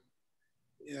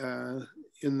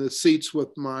the seats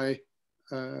with my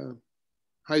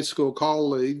high school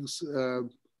colleagues,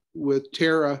 with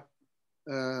Tara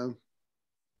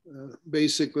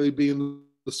basically being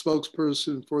the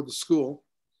spokesperson for the school.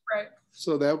 Right.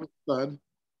 So that was fun.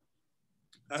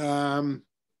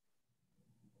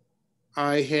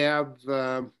 I have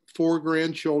 4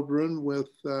 grandchildren with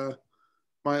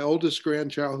my oldest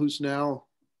grandchild, who's now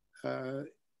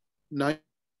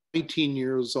 19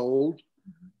 years old,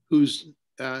 who's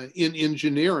in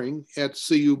engineering at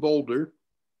CU Boulder.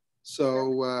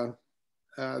 So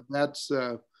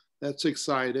that's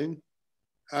exciting.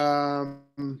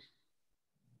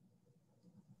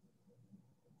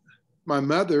 My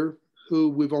mother, who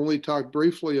we've only talked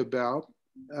briefly about,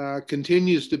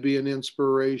 continues to be an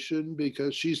inspiration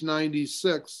because she's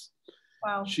 96.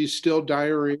 Wow. She's still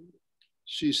diarying.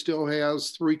 She still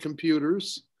has 3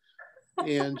 computers,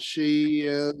 and she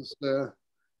is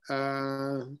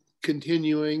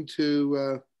continuing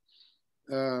to,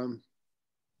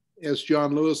 as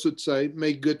John Lewis would say,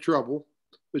 make good trouble.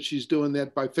 But she's doing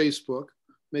that by Facebook,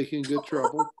 making good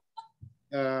trouble.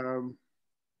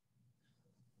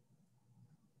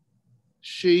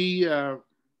 She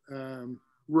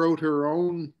wrote her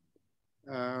own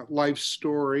life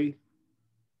story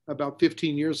about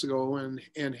 15 years ago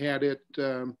and had it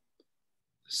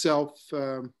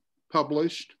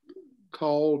self-published,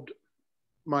 called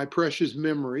My Precious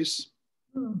Memories.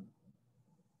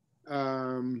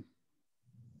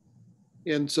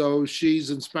 And so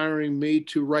she's inspiring me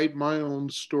to write my own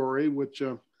story, which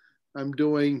I'm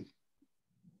doing.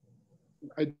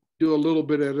 I do a little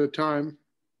bit at a time.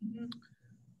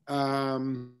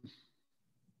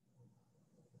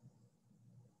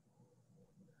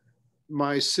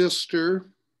 My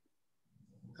sister,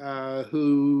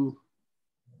 who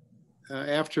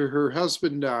after her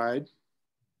husband died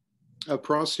of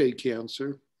prostate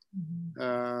cancer,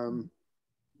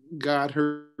 got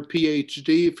her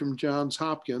PhD from Johns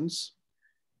Hopkins,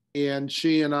 and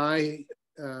she and I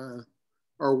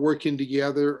are working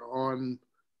together on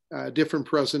different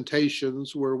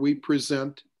presentations where we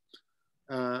present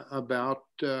about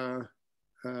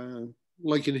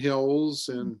Lincoln Hills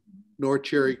and North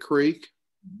Cherry Creek.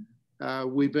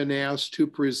 We've been asked to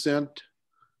present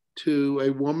to a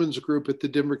women's group at the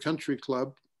Denver Country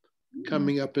Club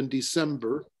coming up in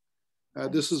December.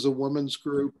 This is a women's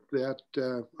group that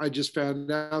I just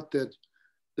found out that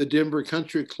the Denver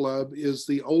Country Club is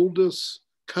the oldest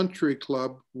country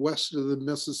club west of the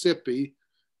Mississippi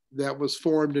that was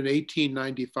formed in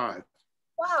 1895.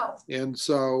 Wow. And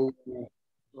so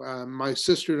my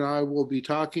sister and I will be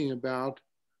talking about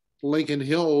Lincoln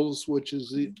Hills, which is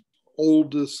the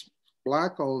oldest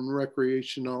Black-owned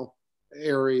recreational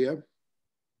area,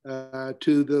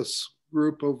 to this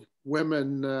group of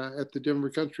women at the Denver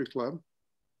Country Club.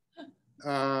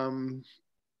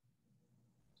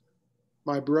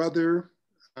 My brother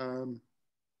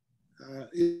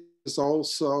is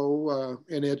also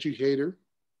an educator,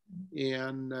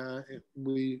 and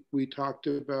we talked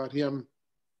about him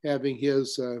having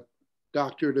his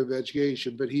doctorate of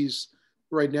education, but he's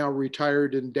right now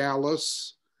retired in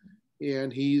Dallas,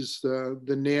 and he's the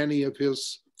nanny of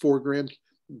his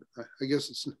I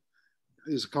guess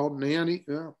is it called nanny?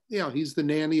 Yeah, he's the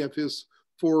nanny of his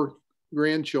 4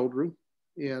 grandchildren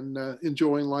and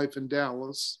enjoying life in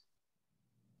Dallas.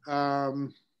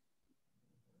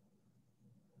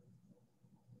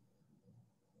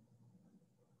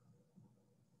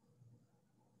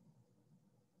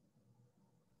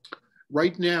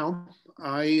 Right now,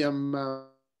 I am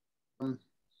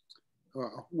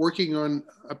working on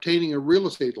obtaining a real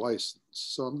estate license.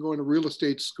 So I'm going to real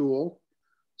estate school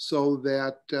so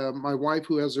that my wife,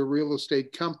 who has a real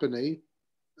estate company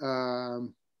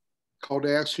called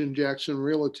Action Jackson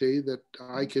Realty, that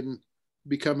I can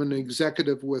become an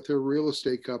executive with her real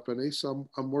estate company. So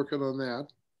I'm working on that.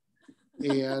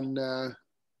 And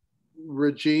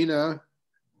Regina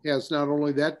has not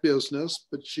only that business,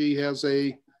 but she has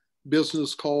a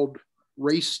business called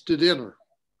Race to Dinner,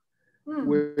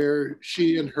 where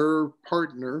she and her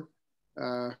partner,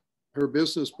 her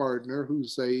business partner,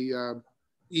 who's a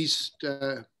East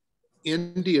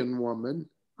Indian woman,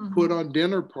 put on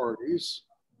dinner parties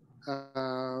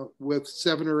with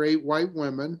 7 or 8 white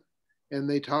women, and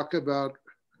they talk about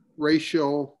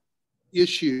racial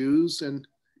issues and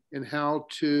how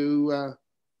to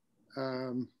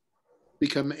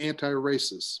become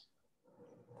anti-racist.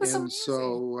 That's and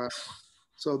amazing.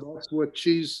 so that's what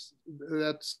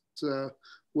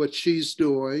she's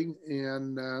doing.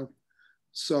 And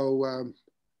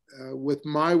with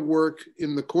my work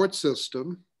in the court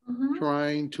system,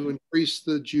 trying to increase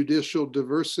the judicial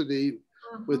diversity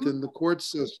within the court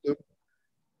system,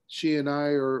 she and I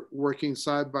are working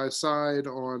side by side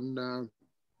on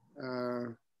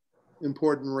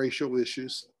important racial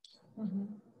issues.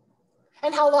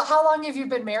 And how long have you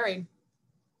been married?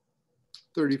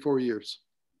 34 years.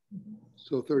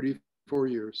 So 34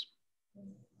 years.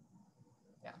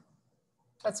 Yeah,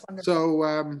 that's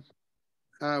wonderful.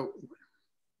 So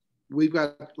we've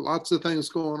got lots of things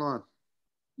going on.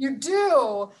 You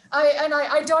do.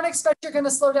 I don't expect you're going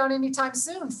to slow down anytime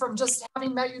soon from just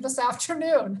having met you this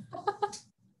afternoon.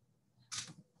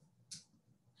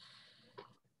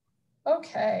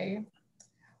 Okay.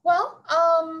 Well,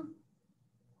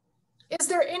 is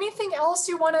there anything else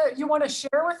you want to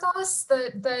share with us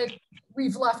that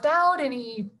we've left out?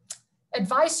 Any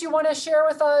advice you want to share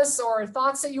with us, or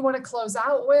thoughts that you want to close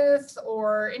out with,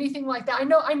 or anything like that?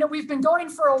 I know we've been going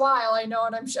for a while. I know,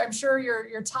 and I'm sure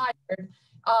you're tired.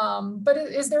 But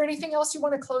is there anything else you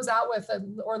want to close out with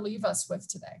or leave us with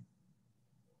today?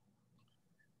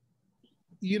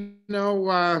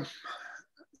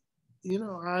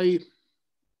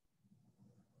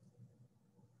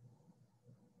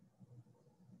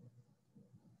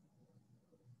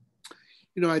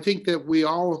 I think that we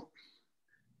all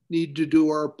need to do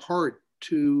our part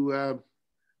to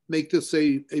make this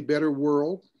a better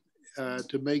world,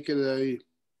 to make it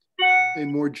a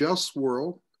more just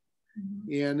world.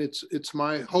 And it's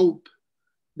my hope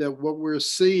that what we're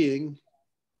seeing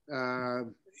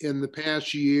in the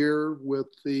past year with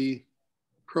the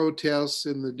protests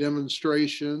and the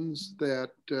demonstrations, that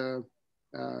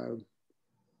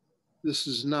this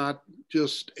is not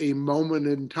just a moment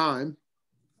in time.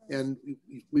 And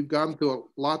we've gone through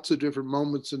lots of different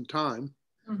moments in time,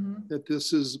 that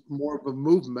this is more of a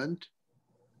movement.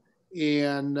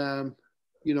 And, I'm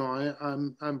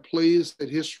pleased that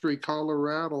History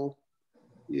Colorado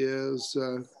is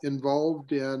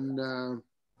involved in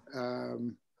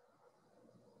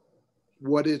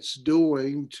what it's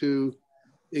doing to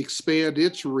expand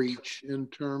its reach in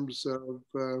terms of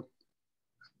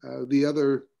the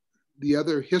other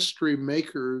history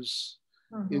makers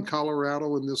in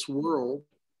Colorado, in this world,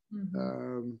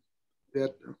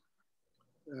 that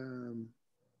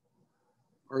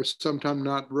are sometimes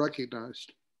not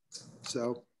recognized.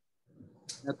 So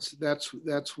that's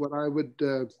what I would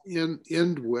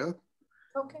end with.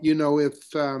 Okay.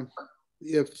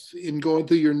 If in going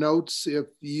through your notes, if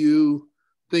you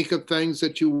think of things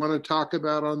that you want to talk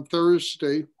about on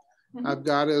Thursday, I've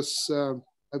got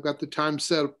the time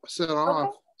set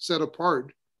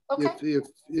apart. Okay.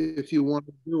 If you want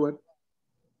to do it.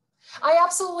 I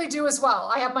absolutely do as well.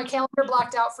 I have my calendar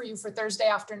blocked out for you for Thursday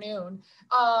afternoon.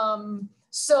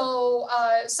 So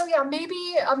yeah,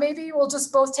 maybe we'll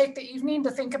just both take the evening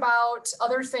to think about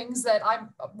other things that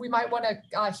we might want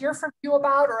to hear from you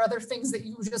about, or other things that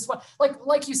you just want,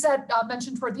 like you said,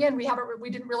 mentioned toward the end, we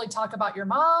didn't really talk about your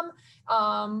mom.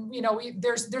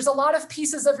 There's a lot of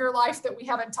pieces of your life that we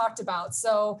haven't talked about.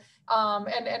 So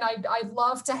and I'd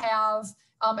love to have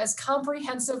as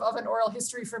comprehensive of an oral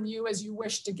history from you as you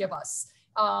wish to give us,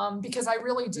 because I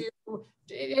really do,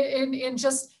 in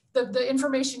just the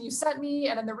information you sent me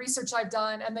and in the research I've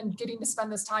done, and then getting to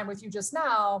spend this time with you just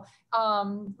now,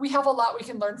 we have a lot we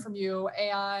can learn from you.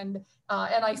 And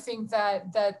I think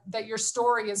that your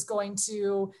story is going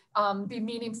to be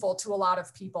meaningful to a lot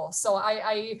of people. So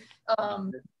I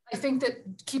think that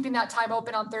keeping that time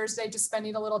open on Thursday, just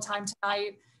spending a little time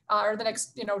tonight, or the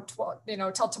next,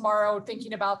 till tomorrow,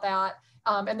 thinking about that,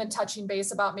 and then touching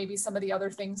base about maybe some of the other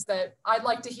things that I'd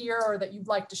like to hear or that you'd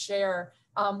like to share,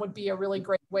 would be a really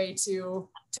great way to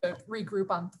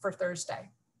regroup for Thursday.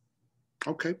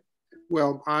 Okay.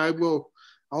 Well,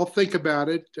 I'll think about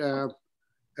it. I'm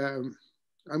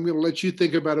going to let you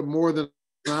think about it more than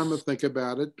I'm going to think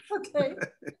about it. Okay.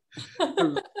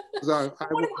 I'll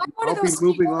be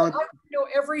moving on. I know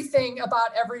everything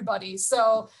about everybody.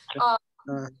 So,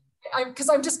 because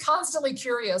I'm just constantly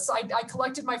curious. I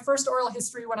collected my first oral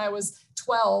history when I was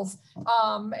 12,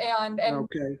 and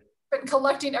okay. been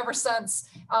collecting ever since.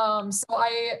 So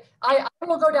I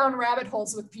will go down rabbit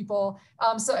holes with people.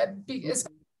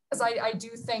 Because I do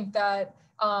think that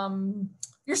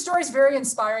your story is very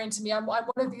inspiring to me. I'm one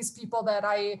of these people that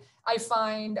I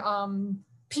find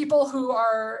people who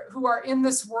are in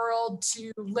this world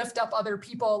to lift up other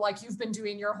people, like you've been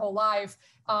doing your whole life,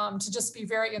 to just be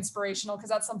very inspirational, because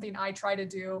that's something I try to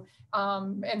do.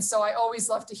 And so I always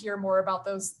love to hear more about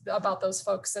those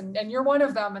folks, and you're one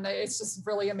of them, and it's just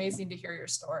really amazing to hear your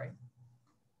story.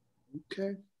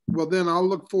 Okay. Well, then I'll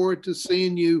look forward to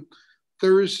seeing you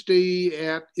Thursday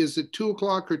at, is it 2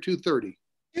 o'clock or 2:30?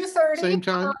 2:30. Same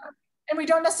time? And we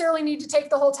don't necessarily need to take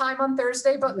the whole time on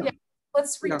Thursday, but yeah,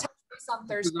 let's touch base on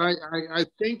Thursday. I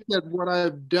think that what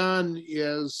I've done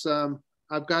is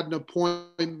I've got an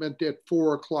appointment at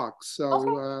 4 o'clock. So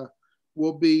okay.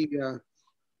 We'll be, and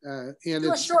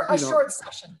do it's a short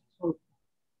session.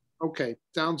 Okay,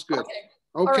 sounds good.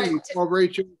 Okay. Right. Well,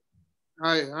 Rachel,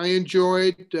 I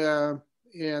enjoyed,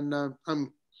 and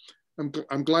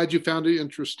I'm glad you found it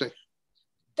interesting.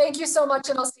 Thank you so much,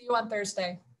 and I'll see you on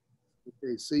Thursday.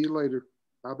 Okay, see you later.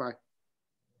 Bye-bye.